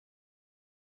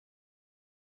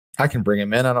 I can bring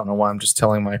him in. I don't know why I'm just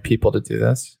telling my people to do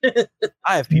this.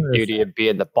 I have people. Beauty of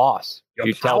being the boss. Your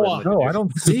You tell power. them. No, I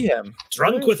don't see him.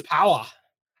 Drunk with power.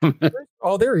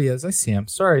 Oh, there he is. I see him.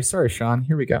 Sorry, Sean.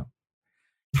 Here we go.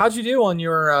 How'd you do on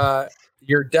your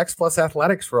Dex plus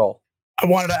Athletics roll? I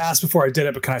wanted to ask before I did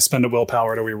it, but can I spend a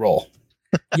willpower to re-roll?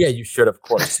 Yeah, you should, of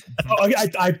course.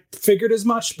 I figured as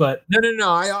much, but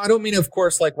No. I don't mean, of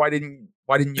course. Like, why didn't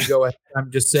you go ahead? I'm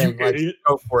just saying, You like, idiot.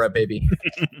 go for it, baby.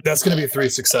 that's going to be 3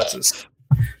 successes.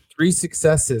 3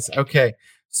 successes. Okay.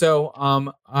 So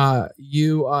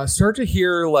you start to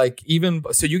hear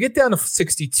so you get down to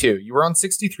 62. You were on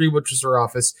 63, which is her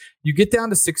office. You get down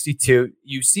to 62.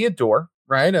 You see a door,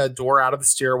 right? A door out of the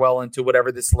stairwell into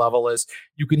whatever this level is.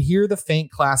 You can hear the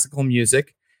faint classical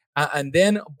music. And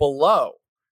then below,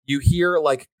 you hear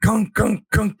like kunk, kunk,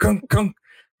 kunk, kunk, kunk,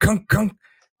 kunk, kunk.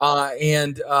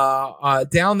 And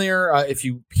down there, if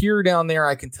you peer down there,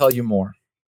 I can tell you more.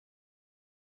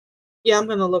 Yeah, I'm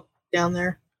gonna look down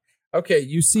there. Okay,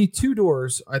 you see 2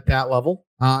 doors at that level,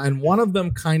 and one of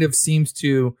them kind of seems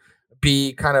to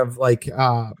be kind of like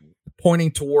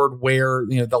pointing toward where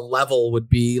the level would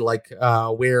be, like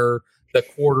where the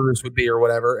quarters would be or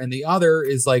whatever, and the other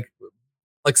is like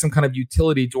some kind of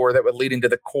utility door that would lead into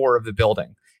the core of the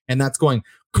building, and that's going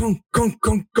kunk, kunk,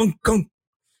 kunk, kunk, kunk.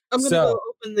 I'm gonna go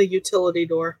open the utility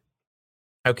door.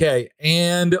 Okay,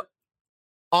 and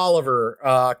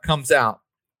Oliver comes out.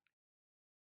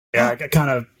 Yeah, I kind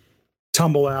of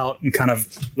tumble out and kind of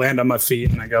land on my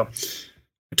feet, and I go,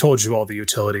 I told you all the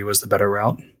utility was the better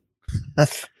route.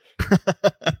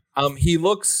 He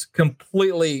looks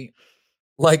completely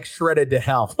like shredded to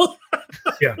hell.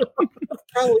 Yeah.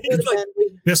 Probably would He's have like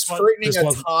been. straightening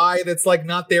a tie that's like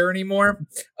not there anymore.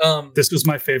 This was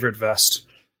my favorite vest.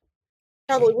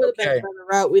 Probably would have been a Okay. better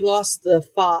route. We lost the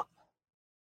fop.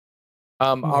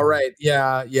 All right.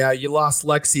 Yeah. You lost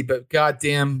Lexi, but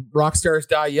goddamn, rock stars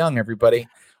die young, everybody.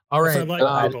 All If I right.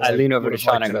 liked people, I lean over to would've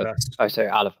Sean liked and the go, vest. I say,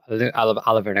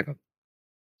 Oliver, and I go,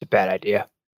 it's a bad idea.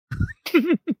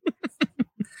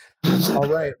 All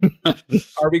right.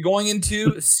 Are we going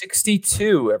into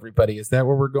 62, everybody? Is that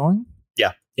where we're going?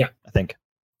 I think.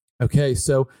 Okay.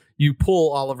 So you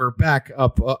pull Oliver back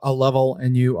up a level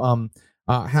and you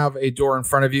have a door in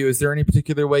front of you. Is there any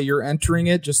particular way you're entering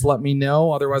it? Just let me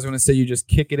know. Otherwise, I'm going to say you just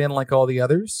kick it in like all the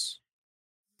others.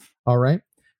 All right.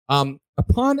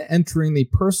 Upon entering the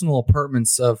personal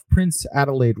apartments of Prince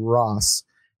Adelaide Ross,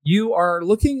 you are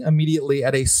looking immediately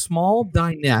at a small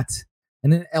dinette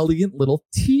and an elegant little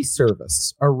tea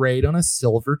service arrayed on a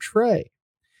silver tray.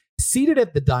 Seated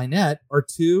at the dinette are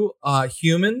 2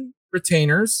 human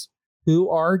retainers who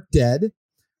are dead,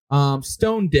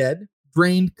 stone dead,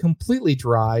 drained completely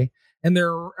dry, and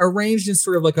they're arranged in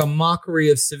sort of like a mockery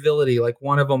of civility. Like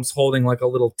one of them's holding like a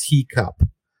little teacup.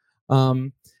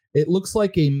 It looks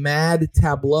like a mad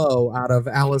tableau out of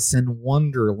Alice in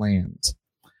Wonderland.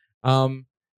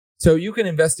 So you can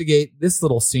investigate this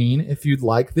little scene if you'd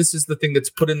like. This is the thing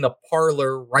that's put in the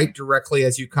parlor right directly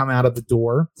as you come out of the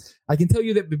door. I can tell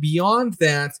you that beyond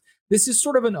that, this is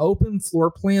sort of an open floor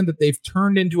plan that they've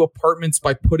turned into apartments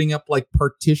by putting up like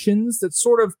partitions that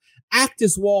sort of act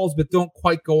as walls, but don't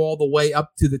quite go all the way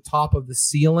up to the top of the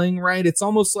ceiling, right? It's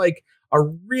almost like a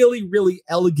really, really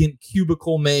elegant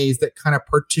cubicle maze that kind of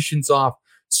partitions off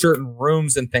certain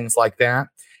rooms and things like that.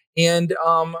 And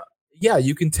yeah,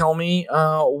 you can tell me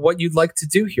what you'd like to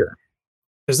do here.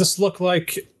 Does this look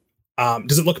like,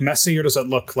 does it look messy or does it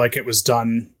look like it was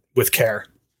done with care?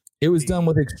 It was done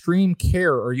with extreme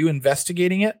care. Are you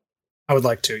investigating it? I would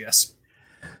like to, yes.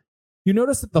 You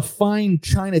notice that the fine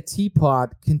china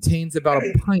teapot contains about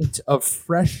a pint of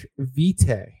fresh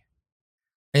vitae.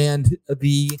 And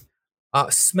the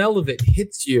smell of it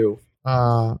hits you,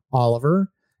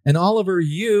 Oliver. And Oliver,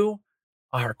 you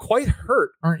are quite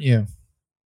hurt, aren't you?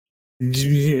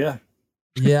 Yeah.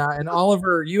 Yeah, and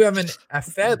Oliver, you haven't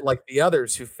fed like the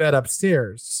others who fed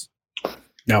upstairs.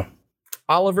 No.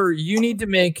 Oliver, you need to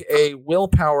make a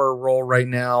willpower roll right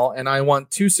now, and I want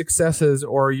 2 successes,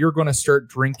 or you're going to start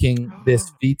drinking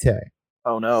this vitae.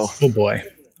 Oh no. Oh boy.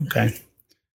 Okay.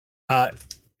 It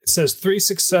says 3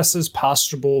 successes,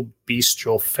 possible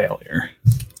bestial failure.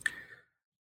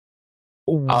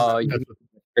 You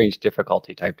strange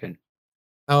difficulty typed in.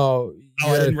 Oh,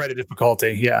 Oh, I didn't write a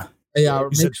difficulty. Yeah. yeah. You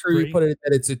Make said sure you 3? put it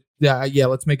that it's a yeah.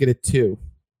 Let's make it a 2.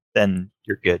 Then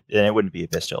you're good. Then it wouldn't be a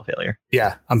bestial failure.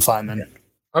 Yeah, I'm fine then.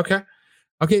 Okay.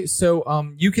 Okay,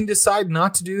 so you can decide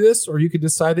not to do this, or you could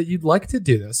decide that you'd like to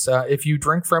do this. If you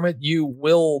drink from it, you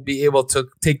will be able to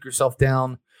take yourself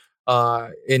down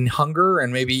in hunger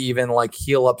and maybe even like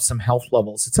heal up some health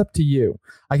levels. It's up to you.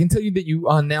 I can tell you that you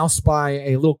now spy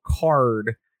a little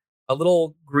card, a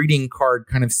little greeting card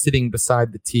kind of sitting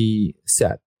beside the tea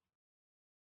set.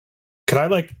 Could I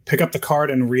like pick up the card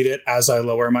and read it as I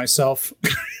lower myself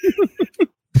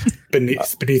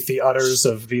beneath the udders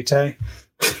of Vitae?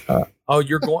 Oh,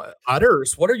 you're going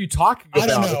udders. What are you talking about?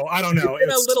 I don't know. It's in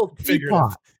a little figurative.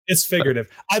 teapot. It's figurative.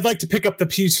 I'd like to pick up the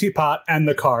teapot and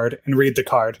the card and read the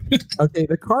card. Okay,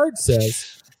 the card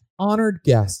says, "Honored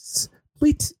guests,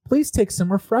 please take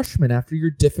some refreshment after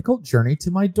your difficult journey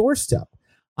to my doorstep.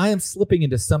 I am slipping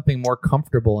into something more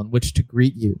comfortable in which to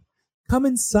greet you. Come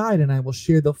inside and I will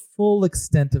share the full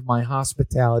extent of my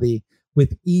hospitality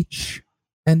with each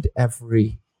and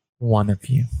every one of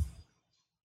you."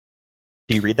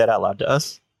 Do you read that out loud to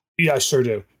us? Yeah, I sure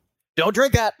do. Don't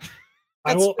drink that.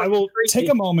 I will take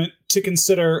a moment to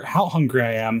consider how hungry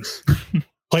I am.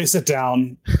 Place it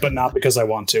down, but not because I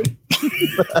want to.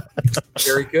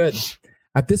 Very good.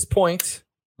 At this point,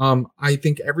 I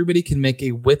think everybody can make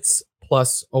a wits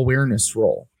plus awareness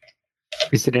roll.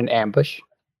 Is it an ambush?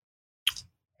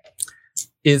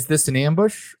 Is this an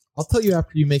ambush? I'll tell you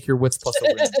after you make your wits plus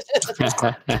awareness.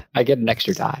 I get an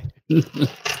extra die.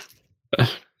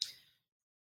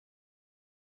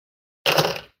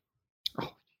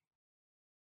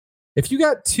 If you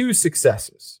got 2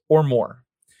 successes or more,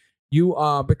 you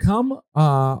become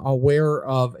aware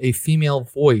of a female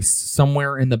voice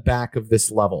somewhere in the back of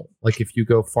this level, like if you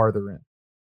go farther in.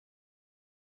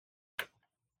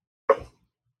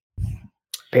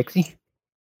 Pixie?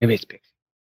 Maybe it's Pixie.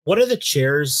 What are the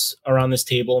chairs around this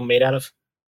table made out of?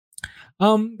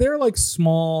 They're like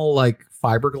small, like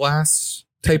fiberglass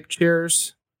type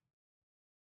chairs.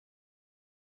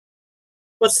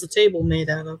 What's the table made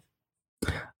out of?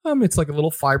 It's like a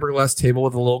little fiberglass table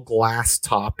with a little glass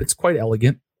top. It's quite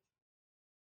elegant.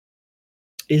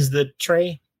 Is the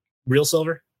tray real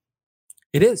silver?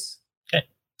 It is. I'm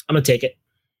gonna take it.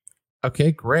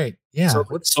 Okay, great. Yeah,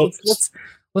 So-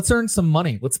 let's earn some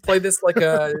money. Let's play this like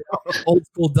a old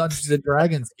school Dungeons and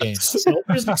Dragons game. Silver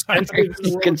is expensive in the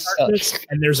You world can of darkness,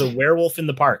 and there's a werewolf in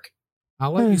the park.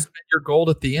 I'll let you spend your gold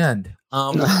at the end.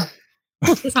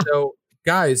 So,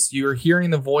 guys, you're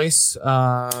hearing the voice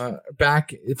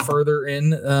back further in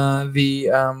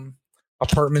the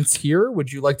apartments here.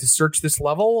 Would you like to search this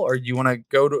level, or do you want to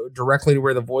go directly to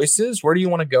where the voice is? Where do you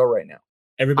want to go right now?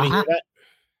 Everybody hear that?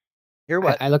 Hear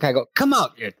what? I look, I go, come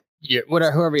out.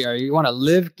 Whoever you are, you want to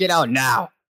live? Get out now.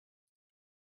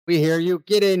 We hear you.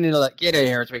 Get in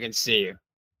here so we can see you.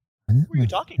 Who are you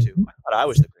talking to? I thought I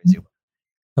was the crazy one.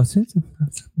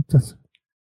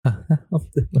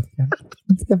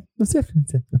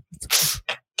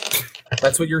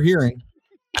 That's what you're hearing.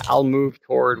 I'll move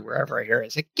toward wherever I hear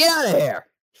it. Say, get out of here.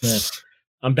 I'm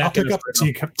I'll back in pick the up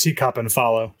the teacup and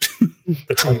follow.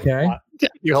 The Okay. teapot.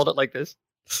 You hold it like this.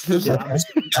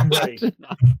 I'm ready.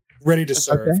 Ready to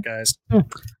serve, Okay. guys.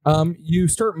 You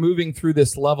start moving through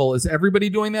this level. Is everybody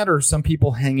doing that, or are some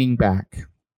people hanging back?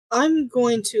 I'm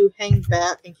going to hang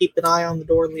back and keep an eye on the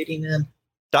door leading in.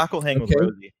 Doc will hang Okay. with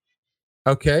Rosie.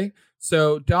 Okay.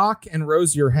 So Doc and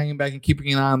Rosie are hanging back and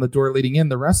keeping an eye on the door leading in.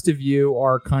 The rest of you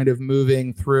are kind of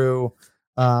moving through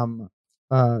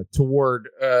toward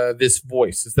this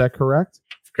voice. Is that correct?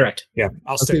 Correct. Yeah,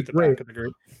 I'll stay Okay, at the great. back of the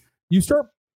group. You start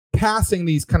passing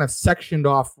these kind of sectioned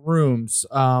off rooms,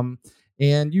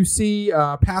 and you see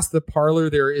past the parlor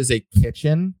there is a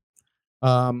kitchen,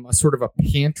 a sort of a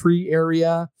pantry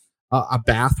area, a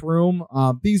bathroom.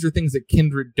 These are things that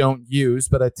Kindred don't use,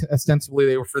 but ostensibly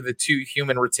they were for the 2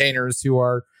 human retainers who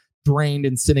are drained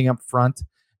and sitting up front.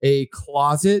 A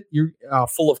closet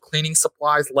full of cleaning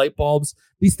supplies, light bulbs.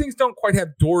 These things don't quite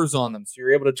have doors on them, so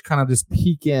you're able to kind of just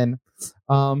peek in.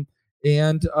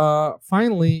 And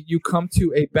finally, you come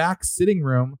to a back sitting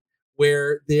room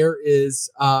where there is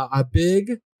a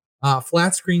big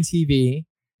flat screen TV,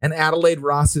 and Adelaide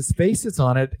Ross's face is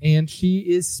on it, and she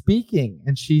is speaking,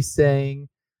 and she's saying,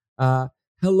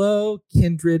 "Hello,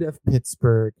 kindred of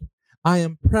Pittsburgh. I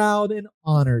am proud and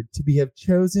honored to have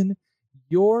chosen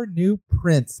your new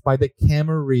prince by the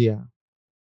Camarilla.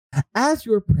 As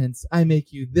your prince, I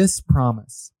make you this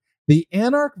promise. The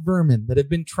anarch vermin that have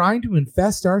been trying to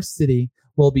infest our city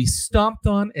will be stomped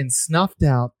on and snuffed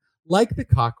out like the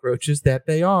cockroaches that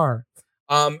they are."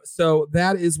 So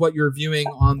that is what you're viewing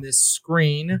on this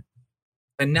screen.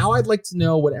 And now I'd like to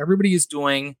know what everybody is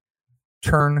doing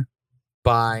turn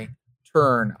by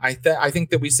turn. I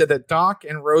think that we said that Doc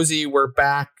and Rosie were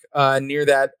back near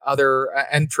that other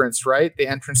entrance, right? The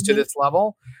entrance to this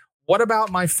level. What about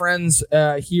my friends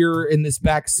here in this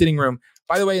back sitting room?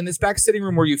 By the way, in this back sitting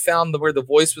room where you found where the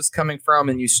voice was coming from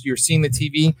and you're seeing the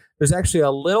TV, there's actually a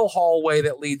little hallway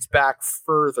that leads back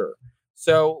further.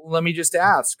 So let me just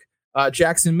ask,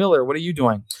 Jackson Miller, what are you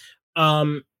doing?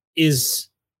 You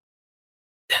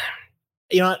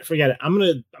know what? Forget it. I'm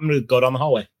gonna go down the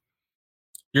hallway.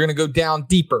 You're gonna go down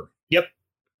deeper. Yep.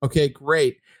 Okay,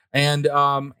 great. And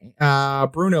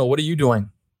Bruno, what are you doing?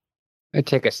 I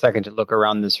take a second to look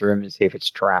around this room and see if it's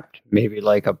trapped. Maybe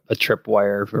like a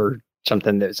tripwire or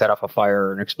something that set off a fire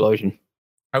or an explosion.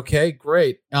 Okay,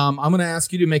 great. I'm going to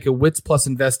ask you to make a Wits plus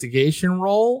investigation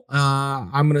roll.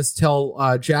 I'm going to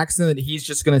tell Jackson that he's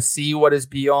just going to see what is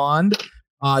beyond.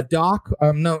 Doc,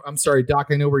 no, I'm sorry, Doc.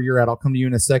 I know where you're at. I'll come to you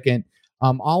in a second.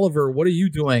 Oliver, what are you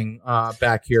doing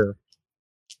back here?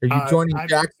 Are you joining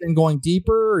Jackson, going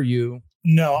deeper? Or are you?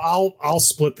 No, I'll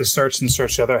split the search and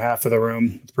search the other half of the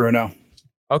room with Bruno.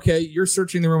 Okay, you're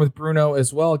searching the room with Bruno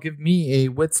as well. Give me a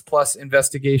Wits plus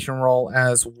investigation roll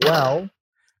as well.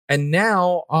 And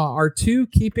now our two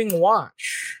keeping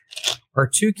watch.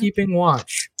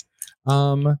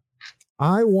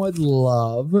 I would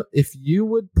love if you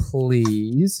would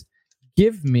please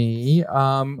give me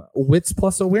Wits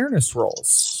plus awareness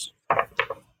rolls.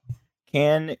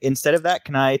 Instead of that,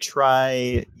 can I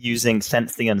try using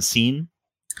Sense the Unseen?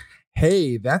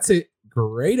 Hey, that's a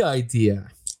great idea.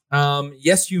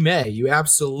 Yes, you may. You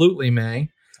absolutely may.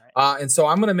 And so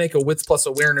I'm going to make a Wits plus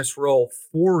awareness roll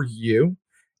for you.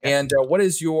 And what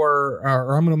is or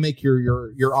I'm going to make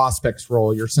your Auspex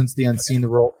roll, your Sense the Unseen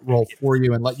roll for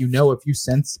you and let you know if you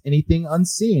sense anything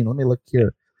unseen. Let me look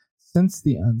here. Sense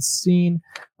the Unseen,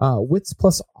 Wits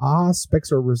plus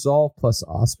Auspex or Resolve plus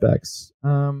Auspex.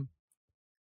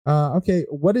 Okay,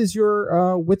 what is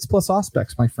your Wits plus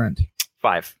Auspex, my friend?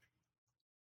 5.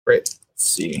 Great. Let's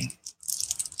see.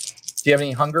 Do you have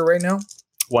any hunger right now?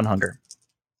 1 hunger.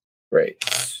 Great.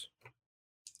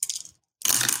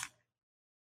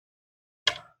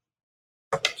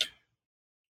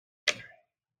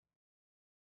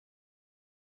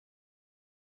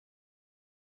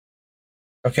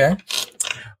 Okay.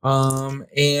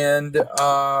 And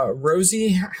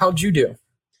Rosie, how'd you do?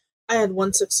 I had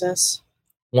 1 success.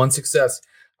 1 success.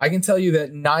 I can tell you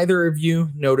that neither of you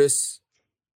notice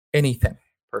anything.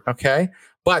 Okay.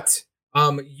 But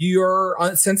your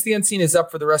Sense the Unseen is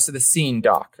up for the rest of the scene,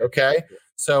 Doc. Okay.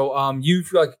 So you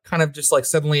feel like kind of just like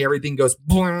suddenly everything goes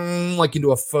bling, like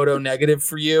into a photo negative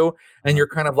for you. And you're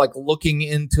kind of like looking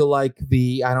into like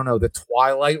the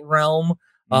Twilight realm.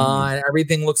 And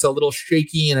everything looks a little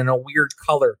shaky and in a weird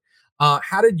color.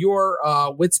 How did your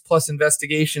Wits plus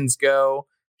investigations go,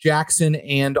 Jackson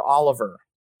and Oliver?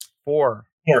 4.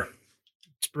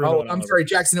 It's Bruno and I'm Oliver. sorry,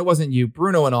 Jackson. It wasn't you,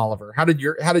 Bruno and Oliver. How did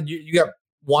you got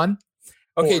 1?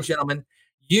 Okay, 4. Gentlemen,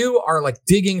 you are like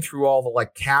digging through all the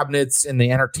like cabinets in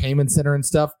the entertainment center and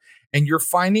stuff, and you're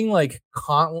finding like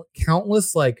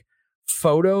countless like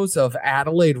photos of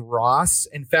Adelaide Ross.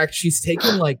 In fact, she's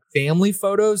taken like family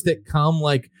photos that come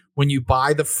like when you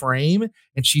buy the frame,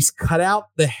 and she's cut out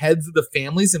the heads of the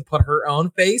families and put her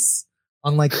own face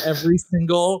on like every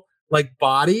single like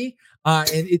body. And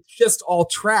it's just all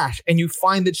trash. And you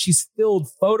find that she's filled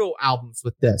photo albums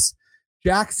with this.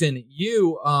 Jackson,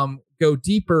 you go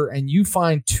deeper and you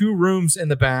find 2 rooms in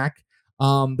the back.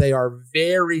 They are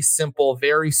very simple,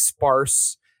 very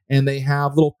sparse, and they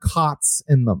have little cots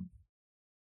in them.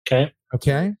 Okay.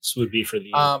 This would be for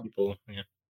the people. Yeah.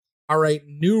 All right.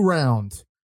 New round.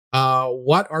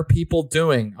 What are people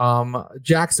doing?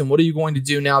 Jackson, what are you going to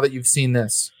do now that you've seen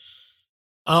this?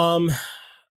 I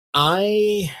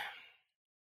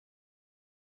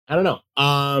don't know.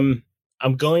 I'm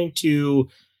going to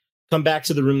come back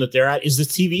to the room that they're at. Is the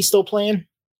TV still playing?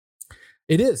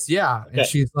 It is, yeah. Okay. And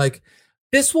she's like,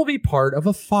 this will be part of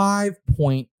a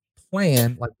 5-point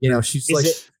plan. Like, she's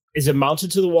is it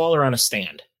mounted to the wall or on a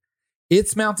stand?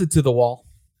 It's mounted to the wall.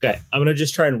 Okay. I'm going to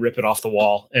just try and rip it off the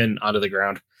wall and onto the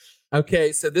ground.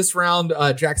 Okay. So this round,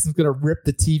 Jackson's going to rip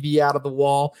the TV out of the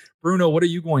wall. Bruno, what are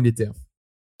you going to do?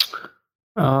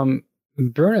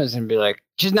 Bruno's going to be like,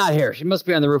 she's not here. She must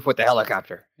be on the roof with the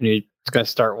helicopter. And he's going to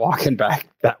start walking back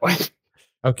that way.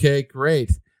 Okay,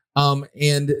 great.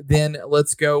 And then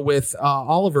let's go with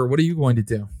Oliver. What are you going to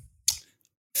do?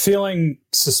 Feeling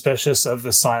suspicious of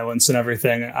the silence and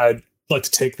everything, I'd like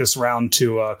to take this round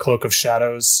to Cloak of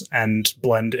Shadows and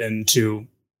blend into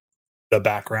the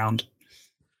background.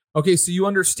 Okay, so you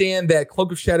understand that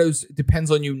Cloak of Shadows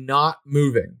depends on you not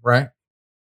moving, right?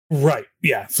 Right.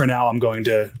 Yeah. For now, I'm going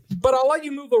to. But I'll let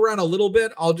you move around a little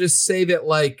bit. I'll just say that,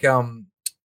 like,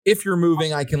 if you're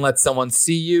moving, I can let someone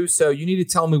see you. So you need to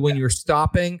tell me when you're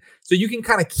stopping. So you can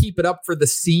kind of keep it up for the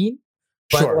scene.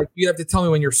 But Sure. like, you have to tell me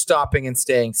when you're stopping and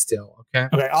staying still. Okay.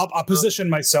 Okay. I'll position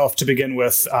myself to begin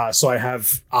with, so I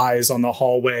have eyes on the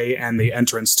hallway and the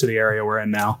entrance to the area we're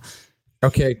in now.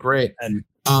 Okay. Great. And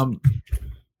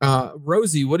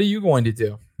Rosie, what are you going to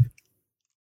do?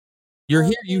 You're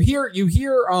here. You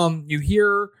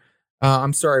hear.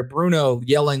 I'm sorry, Bruno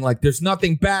yelling like, "There's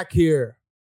nothing back here."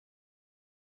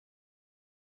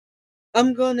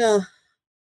 I'm gonna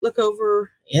look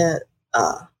over at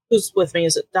who's with me.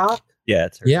 Is it Doc? Yeah,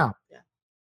 it's her. Yeah.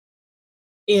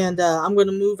 And I'm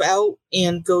gonna move out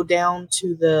and go down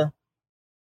to the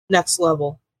next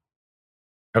level,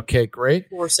 Okay. Great.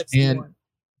 floor 61.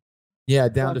 Yeah,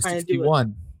 down I'm to trying to do it.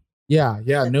 61. Yeah.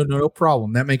 No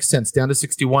problem. That makes sense. Down to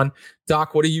 61.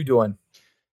 Doc, what are you doing?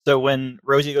 So when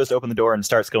Rosie goes to open the door and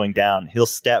starts going down, he'll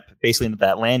step basically into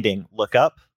that landing, look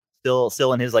up,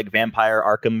 still in his like vampire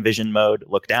Arkham vision mode,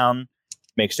 look down,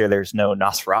 make sure there's no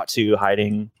Nosferatu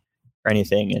hiding or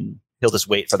anything, and he'll just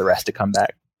wait for the rest to come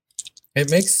back.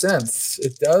 It makes sense.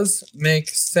 It does make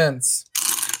sense.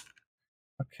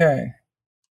 Okay.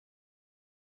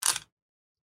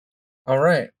 All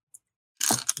right.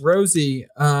 Rosie,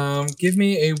 give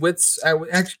me a wits.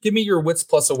 Actually, give me your wits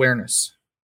plus awareness.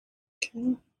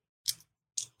 Okay.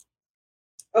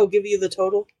 Oh, give you the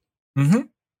total? Mm-hmm.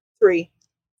 3.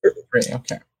 Great.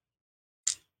 Okay.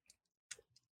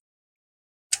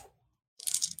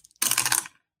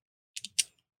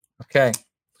 Okay.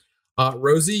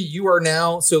 Rosie, you are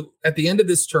now, so at the end of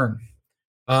this turn,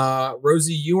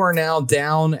 Rosie, you are now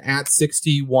down at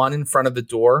 61 in front of the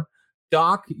door.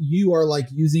 Doc, you are like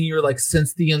using your like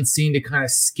sense the unseen to kind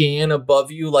of scan above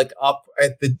you, like up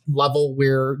at the level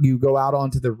where you go out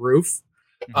onto the roof.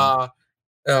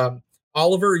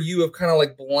 Oliver, you have kind of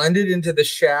like blended into the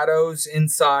shadows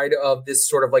inside of this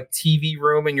sort of like TV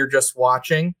room, and you're just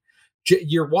watching.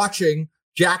 You're watching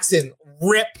Jackson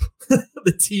rip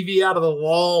the TV out of the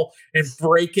wall and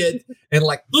break it, and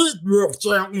like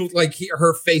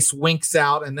her face winks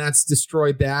out, and that's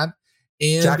destroyed that.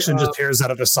 And Jackson just hears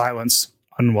out of the silence,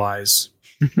 unwise.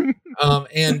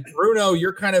 And Bruno,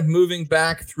 you're kind of moving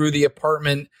back through the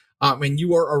apartment, and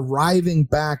you are arriving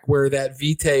back where that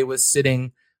Vitae was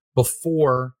sitting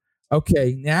before.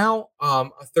 Okay, now a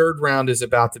third round is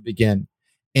about to begin,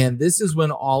 and this is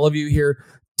when all of you hear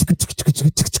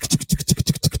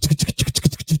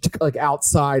like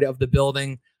outside of the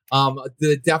building,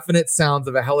 the definite sounds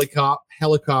of a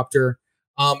helicopter.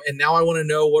 And now I want to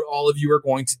know what all of you are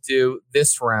going to do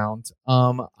this round.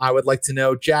 I would like to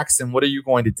know, Jackson, what are you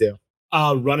going to do?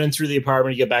 Run in through the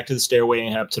apartment, get back to the stairway, and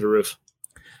head up to the roof.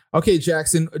 Okay,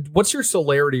 Jackson, what's your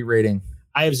celerity rating?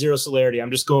 I have 0 celerity.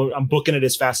 I'm booking it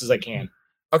as fast as I can.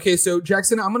 Okay, so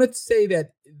Jackson, I'm going to say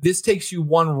that this takes you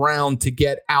one round to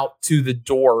get out to the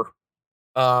door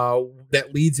that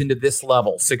leads into this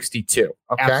level, 62.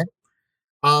 Okay. Absolutely.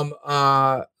 I'm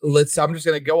just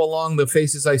going to go along the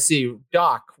faces I see.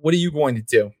 Doc, what are you going to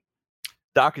do?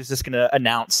 Doc is just going to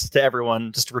announce to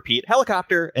everyone, just to repeat,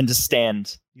 helicopter, and just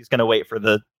stand. He's going to wait for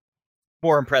the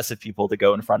more impressive people to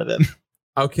go in front of him.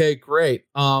 Okay, great.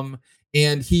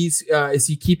 And he's is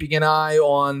he keeping an eye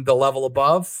on the level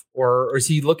above, or is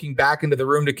he looking back into the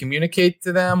room to communicate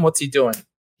to them? What's he doing?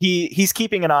 He's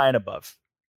keeping an eye on above.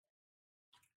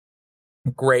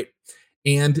 Great.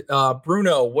 And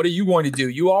Bruno, what are you going to do?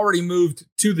 You already moved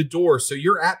to the door, so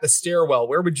you're at the stairwell.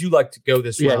 Where would you like to go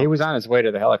this round? Yeah, he was on his way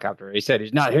to the helicopter. He said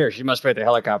he's not here. She must be at the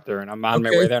helicopter, and I'm on my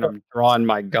Okay, way there. And I'm drawing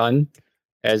my gun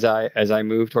as I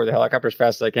move toward the helicopter as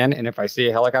fast as I can. And if I see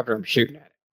a helicopter, I'm shooting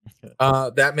at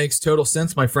it. That makes total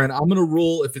sense, my friend. I'm going to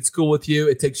rule, if it's cool with you,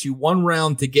 it takes you one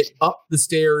round to get up the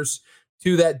stairs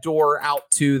to that door out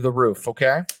to the roof.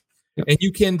 Okay. Yep. And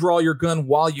you can draw your gun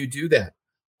while you do that.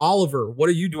 Oliver, what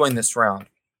are you doing this round?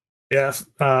 Yeah,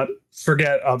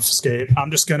 forget obfuscate.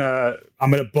 I'm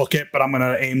gonna book it, but I'm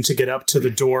gonna aim to get up to the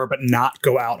door, but not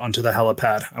go out onto the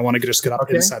helipad. I want to just get up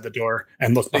inside the door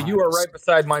and look. So you are right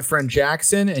beside my friend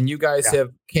Jackson, and you guys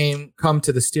have come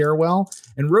to the stairwell.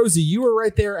 And Rosie, you were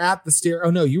right there at the stair.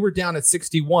 Oh no, you were down at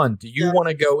 61. Do you want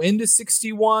to go into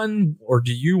 61, or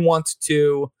do you want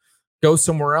to go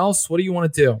somewhere else? What do you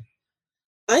want to do?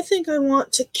 I think I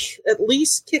want to at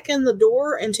least kick in the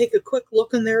door and take a quick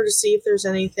look in there to see if there's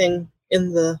anything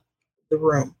in the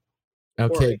room.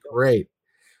 Okay, great.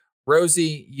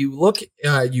 Rosie, you look,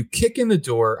 you kick in the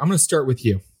door. I'm going to start with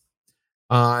you.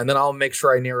 And then I'll make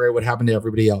sure I narrate what happened to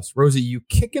everybody else. Rosie, you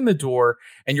kick in the door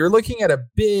and you're looking at a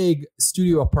big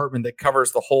studio apartment that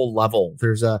covers the whole level.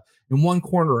 There's in one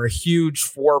corner, a huge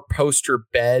 4-poster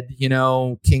bed,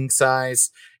 king size.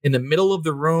 In the middle of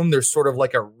the room, there's sort of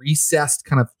like a recessed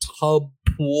kind of tub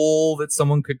pool that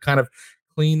someone could kind of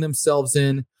clean themselves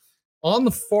in. On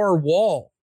the far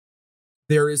wall,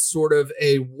 there is sort of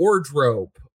a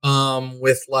wardrobe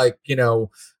with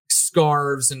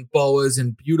scarves and boas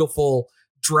and beautiful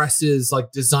dresses,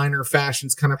 like designer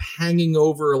fashions kind of hanging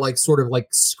over like sort of like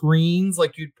screens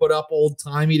like you'd put up old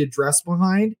timey to dress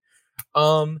behind.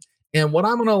 And what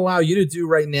I'm going to allow you to do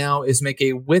right now is make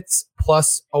a wits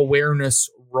plus awareness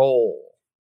roll.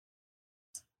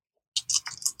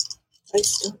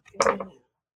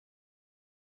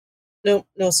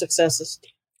 No successes.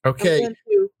 Okay,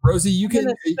 Rosie, you I'm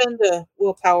gonna spend a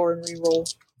willpower and re-roll.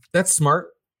 That's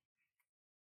smart.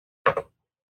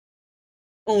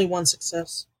 Only one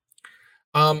success.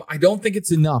 I don't think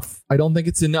it's enough.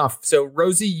 So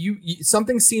Rosie, you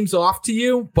something seems off to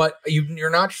you, but you're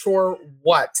not sure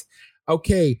what.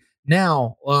 Okay,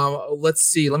 now let's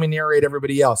see. Let me narrate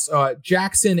everybody else.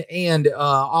 Jackson and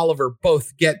Oliver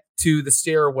both get to the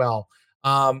stairwell.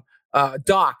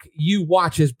 Doc, you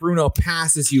watch as Bruno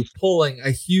passes you, pulling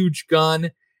a huge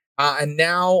gun. And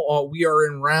now we are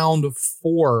in round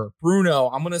 4. Bruno,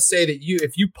 I'm going to say that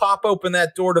if you pop open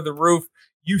that door to the roof,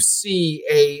 you see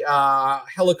a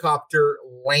helicopter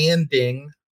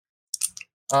landing.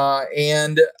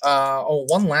 One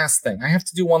last thing. I have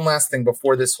to do one last thing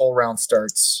before this whole round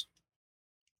starts.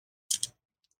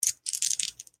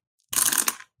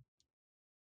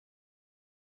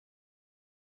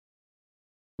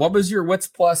 What was your wits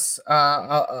plus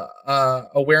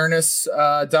awareness,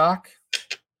 Doc?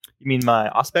 You mean my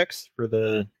Auspex for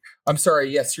the? I'm sorry.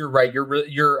 Yes, you're right.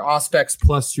 Your Auspex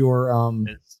plus your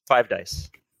It's 5 dice.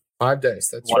 5 dice.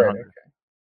 That's 100. right.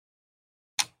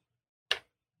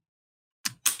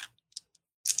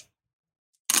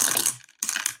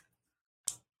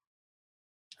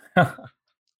 Okay.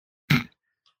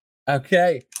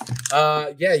 Okay.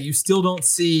 Yeah, you still don't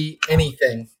see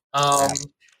anything.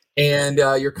 And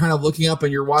you're kind of looking up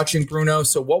and you're watching Bruno.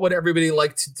 So what would everybody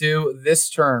like to do this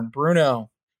turn? Bruno,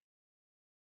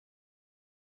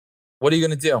 what are you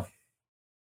going to do?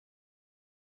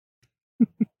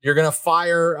 You're going to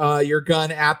fire your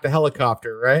gun at the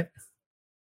helicopter, right?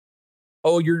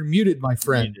 Oh, you're muted, my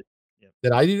friend. Muted. Yep.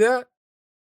 Did I do that?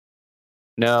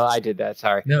 No, I did that.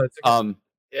 Sorry. No, it's okay.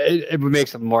 It would make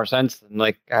some more sense.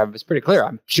 Like it's pretty clear.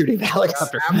 I'm shooting the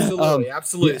helicopter. Absolutely.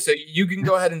 Yeah. So you can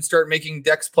go ahead and start making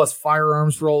Dex plus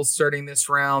firearms rolls starting this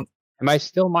round. Am I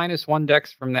still -1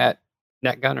 Dex from that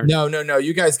net gun? Or No.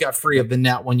 You guys got free of the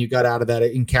net when you got out of that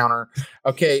encounter.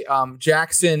 Okay,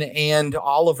 Jackson and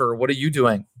Oliver, what are you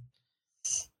doing?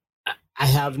 I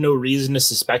have no reason to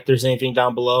suspect there's anything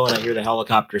down below, and I hear the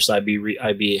helicopter, so I'd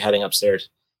be heading upstairs.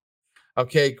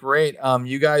 Okay, great.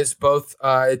 You guys both,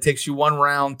 it takes you one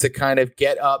round to kind of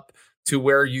get up to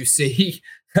where you see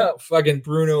fucking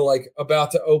Bruno like about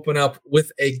to open up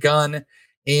with a gun.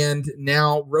 And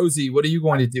now, Rosie, what are you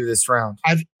going to do this round?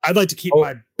 I'd like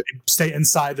to stay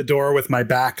inside the door with my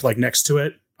back like next to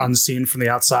it, unseen from the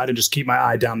outside, and just keep my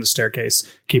eye down the staircase.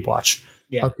 Keep watch.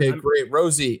 Yeah. Okay, great.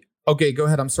 Rosie. Okay, go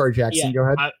ahead. I'm sorry, Jackson. Yeah, go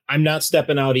ahead. I'm not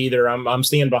stepping out either. I'm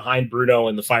staying behind Bruno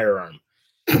and the firearm.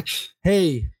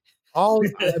 Hey. I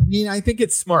mean, I think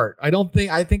it's smart. I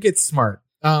think it's smart.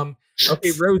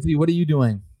 Okay, Rosie, what are you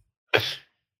doing?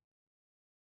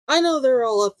 I know they're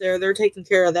all up there. They're taking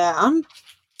care of that.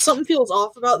 Something feels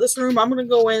off about this room. I'm going to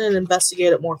go in and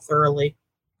investigate it more thoroughly.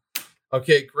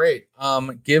 Okay, great.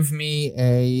 Give me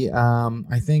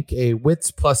I think a wits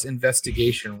plus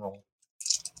investigation roll.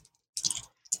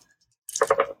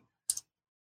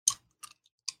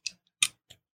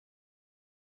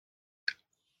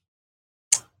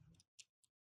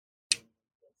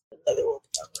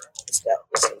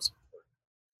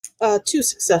 Two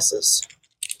successes.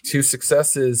 Two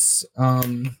successes.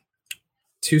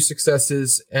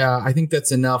 I think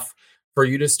that's enough for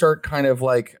you to start kind of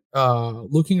like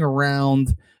looking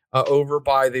around over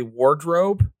by the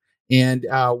wardrobe. And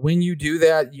when you do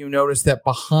that, you notice that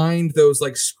behind those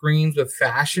like screens with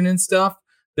fashion and stuff,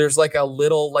 there's like a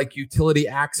little like utility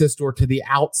access door to the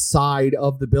outside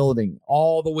of the building,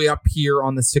 all the way up here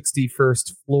on the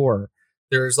 61st floor.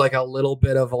 There's like a little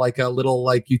bit of like a little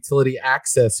like utility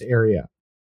access area.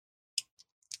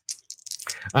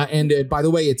 And by the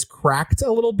way, it's cracked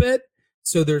a little bit.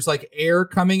 So there's like air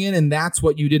coming in, and that's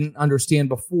what you didn't understand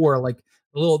before. Like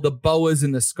the boas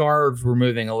and the scarves were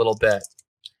moving a little bit.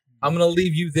 I'm going to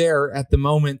leave you there at the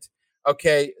moment.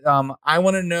 Okay. I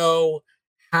want to know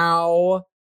how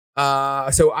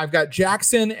So I've got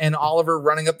Jackson and Oliver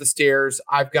running up the stairs.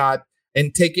 I've got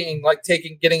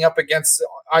getting up against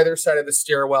either side of the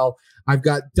stairwell. I've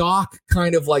got Doc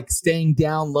kind of like staying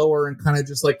down lower and kind of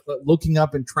just like looking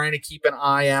up and trying to keep an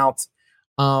eye out.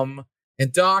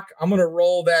 And Doc, I'm going to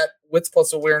roll that wits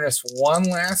plus awareness one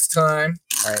last time.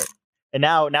 All right. And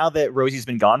now that Rosie's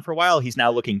been gone for a while, he's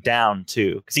now looking down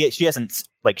too, because she hasn't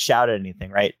like shouted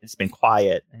anything, right? It's been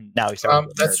quiet, and now he's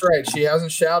starting. That's right. She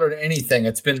hasn't shouted anything.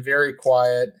 It's been very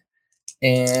quiet,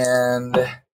 and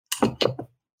I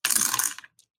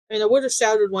would have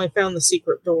shouted when I found the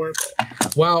secret door,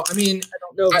 but well, I mean, I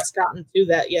don't know if it's gotten to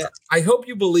that yet. I hope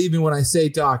you believe me when I say,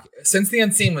 Doc, Sense the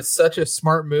Unseen was such a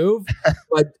smart move,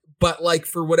 but like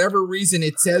for whatever reason,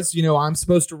 it says, I'm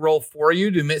supposed to roll for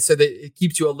you so that it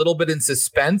keeps you a little bit in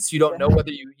suspense. You don't know whether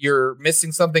you're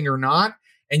missing something or not,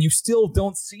 and you still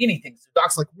don't see anything. So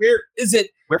Doc's like, where is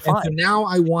it? We're fine. And so now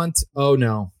I want, oh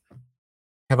no.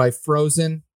 Have I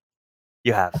frozen?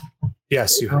 You have.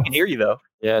 Yes, you have. I can hear you though.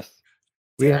 Yes.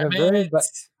 We have a very,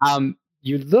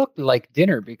 you look like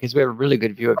dinner because we have a really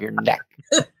good view of your neck.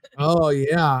 Oh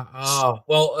yeah. Oh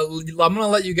well, I'm gonna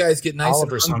let you guys get nice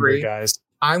Oliver's and hungry, guys.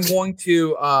 I'm going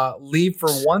to leave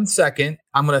for 1 second.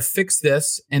 I'm going to fix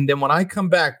this, and then when I come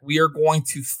back, we are going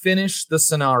to finish the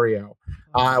scenario.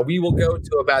 We will go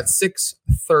to about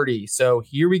 6:30. So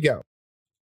here we go.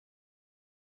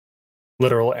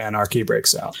 Literal anarchy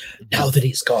breaks out. Now that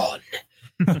he's gone.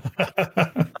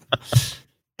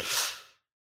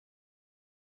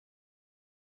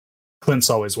 Clint's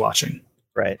always watching.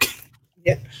 Right.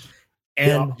 Yeah.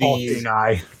 And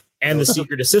the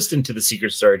secret assistant to the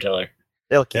secret storyteller.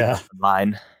 They'll keep us in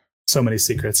line. So many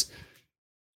secrets.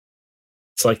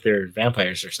 It's like they're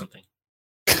vampires or something.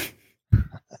 Wait,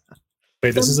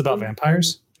 this is about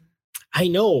vampires? I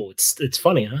know. It's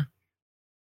funny, huh?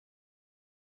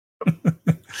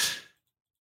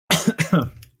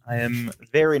 I am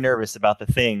very nervous about the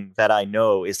thing that I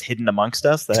know is hidden amongst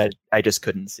us that I just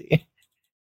couldn't see.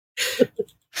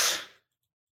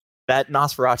 That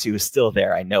Nosferatu is still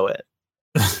there. I know it.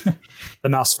 The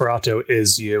Nosferatu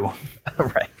is you.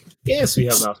 Right. Yes, we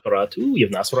have Nosferatu. We have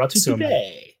Nosferatu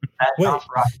today. Wait,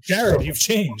 Jared, you've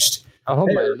changed. Oh,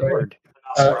 Hey, my everybody.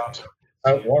 Lord.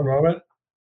 One moment.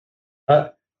 Hey,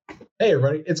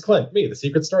 everybody, it's Clint, me, the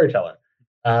secret storyteller.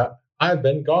 I've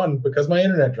been gone because my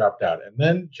internet dropped out, and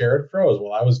then Jared froze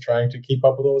while I was trying to keep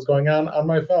up with what was going on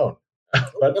my phone.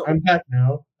 But I'm back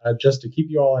now, just to keep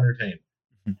you all entertained.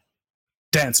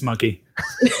 Dance monkey.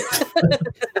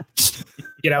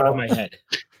 Get out of my head.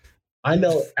 I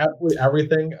know absolutely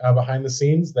everything behind the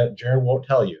scenes that Jared won't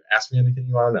tell you. Ask me anything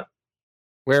you want to know.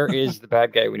 Where is the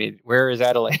bad guy we need? Where is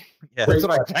Adelaide? Yeah. That's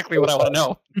exactly what I want to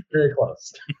know. Very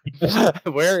close.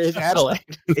 Where is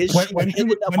Adelaide? When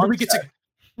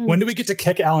do we get to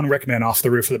kick Alan Rickman off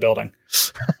the roof of the building?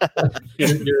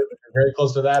 You're very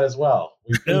close to that as well.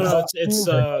 No, it's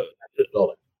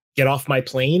building. Get off my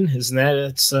plane. Isn't that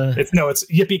it's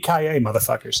yippee-ki-yay,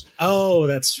 motherfuckers. Oh,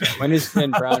 that's When is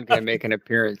Ken Brown going to make an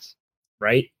appearance?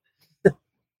 right.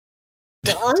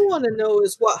 What I want to know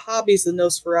is what hobbies the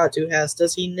Nosferatu has.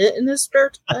 Does he knit in his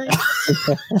spare time?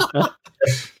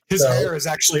 His hair is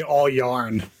actually all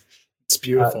yarn. It's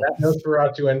beautiful. That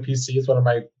Nosferatu NPC is one of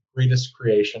my greatest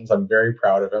creations. I'm very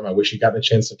proud of him. I wish he got the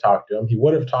chance to talk to him. He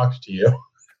would have talked to you.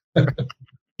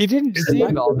 He didn't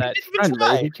seem all that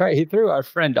friendly. He threw our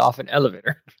friend off an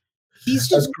elevator. He's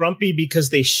just grumpy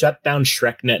because they shut down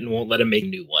ShrekNet and won't let him make a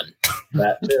new one.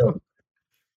 That too.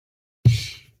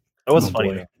 That was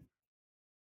funny.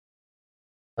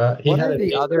 What are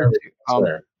the other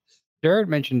two? Jared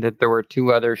mentioned that there were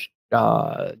 2 other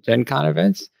Gen Con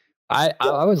events. I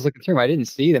was looking through them. I didn't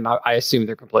see them. I assume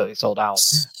they're completely sold out.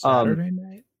 Saturday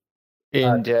night?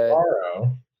 And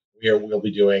tomorrow we'll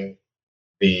be doing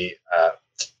the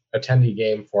attendee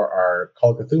game for our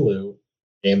Call of Cthulhu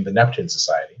game, the Neptune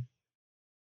Society.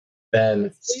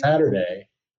 Then Saturday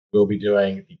we'll be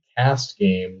doing the cast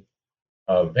game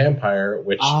of Vampire,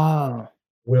 which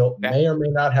may or may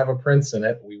not have a prince in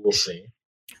it. We will see.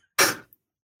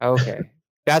 Okay.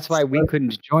 That's why we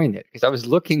couldn't join it, because I was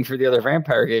looking for the other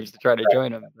vampire games to try to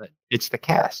join them, but it's the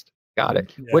cast. Got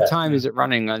it. Yeah. What time is it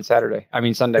running on Saturday? I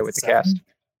mean, Sunday with the cast?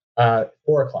 4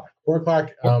 o'clock. 4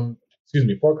 o'clock, 4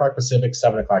 o'clock Pacific,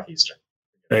 7 o'clock Eastern.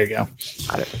 There you go.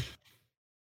 Got it.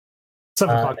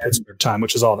 7 o'clock Pittsburgh time,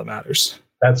 which is all that matters.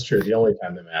 That's true. The only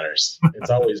time that matters. It's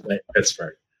always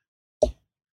Pittsburgh.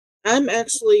 I'm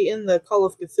actually in the Call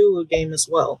of Cthulhu game as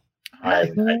well.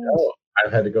 I know.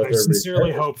 I've had to go through. I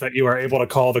sincerely hope that you are able to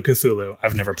call the Cthulhu.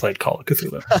 I've never played Call of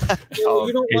Cthulhu.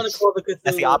 You don't want to call the Cthulhu.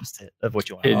 That's the opposite of what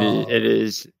you want. It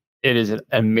is an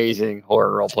amazing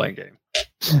horror role playing game.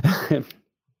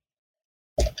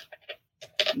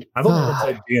 I've only ever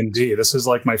played D&D. This is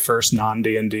like my first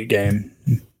non-D&D game.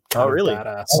 Oh, really?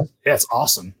 Badass. Yeah, it's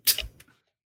awesome.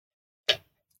 So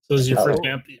this is your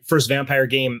first vampire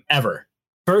game ever.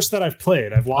 First that I've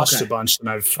played. I've watched a bunch and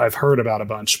I've heard about a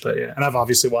bunch, but yeah, and I've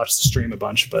obviously watched the stream a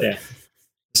bunch, but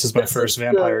this is my first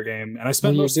vampire game, and I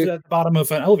spent most of it at the bottom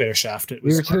of an elevator shaft. It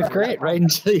was great, right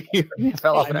until you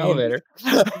fell off an elevator.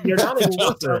 You're not in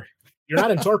torpor. You're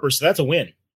not in torpor, so that's a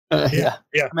win. Yeah.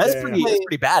 I mean, that's pretty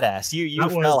badass. You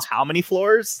fell how many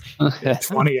floors?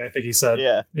 20, I think he said.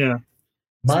 Yeah.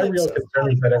 My real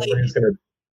concern is that everybody's going to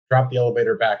drop the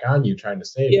elevator back on you trying to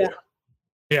save you.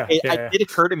 Yeah. It did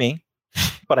occur to me,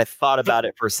 but I thought about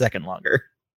it for a second longer.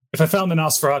 If I found the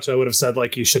Nosferatu, I would have said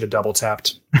like you should have double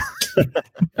tapped.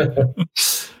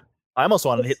 I almost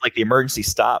wanted to hit like the emergency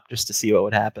stop just to see what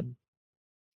would happen.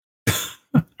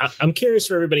 I'm curious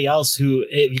for everybody else who,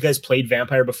 if you guys played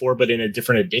Vampire before, but in a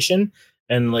different edition,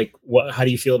 and like, how do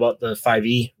you feel about the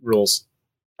 5e rules?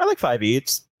 I like 5e.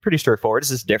 It's pretty straightforward. This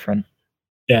is different.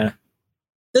 Yeah.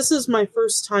 This is my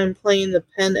first time playing the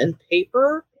pen and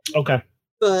paper. Okay.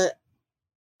 But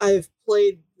I've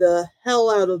played the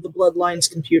hell out of the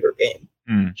Bloodlines computer game.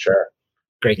 Sure.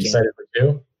 Great game. Excited for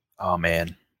 2? Oh, man. It's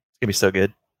going to be so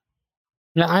good.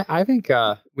 Yeah, I think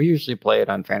we usually play it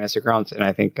on Fantasy Grounds, and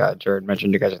I think Jared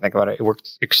mentioned you guys think about it. It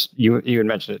works. You had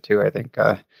mentioned it too. I think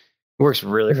it works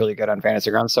really, really good on Fantasy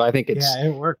Grounds. So I think it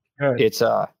works good.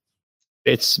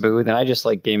 It's smooth, and I just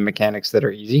like game mechanics that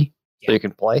are easy, so you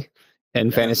can play.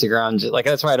 And Fantasy Grounds, like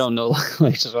that's why I don't know.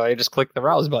 Like, so I just click the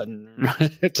browse button.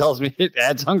 It tells me it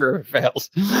adds hunger if it fails.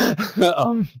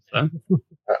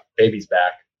 Baby's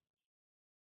back.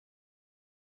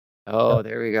 Oh,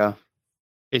 there we go.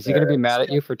 Is he going to be mad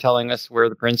at you for telling us where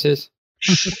the prince is?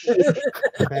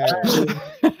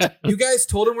 You guys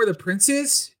told him where the prince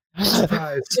is?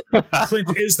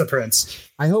 Clint is the prince.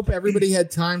 I hope everybody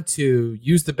had time to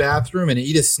use the bathroom and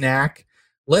eat a snack.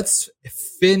 Let's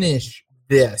finish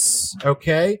this,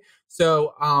 okay?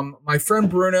 So, my friend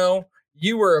Bruno,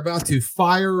 you were about to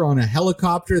fire on a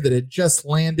helicopter that had just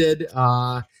landed.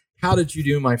 How did you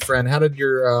do, my friend? How did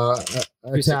your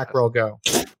attack roll go?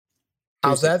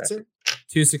 How's that, sir?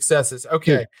 2 successes.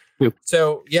 Okay.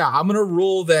 So, yeah, I'm going to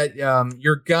rule that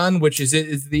your gun, which is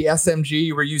the SMG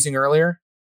you were using earlier,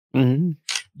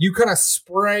 you kind of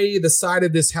spray the side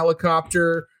of this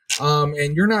helicopter,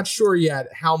 and you're not sure yet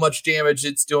how much damage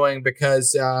it's doing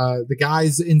because the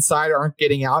guys inside aren't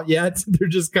getting out yet. They're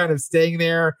just kind of staying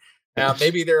there.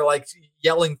 Maybe they're like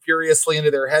yelling furiously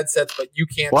into their headsets, but you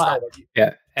can't tell.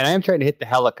 Yeah, and I am trying to hit the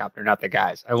helicopter, not the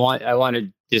guys. I want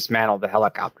to dismantle the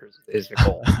helicopters is the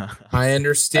goal. I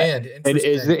understand. And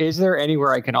is there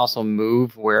anywhere I can also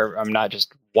move where I'm not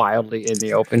just wildly in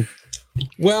the open?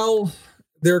 Well,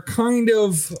 there kind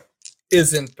of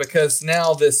isn't because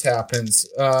now this happens.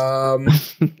 Someone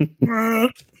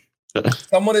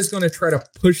is going to try to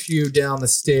push you down the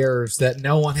stairs that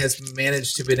no one has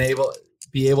managed to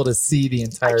be able to see the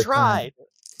entire I tried. time.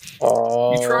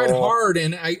 You tried hard,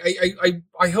 and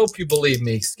I hope you believe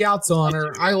me. Scout's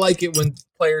honor. I like it when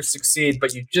players succeed,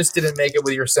 but you just didn't make it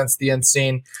with your sense of the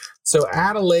unseen. So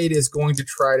Adelaide is going to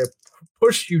try to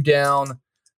push you down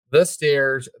the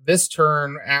stairs this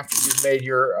turn after you've made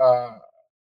your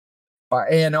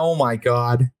and oh my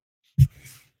god,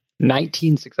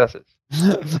 19 successes.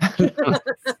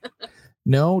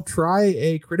 No, try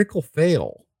a critical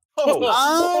fail.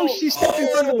 Oh, she stepped in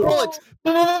front of the bullets.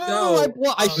 No,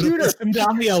 I shoot her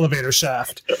down the elevator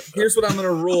shaft. Here's what I'm going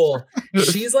to rule.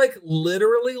 She's like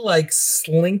literally like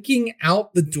slinking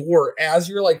out the door as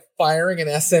you're like firing an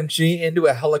SMG into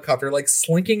a helicopter, like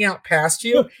slinking out past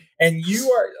you. And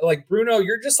you are like, Bruno,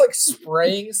 you're just like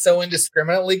spraying so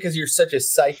indiscriminately because you're such a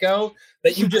psycho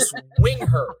that you just wing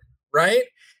her, right?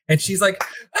 And she's like,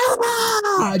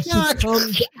 ah! She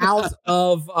comes out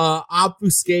of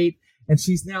obfuscate. And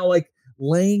she's now like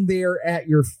laying there at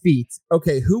your feet.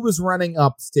 Okay, who was running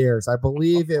upstairs? I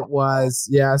believe it was,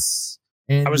 yes.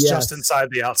 And I was just inside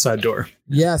the outside door.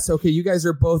 Yes, okay, you guys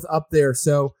are both up there.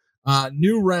 So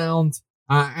new round.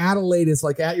 Adelaide is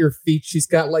like at your feet. She's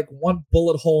got like one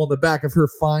bullet hole in the back of her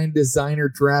fine designer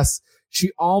dress.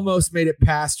 She almost made it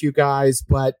past you guys,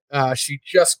 but she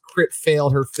just crit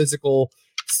failed her physical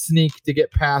sneak to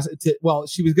get past.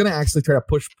 She was going to actually try to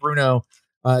push Bruno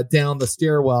down the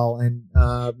stairwell, and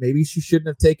maybe she shouldn't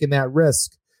have taken that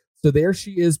risk. So there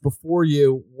she is before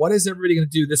you. What is everybody going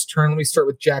to do this turn? Let me start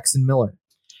with Jackson Miller.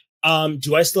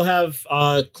 Do I still have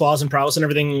claws and prowess and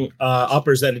everything up,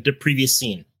 or is that a previous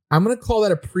scene? I'm going to call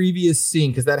that a previous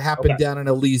scene because that happened down in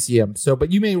Elysium. So,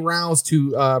 but you may rouse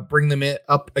to bring them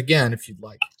up again if you'd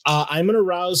like. I'm going to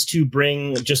rouse to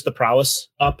bring just the prowess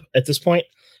up at this point.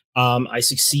 I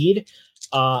succeed.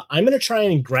 I'm going to try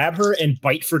and grab her and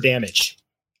bite for damage.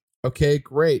 Okay,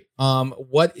 great.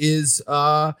 What is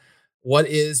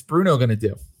Bruno going to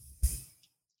do?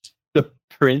 The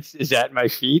prince is at my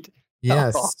feet.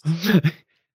 Yes.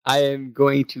 I am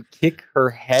going to kick her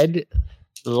head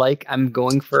like I'm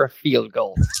going for a field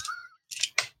goal.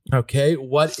 Okay,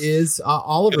 what is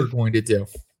Oliver going to do?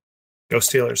 Go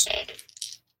Steelers.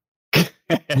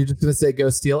 You're just going to say go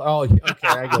steal? Oh, okay.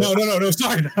 I get it. No.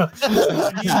 Sorry.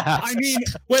 I mean,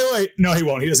 wait. No, he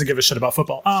won't. He doesn't give a shit about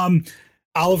football.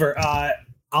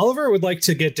 Oliver would like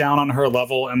to get down on her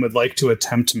level and would like to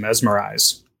attempt to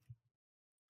mesmerize.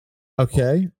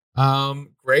 Okay.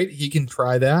 Great. He can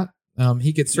try that.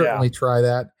 He could certainly try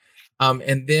that.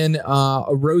 And then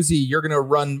Rosie, you're going to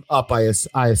run up, I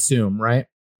assume, right?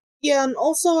 Yeah, and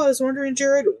also I was wondering,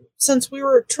 Jared, since we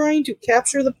were trying to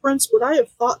capture the prince, would I have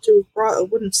thought to have brought a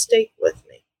wooden stake with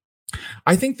me?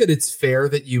 I think that it's fair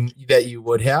that you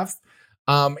would have.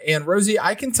 And Rosie,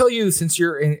 I can tell you, since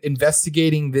you're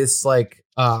investigating this little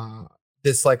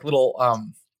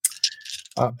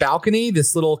balcony,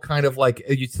 this little kind of like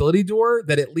a utility door,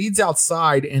 that it leads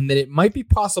outside, and that it might be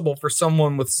possible for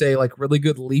someone with, say, like really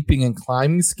good leaping and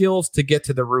climbing skills to get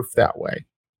to the roof that way.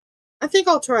 I think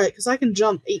I'll try it because I can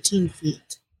jump 18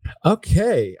 feet.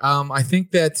 Okay. I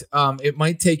think that it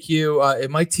might take you.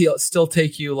 Still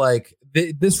take you like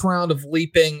this round of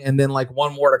leaping, and then like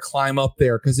one more to climb up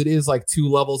there, because it is like 2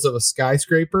 levels of a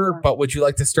skyscraper. But would you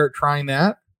like to start trying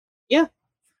that? Yeah.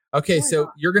 Okay,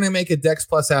 so you're going to make a Dex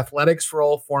plus Athletics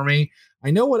roll for me.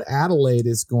 I know what Adelaide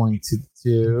is going to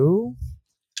do.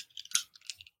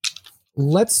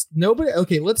 Let's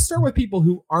start with people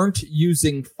who aren't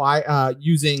using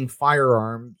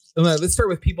firearms. Let's start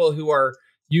with people who are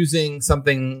using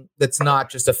something that's not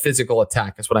just a physical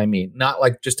attack, is what I mean. Not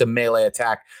like just a melee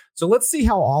attack. So let's see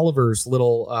how Oliver's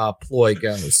little ploy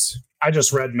goes. I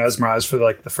just read Mesmerize for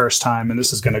like the first time, and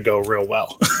this is going to go real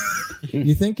well.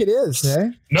 You think it is, eh?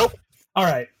 Nope. All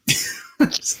right.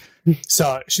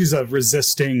 So she's a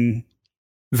resisting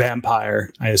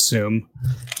vampire, I assume.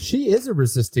 She is a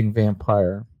resisting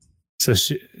vampire. So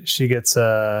she gets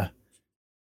a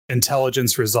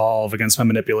intelligence resolve against my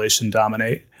manipulation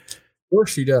dominate. Sure,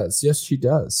 she does. Yes, she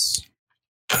does.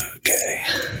 Okay.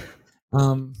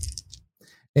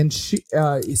 And she,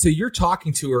 so you're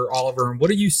talking to her, Oliver, and what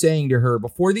are you saying to her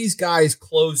before these guys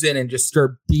close in and just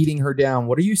start beating her down?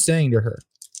 What are you saying to her?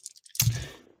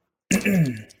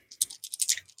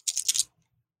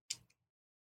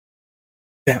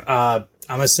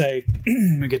 I'm gonna say,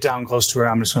 I'm gonna get down close to her.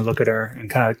 I'm just gonna look at her and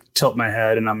kind of tilt my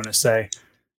head, and I'm gonna say,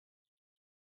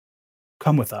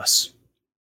 "Come with us."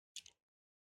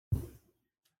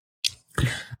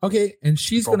 Okay, and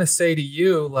she's gonna say to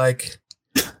you, like,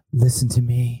 listen to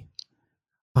me.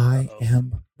 I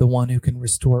am the one who can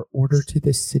restore order to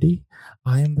this city.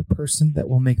 I am the person that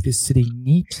will make this city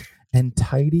neat and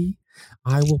tidy.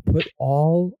 I will put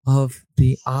all of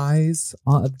the I's,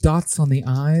 dots on the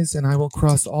I's, and I will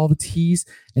cross all the T's.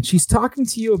 And she's talking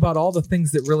to you about all the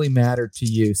things that really matter to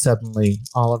you suddenly,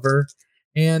 Oliver.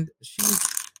 And she's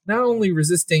not only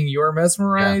resisting your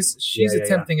mesmerize, she's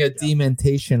attempting a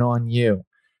dementation on you.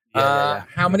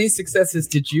 How many successes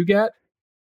did you get?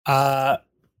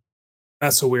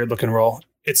 That's a weird looking roll.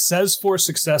 It says 4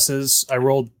 successes. I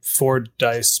rolled 4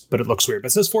 dice, but it looks weird. But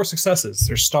it says 4 successes.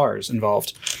 There's stars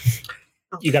involved.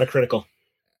 You got a critical.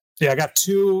 Yeah, I got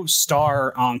 2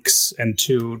 star onks and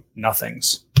 2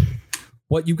 nothings.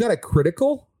 What, you got a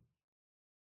critical?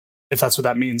 If that's what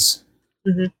that means.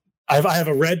 Mm-hmm. I have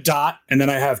a red dot, and then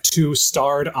I have 2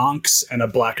 starred onks and a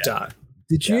black dot.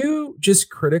 Did you just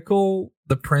critical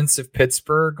the Prince of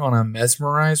Pittsburgh on a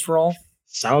mesmerized roll?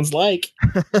 Sounds like.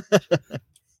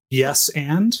 Yes,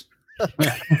 and?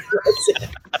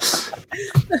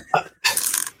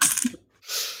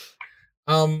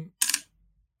 I'm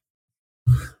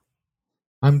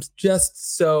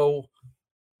just so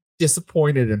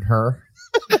disappointed in her,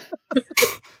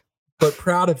 but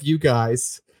proud of you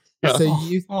guys. So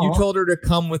you told her to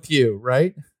come with you,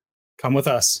 right? Come with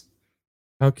us.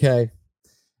 Okay.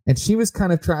 And she was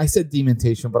kind of trying. I said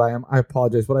dementation, but I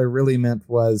apologize. What I really meant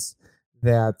was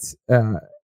that.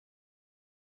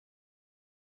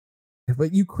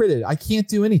 But you critted. I can't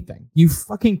do anything. You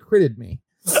fucking critted me.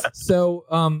 So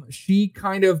she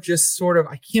kind of just sort of,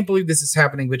 I can't believe this is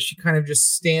happening, but she kind of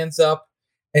just stands up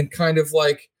and kind of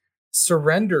like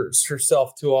surrenders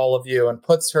herself to all of you and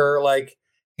puts her like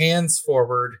hands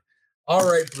forward. All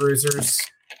right, bruisers,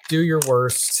 do your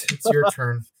worst. It's your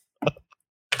turn.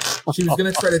 She was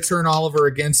going to try to turn Oliver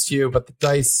against you, but the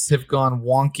dice have gone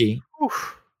wonky.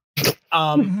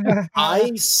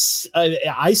 I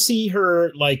see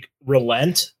her like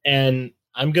relent and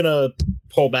I'm gonna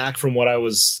pull back from what I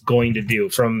was going to do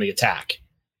from the attack.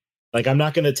 Like, I'm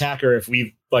not gonna attack her if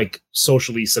we've like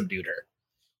socially subdued her.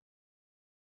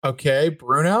 Okay,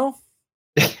 Bruno.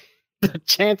 The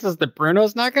chances that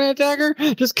Bruno's not going to attack her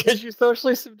just because you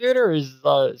socially subdued her is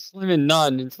slim and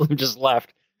none, and Slim just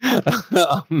left.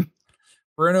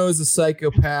 Bruno is a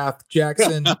psychopath.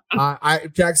 Jackson,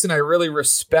 Jackson, I really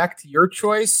respect your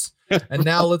choice. And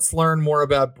now let's learn more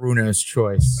about Bruno's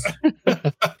choice.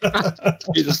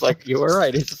 He's just like, you were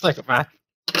right. He's a psychopath.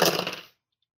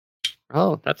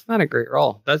 Oh, that's not a great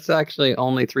roll. That's actually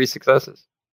only 3 successes.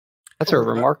 That's a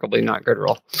remarkably not good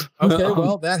roll. Okay,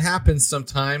 well, that happens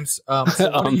sometimes.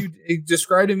 So what do you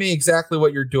describe to me exactly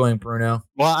what you're doing, Bruno?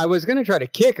 Well, I was going to try to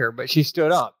kick her, but she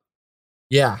stood up.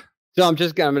 Yeah. So I'm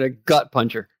going to gut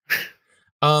punch her.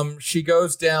 She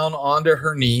goes down onto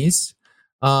her knees.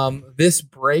 This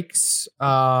breaks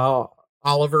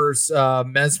Oliver's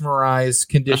mesmerized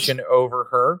condition over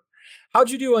her. How'd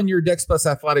you do on your Dex plus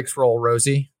Athletics roll,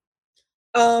 Rosie?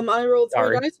 I rolled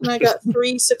 3 dice and I got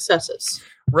 3 successes.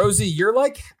 Rosie, you're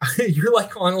like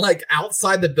on like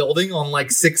outside the building on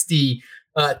like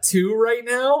 62 right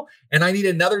now, and I need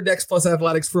another Dex plus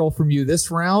Athletics roll from you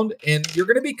this round, and you're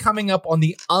going to be coming up on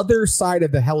the other side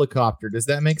of the helicopter. Does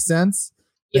that make sense?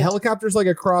 The helicopter's like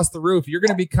across the roof. You're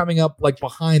going to be coming up like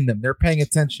behind them. They're paying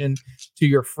attention to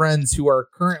your friends who are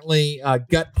currently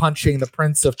gut punching the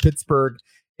Prince of Pittsburgh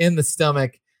in the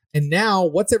stomach. And now,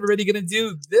 what's everybody going to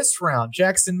do this round?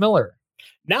 Jackson Miller.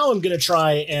 Now I'm going to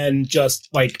try and just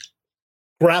like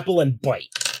grapple and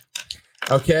bite.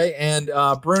 Okay. And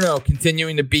Bruno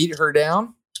continuing to beat her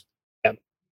down. Yep.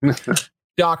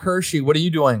 Doc Hershey, what are you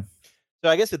doing?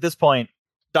 So I guess at this point,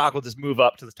 Doc will just move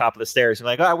up to the top of the stairs and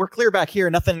like, we're clear back here.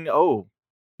 Nothing. Oh,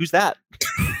 who's that?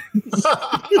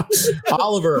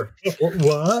 Oliver.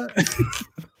 What?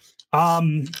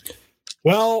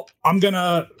 Well, I'm going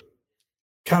to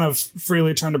kind of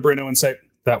freely turn to Bruno and say,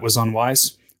 that was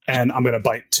unwise. And I'm going to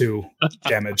bite to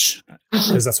damage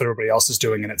because that's what everybody else is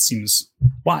doing. And it seems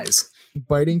wise.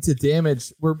 Biting to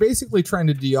damage. We're basically trying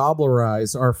to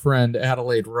Diablerize our friend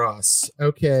Adelaide Ross.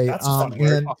 Okay. That's a fun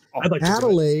word. I'd like to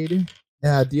Adelaide,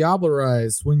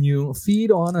 Diablerize. When you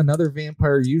feed on another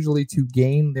vampire, usually to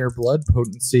gain their blood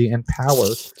potency and power,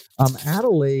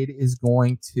 Adelaide is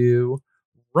going to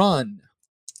run.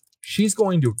 She's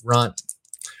going to run.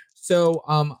 So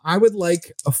I would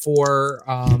like for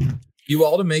you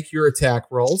all to make your attack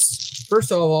rolls.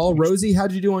 First of all, Rosie,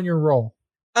 how'd you do on your roll?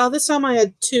 This time I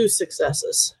had 2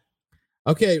 successes.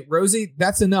 Okay, Rosie,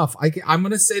 that's enough. I'm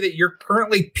going to say that you're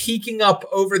currently peeking up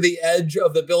over the edge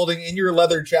of the building in your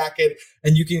leather jacket,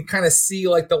 and you can kind of see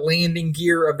like the landing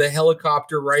gear of the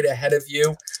helicopter right ahead of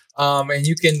you. And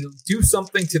you can do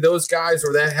something to those guys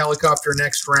or that helicopter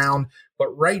next round. But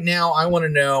right now, I want to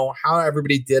know how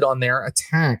everybody did on their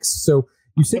attacks. So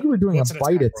you said you were doing a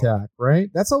bite attack, right?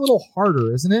 That's a little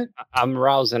harder, isn't it? I'm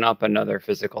rousing up another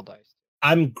physical dice.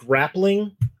 I'm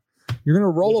grappling. You're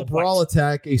going to roll a brawl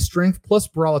attack, a strength plus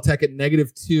brawl attack at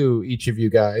 -2, each of you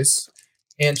guys.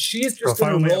 And she's just if I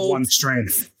going only to have roll 1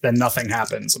 strength, then nothing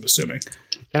happens, I'm assuming.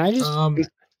 Can I just...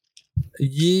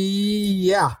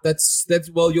 Yeah, that's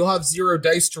well, you'll have 0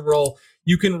 dice to roll.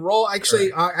 You can roll,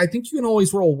 actually, I think you can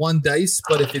always roll 1 dice,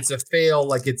 but if it's a fail,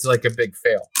 like it's like a big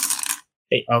fail.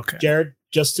 Hey, okay. Jared,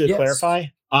 just to clarify,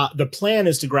 the plan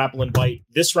is to grapple and bite.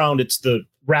 This round, it's the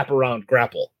wraparound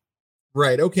grapple.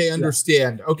 Right. Okay.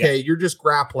 Understand. Yeah. Okay. Yeah. You're just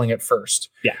grappling at first.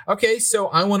 Yeah. Okay. So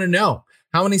I want to know,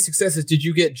 how many successes did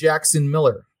you get, Jackson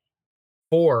Miller?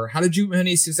 4. How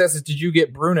many successes did you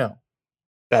get, Bruno?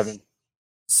 7.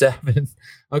 7.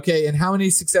 Okay. And how many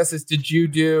successes did you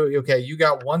do? Okay. You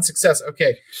got 1 success.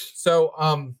 Okay. So,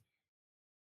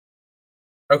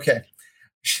 okay.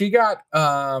 She got,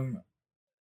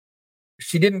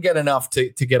 she didn't get enough to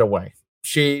get away.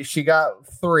 She got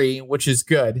 3, which is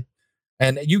good.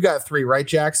 And you got 3, right,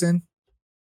 Jackson?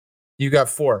 You got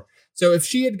 4. So if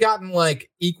she had gotten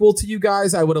like equal to you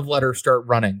guys, I would have let her start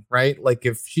running, right? Like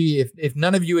if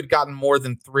none of you had gotten more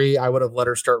than 3, I would have let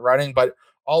her start running. But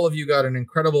all of you got an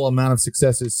incredible amount of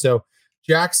successes. So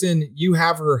Jackson, you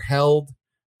have her held.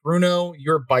 Bruno,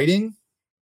 you're biting.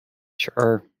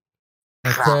 Sure.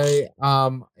 Okay.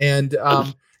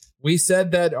 We said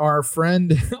that our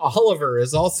friend Oliver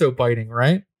is also biting,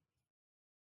 right?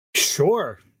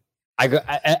 Sure.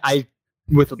 I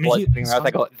with the blood in my mouth,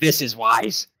 I go, this is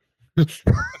wise.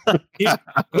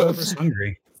 Oliver's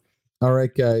hungry. All right,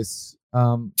 guys.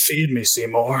 Feed me,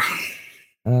 Seymour.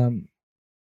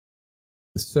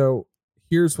 So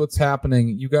here's what's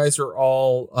happening. You guys are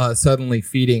all suddenly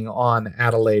feeding on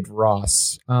Adelaide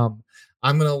Ross.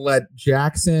 I'm gonna let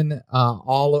Jackson.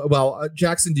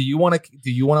 Jackson, do you want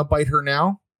to bite her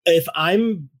now? If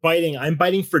I'm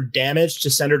biting for damage to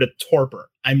send her to torpor.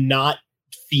 I'm not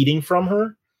feeding from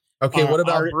her. Okay, what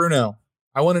about Bruno?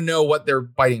 I want to know what they're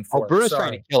biting for. Oh, Bruno's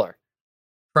trying to kill her.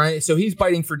 So he's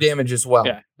biting for damage as well.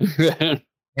 Yeah.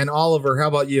 And Oliver, how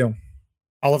about you?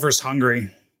 Oliver's hungry.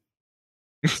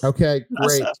 Okay,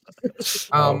 great.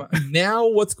 Now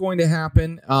what's going to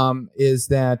happen is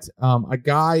that a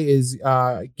guy is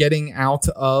getting out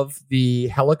of the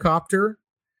helicopter.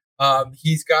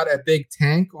 He's got a big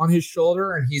tank on his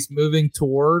shoulder and he's moving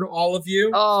toward all of you.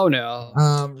 Oh no.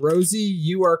 Rosie,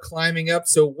 you are climbing up.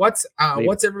 So what's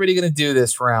everybody going to do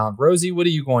this round? Rosie, what are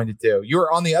you going to do?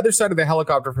 You're on the other side of the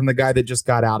helicopter from the guy that just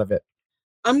got out of it.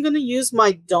 I'm going to use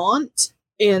my daunt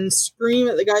and scream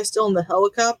at the guy still in the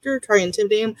helicopter, try and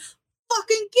intimidate him.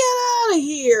 Fucking get out of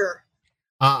here!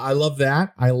 I love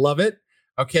that. I love it.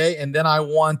 Okay, and then I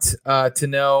want to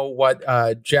know what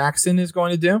Jackson is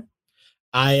going to do.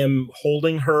 I am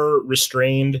holding her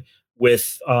restrained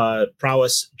with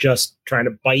prowess, just trying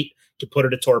to bite to put her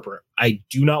to torpor. I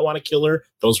do not want to kill her.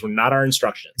 Those were not our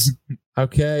instructions.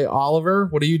 Okay, Oliver,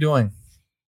 what are you doing?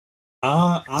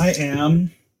 I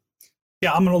am.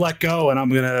 Yeah, I'm going to let go and I'm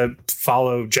going to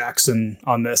follow Jackson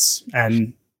on this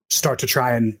and start to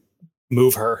try and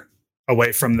move her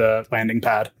away from the landing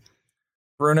pad.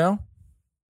 Bruno?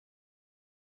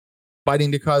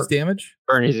 Biting to cause damage?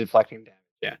 Bernie's inflicting damage,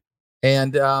 yeah.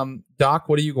 And Doc,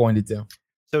 what are you going to do?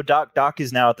 So Doc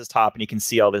is now at the top and he can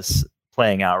see all this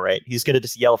playing out, right? He's going to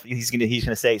just yell. He's going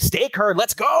to say, "Stake her,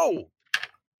 let's go."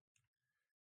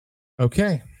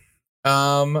 Okay.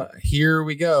 Here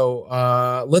we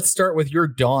go. Let's start with your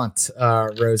daunt,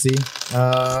 Rosie.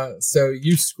 So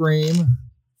you scream,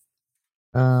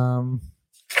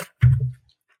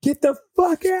 get the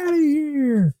fuck out of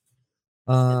here.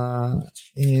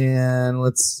 And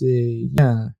let's see.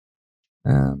 Yeah.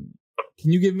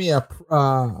 Can you give me a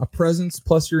presence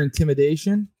plus your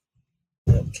intimidation?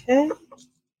 Okay.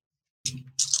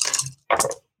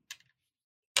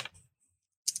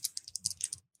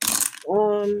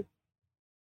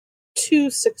 Two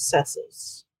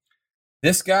successes.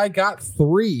 This guy got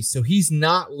 3, so he's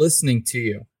not listening to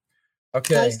you.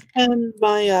 Okay. Can I spend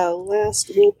my last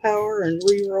willpower and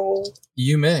reroll?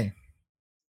 You may.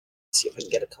 See if I can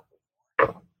get a couple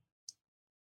more.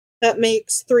 That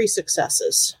makes 3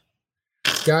 successes.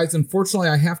 Guys, unfortunately,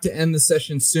 I have to end the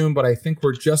session soon, but I think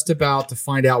we're just about to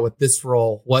find out with this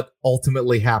roll what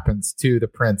ultimately happens to the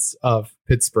Prince of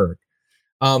Pittsburgh.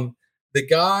 The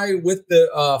guy with the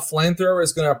flamethrower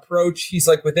is going to approach. He's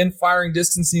like within firing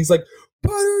distance, and he's like,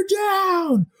 "Put her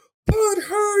down! Put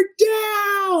her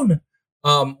down!"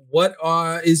 What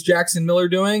is Jackson Miller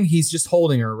doing? He's just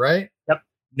holding her, right? Yep.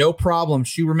 No problem.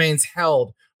 She remains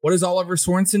held. What is Oliver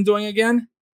Sorensen doing again?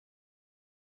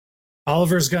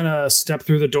 Oliver's going to step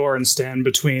through the door and stand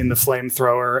between the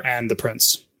flamethrower and the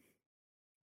prince.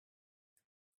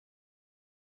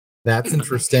 That's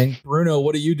interesting. Bruno,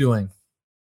 what are you doing?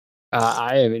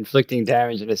 I am inflicting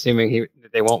damage and assuming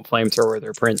they won't flamethrower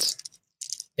their prince.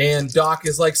 And Doc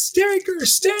is like, "Stake her,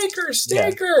 stake her,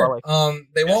 stake her."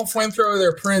 They won't flamethrower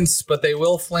their prince, but they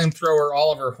will flamethrower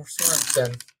Oliver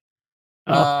Sorensen.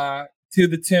 To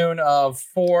the tune of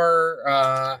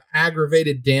 4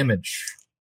 aggravated damage.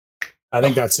 I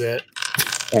think that's it.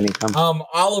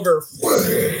 Oliver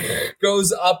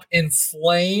goes up in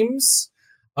flames.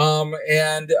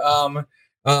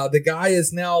 The guy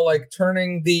is now like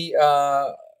turning the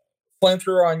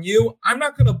flamethrower on you. I'm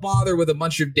not going to bother with a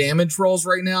bunch of damage rolls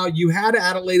right now. You had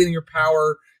Adelaide in your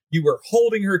power. You were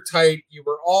holding her tight. You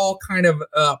were all kind of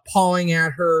pawing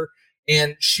at her.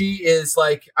 And she is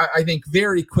like, I think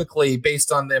very quickly,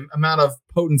 based on the amount of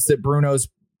potence that Bruno's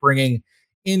bringing,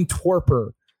 in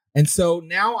torpor. And so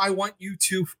now I want you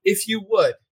to, if you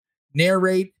would,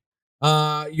 narrate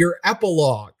your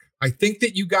epilogue. I think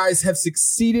that you guys have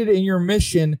succeeded in your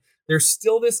mission. There's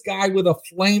still this guy with a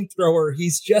flamethrower.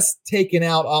 He's just taken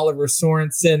out Oliver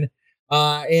Sorensen,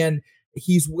 and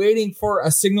he's waiting for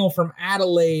a signal from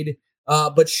Adelaide,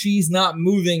 but she's not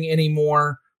moving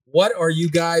anymore. What are you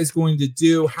guys going to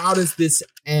do? How does this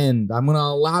end? I'm going to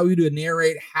allow you to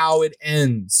narrate how it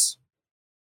ends.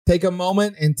 Take a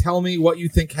moment and tell me what you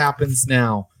think happens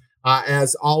now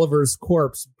as Oliver's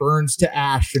corpse burns to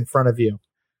ash in front of you.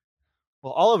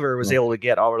 Well, Oliver was able to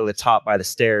get all the way to the top by the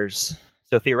stairs.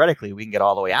 So theoretically, we can get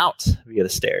all the way out via the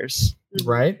stairs.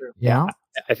 Right? Yeah.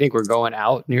 I think we're going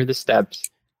out near the steps.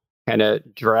 Kind of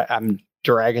we're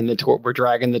dragging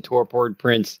the torpor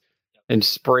prince and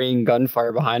spraying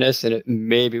gunfire behind us. And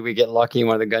maybe we get lucky and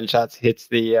one of the gunshots hits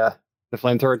the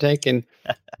flamethrower tank. And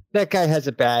that guy has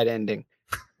a bad ending.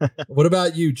 What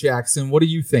about you, Jackson? What are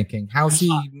you thinking? How's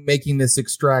he making this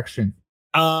extraction?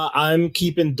 I'm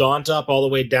keeping Daunt up all the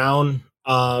way down.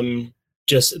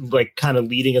 Just like kind of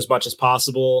leading as much as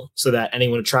possible so that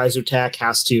anyone who tries to attack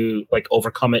has to like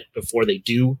overcome it before they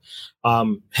do.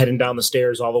 Heading down the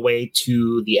stairs all the way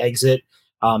to the exit,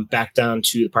 back down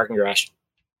to the parking garage.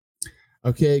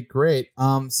 Okay, great.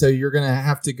 So you're gonna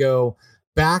have to go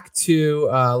back to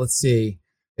let's see,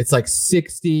 it's like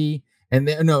 60 and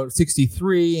then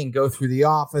 63 and go through the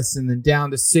office and then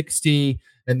down to 60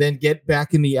 and then get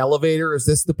back in the elevator. Is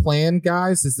this the plan,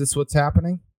 guys? Is this what's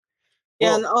happening?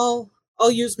 Yeah, and I'll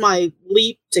use my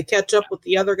leap to catch up with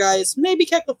the other guys. Maybe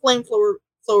catch the flamethrower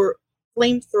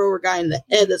guy in the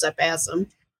head as I pass him.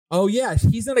 Oh yeah,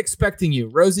 he's not expecting you.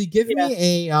 Rosie, give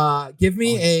me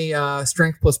a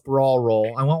strength plus brawl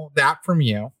roll. I want that from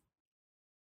you.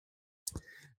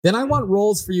 Then I want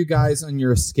rolls for you guys on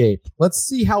your escape. Let's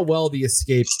see how well the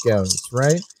escape goes,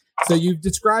 right? So you've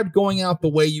described going out the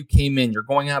way you came in. You're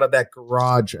going out of that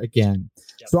garage again.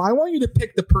 Yep. So I want you to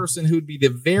pick the person who would be the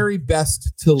very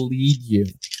best to lead you.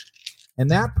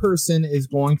 And that person is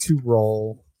going to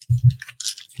roll.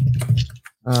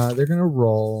 They're going to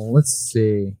roll. Let's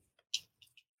see.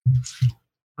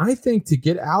 I think to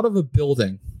get out of a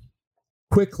building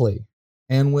quickly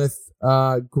and with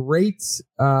great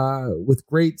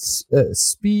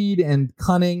speed and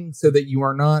cunning so that you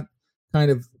are not kind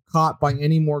of caught by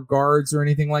any more guards or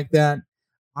anything like that,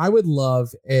 I would love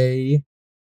a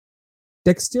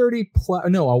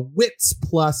wits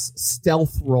plus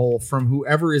stealth roll from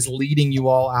whoever is leading you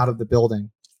all out of the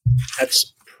building.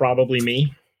 That's probably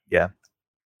me. Yeah.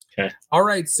 Okay. All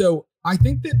right. So I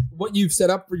think that what you've set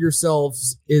up for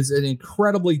yourselves is an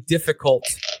incredibly difficult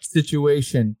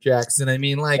situation, Jackson. I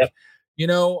mean, like,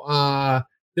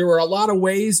 there were a lot of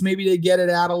ways maybe to get at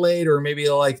Adelaide or maybe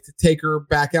like to take her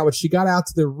back out, but she got out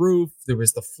to the roof. There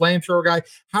was the flamethrower guy.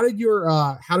 How did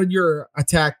your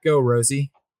attack go, Rosie?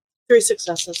 3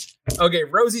 successes. Okay,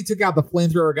 Rosie took out the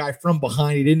flamethrower guy from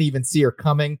behind. He didn't even see her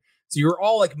coming. So you're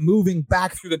all like moving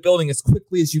back through the building as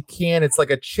quickly as you can. It's like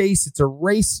a chase. It's a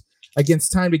race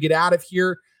against time to get out of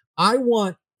here. I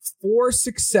want 4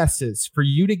 successes for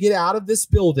you to get out of this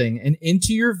building and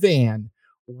into your van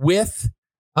with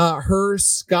her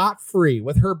scot-free,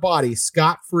 with her body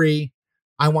scot-free.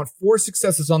 I want 4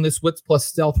 successes on this wits plus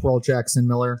stealth roll, Jackson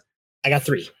Miller. I got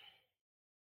 3.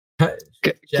 Can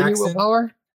you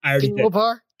willpower? I already did.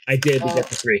 Willpower? I did get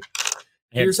the 3.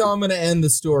 Here's how I'm going to end the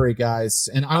story, guys.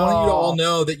 And I want you to all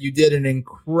know that you did an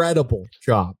incredible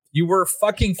job. You were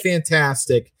fucking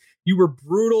fantastic. You were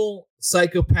brutal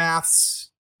psychopaths,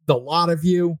 the lot of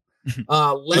you.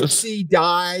 Lexi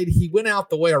died. He went out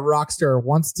the way a rock star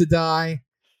wants to die.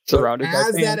 Surrounded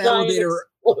as by that elevator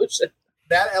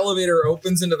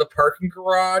opens into the parking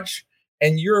garage,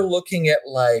 and you're looking at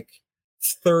like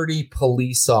 30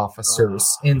 police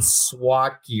officers in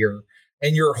SWAT gear,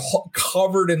 and you're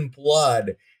covered in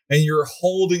blood, and you're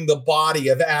holding the body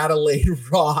of Adelaide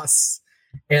Ross,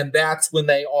 and that's when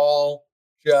they all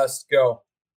just go,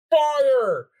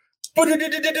 fire!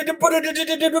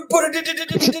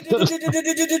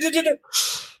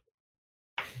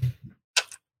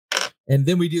 And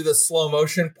then we do the slow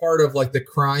motion part of like the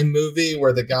crime movie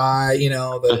where the guy,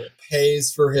 that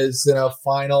pays for his,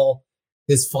 final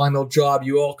job.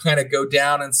 You all kind of go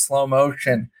down in slow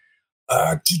motion.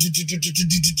 But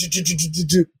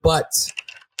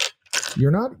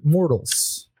you're not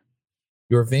mortals.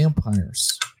 You're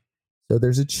vampires. So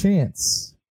there's a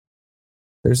chance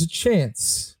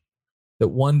that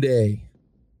one day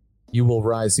you will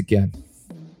rise again.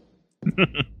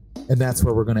 And that's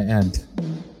where we're going to end.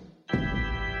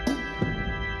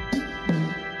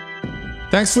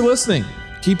 Thanks for listening.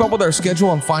 Keep up with our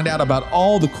schedule and find out about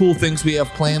all the cool things we have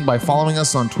planned by following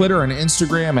us on Twitter and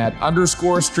Instagram at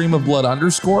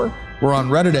 _streamofblood_. We're on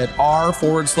Reddit at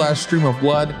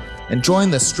r/streamofblood and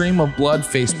join the Stream of Blood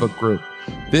Facebook group.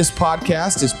 This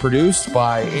podcast is produced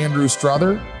by Andrew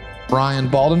Strother, Brian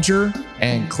Baldinger,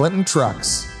 and Clinton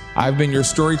Trucks. I've been your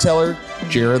storyteller,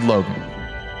 Jared Logan.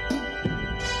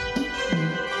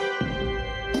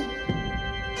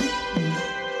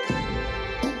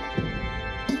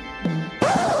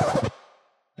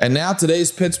 And now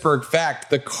today's Pittsburgh fact.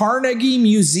 The Carnegie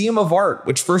Museum of Art,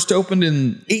 which first opened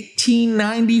in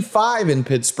 1895 in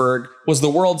Pittsburgh, was the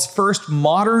world's first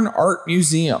modern art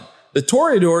museum. The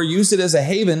Toreador used it as a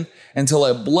haven until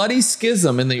a bloody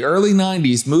schism in the early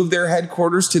 90s moved their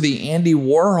headquarters to the Andy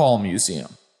Warhol Museum.